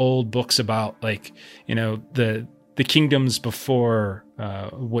 Old books about the kingdoms before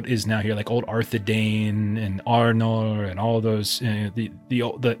what is now here, like old Arthedain and Arnor and all those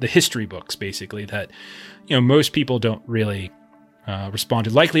the history books basically that most people don't really respond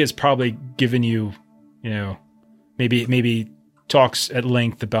to. Likely it's probably given you maybe talks at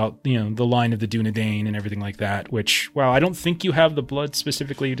length about the line of the Dunedain and everything like that, which, while I don't think you have the blood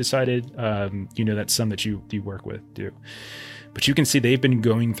specifically, you decided that's some that you work with do, but you can see they've been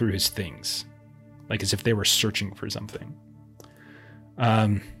going through his things like as if they were searching for something.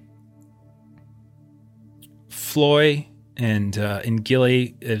 Floy and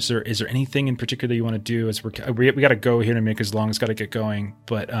Gilly, is there anything in particular you want to do? As we got to go here to make as long as got to get going,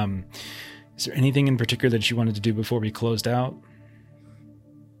 but is there anything in particular that you wanted to do before we closed out?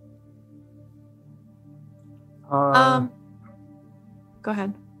 Go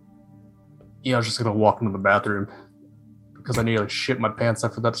ahead. Yeah, I was just gonna walk into the bathroom because I nearly shit my pants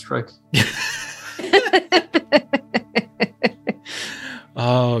after that strike.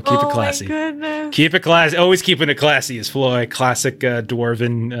 Oh, keep it classy. My goodness. Keep it classy. Always keeping it classy is Floyd. Classic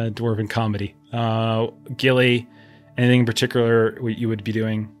dwarven comedy. Gilly, anything in particular what you would be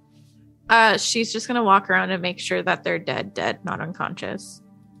doing? She's just gonna walk around and make sure that they're dead, not unconscious.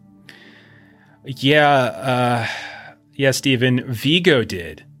 Yeah, Steven, Vigo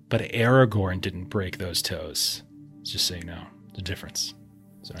did, but Aragorn didn't break those toes. Just so you know the difference.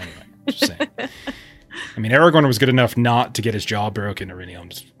 So anyway, just saying. I mean, Aragorn was good enough not to get his jaw broken, Aurinial. I'm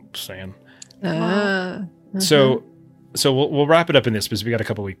just saying. So we'll wrap it up in this because we got a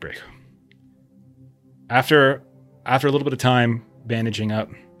couple week break. After a little bit of time bandaging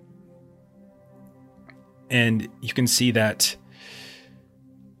up, and you can see that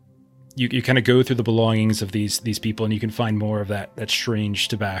you kind of go through the belongings of these people, and you can find more of that strange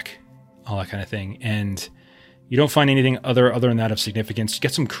tobacco, all that kind of thing, and you don't find anything other than that of significance. You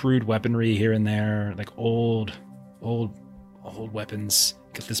get some crude weaponry here and there, like old weapons.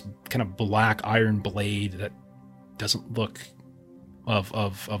 Get this kind of black iron blade that doesn't look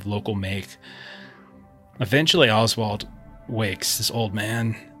of local make. Eventually, Oswald wakes, this old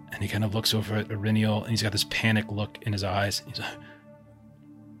man, and he kind of looks over at Aurinial, and he's got this panic look in his eyes. He's like,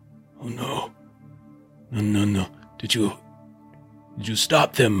 "Oh no! Did you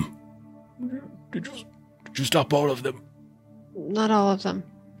stop them? Did you stop all of them?" Not all of them.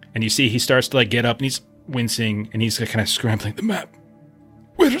 And you see he starts to get up, and he's wincing, and he's kind of scrambling the map.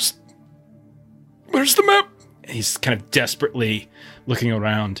 Where's the map? And he's kind of desperately looking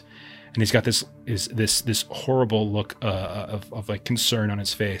around, and he's got this horrible look of like concern on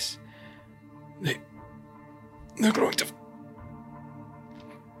his face. They're going to.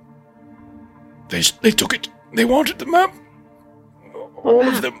 They took it. They wanted the map. All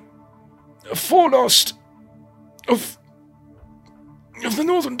of them. A forelost of the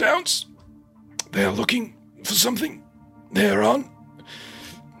Northern Downs. They are looking for something. They're on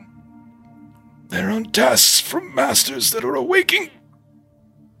tasks from masters that are awaking.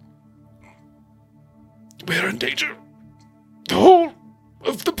 We're in danger. The whole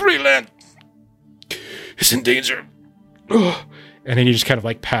of the Breland is in danger. Ugh. And then he just kind of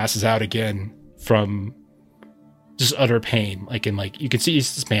like passes out again from just utter pain. You can see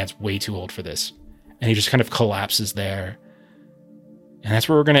this man's way too old for this. And he just kind of collapses there. And that's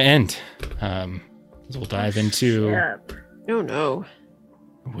where we're going to end. So we'll dive into... Oh, no.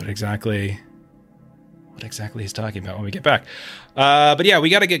 What exactly he's talking about when we get back. But yeah, we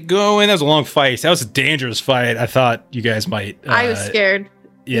got to get going. That was a long fight. That was a dangerous fight. I thought you guys might... I was scared.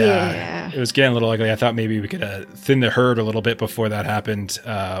 Yeah, it was getting a little ugly. I thought maybe we could thin the herd a little bit before that happened.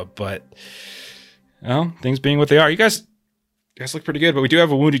 But, well, things being what they are. You guys look pretty good, but we do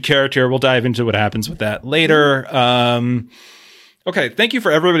have a wounded character. We'll dive into what happens with that later. Okay, thank you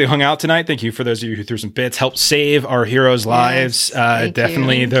for everybody who hung out tonight. Thank you for those of you who threw some bits, helped save our heroes' lives.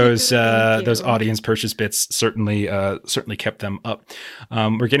 Definitely those audience purchase bits certainly kept them up.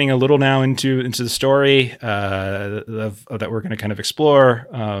 We're getting a little now into the story that we're going to kind of explore.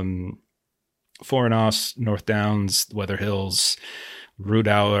 Forenos, North Downs, Weather Hills,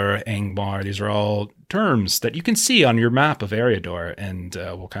 Rudauer, Angmar. These are all terms that you can see on your map of Eriador, and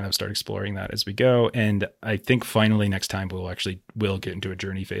we'll kind of start exploring that as we go. And I think finally next time we'll get into a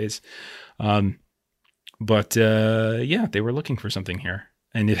journey phase. But they were looking for something here.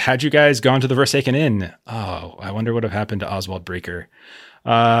 And had you guys gone to the Forsaken Inn, I wonder what would have happened to Oswald Breaker.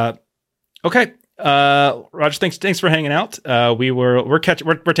 Okay. Roger, thanks for hanging out. We're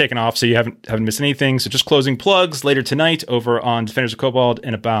taking off, so you haven't missed anything. So just closing plugs later tonight over on Defenders of Cobalt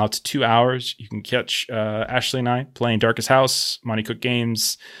in about 2 hours. You can catch Ashley and I playing Darkest House, Monty Cook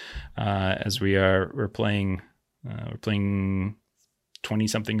Games, as we're playing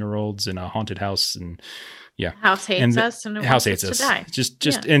 20-something-year-olds in a haunted house, and yeah, house hates us, and house hates us. To die.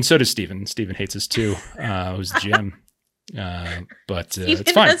 And so does Steven. Steven hates us too. Who's the GM? But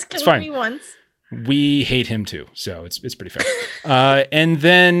it's fine. It's fine. Me once. We hate him too, so it's pretty fair. And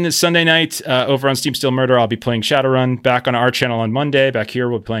then Sunday night over on Steam Still Murder, I'll be playing Shadowrun. Back on our channel on Monday. Back here,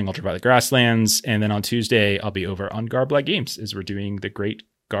 we'll be playing Ultraviolet Grasslands. And then on Tuesday, I'll be over on Garblag Games as we're doing the great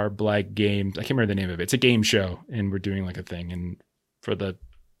Garblag Games. I can't remember the name of it. It's a game show, and we're doing like a thing. And for the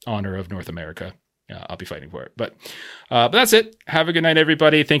honor of North America, I'll be fighting for it. But that's it. Have a good night,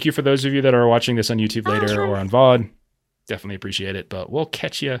 everybody. Thank you for those of you that are watching this on YouTube later or on VOD. Definitely appreciate it. But we'll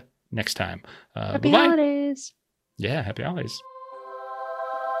catch you next time. Happy holidays. Yeah, happy holidays.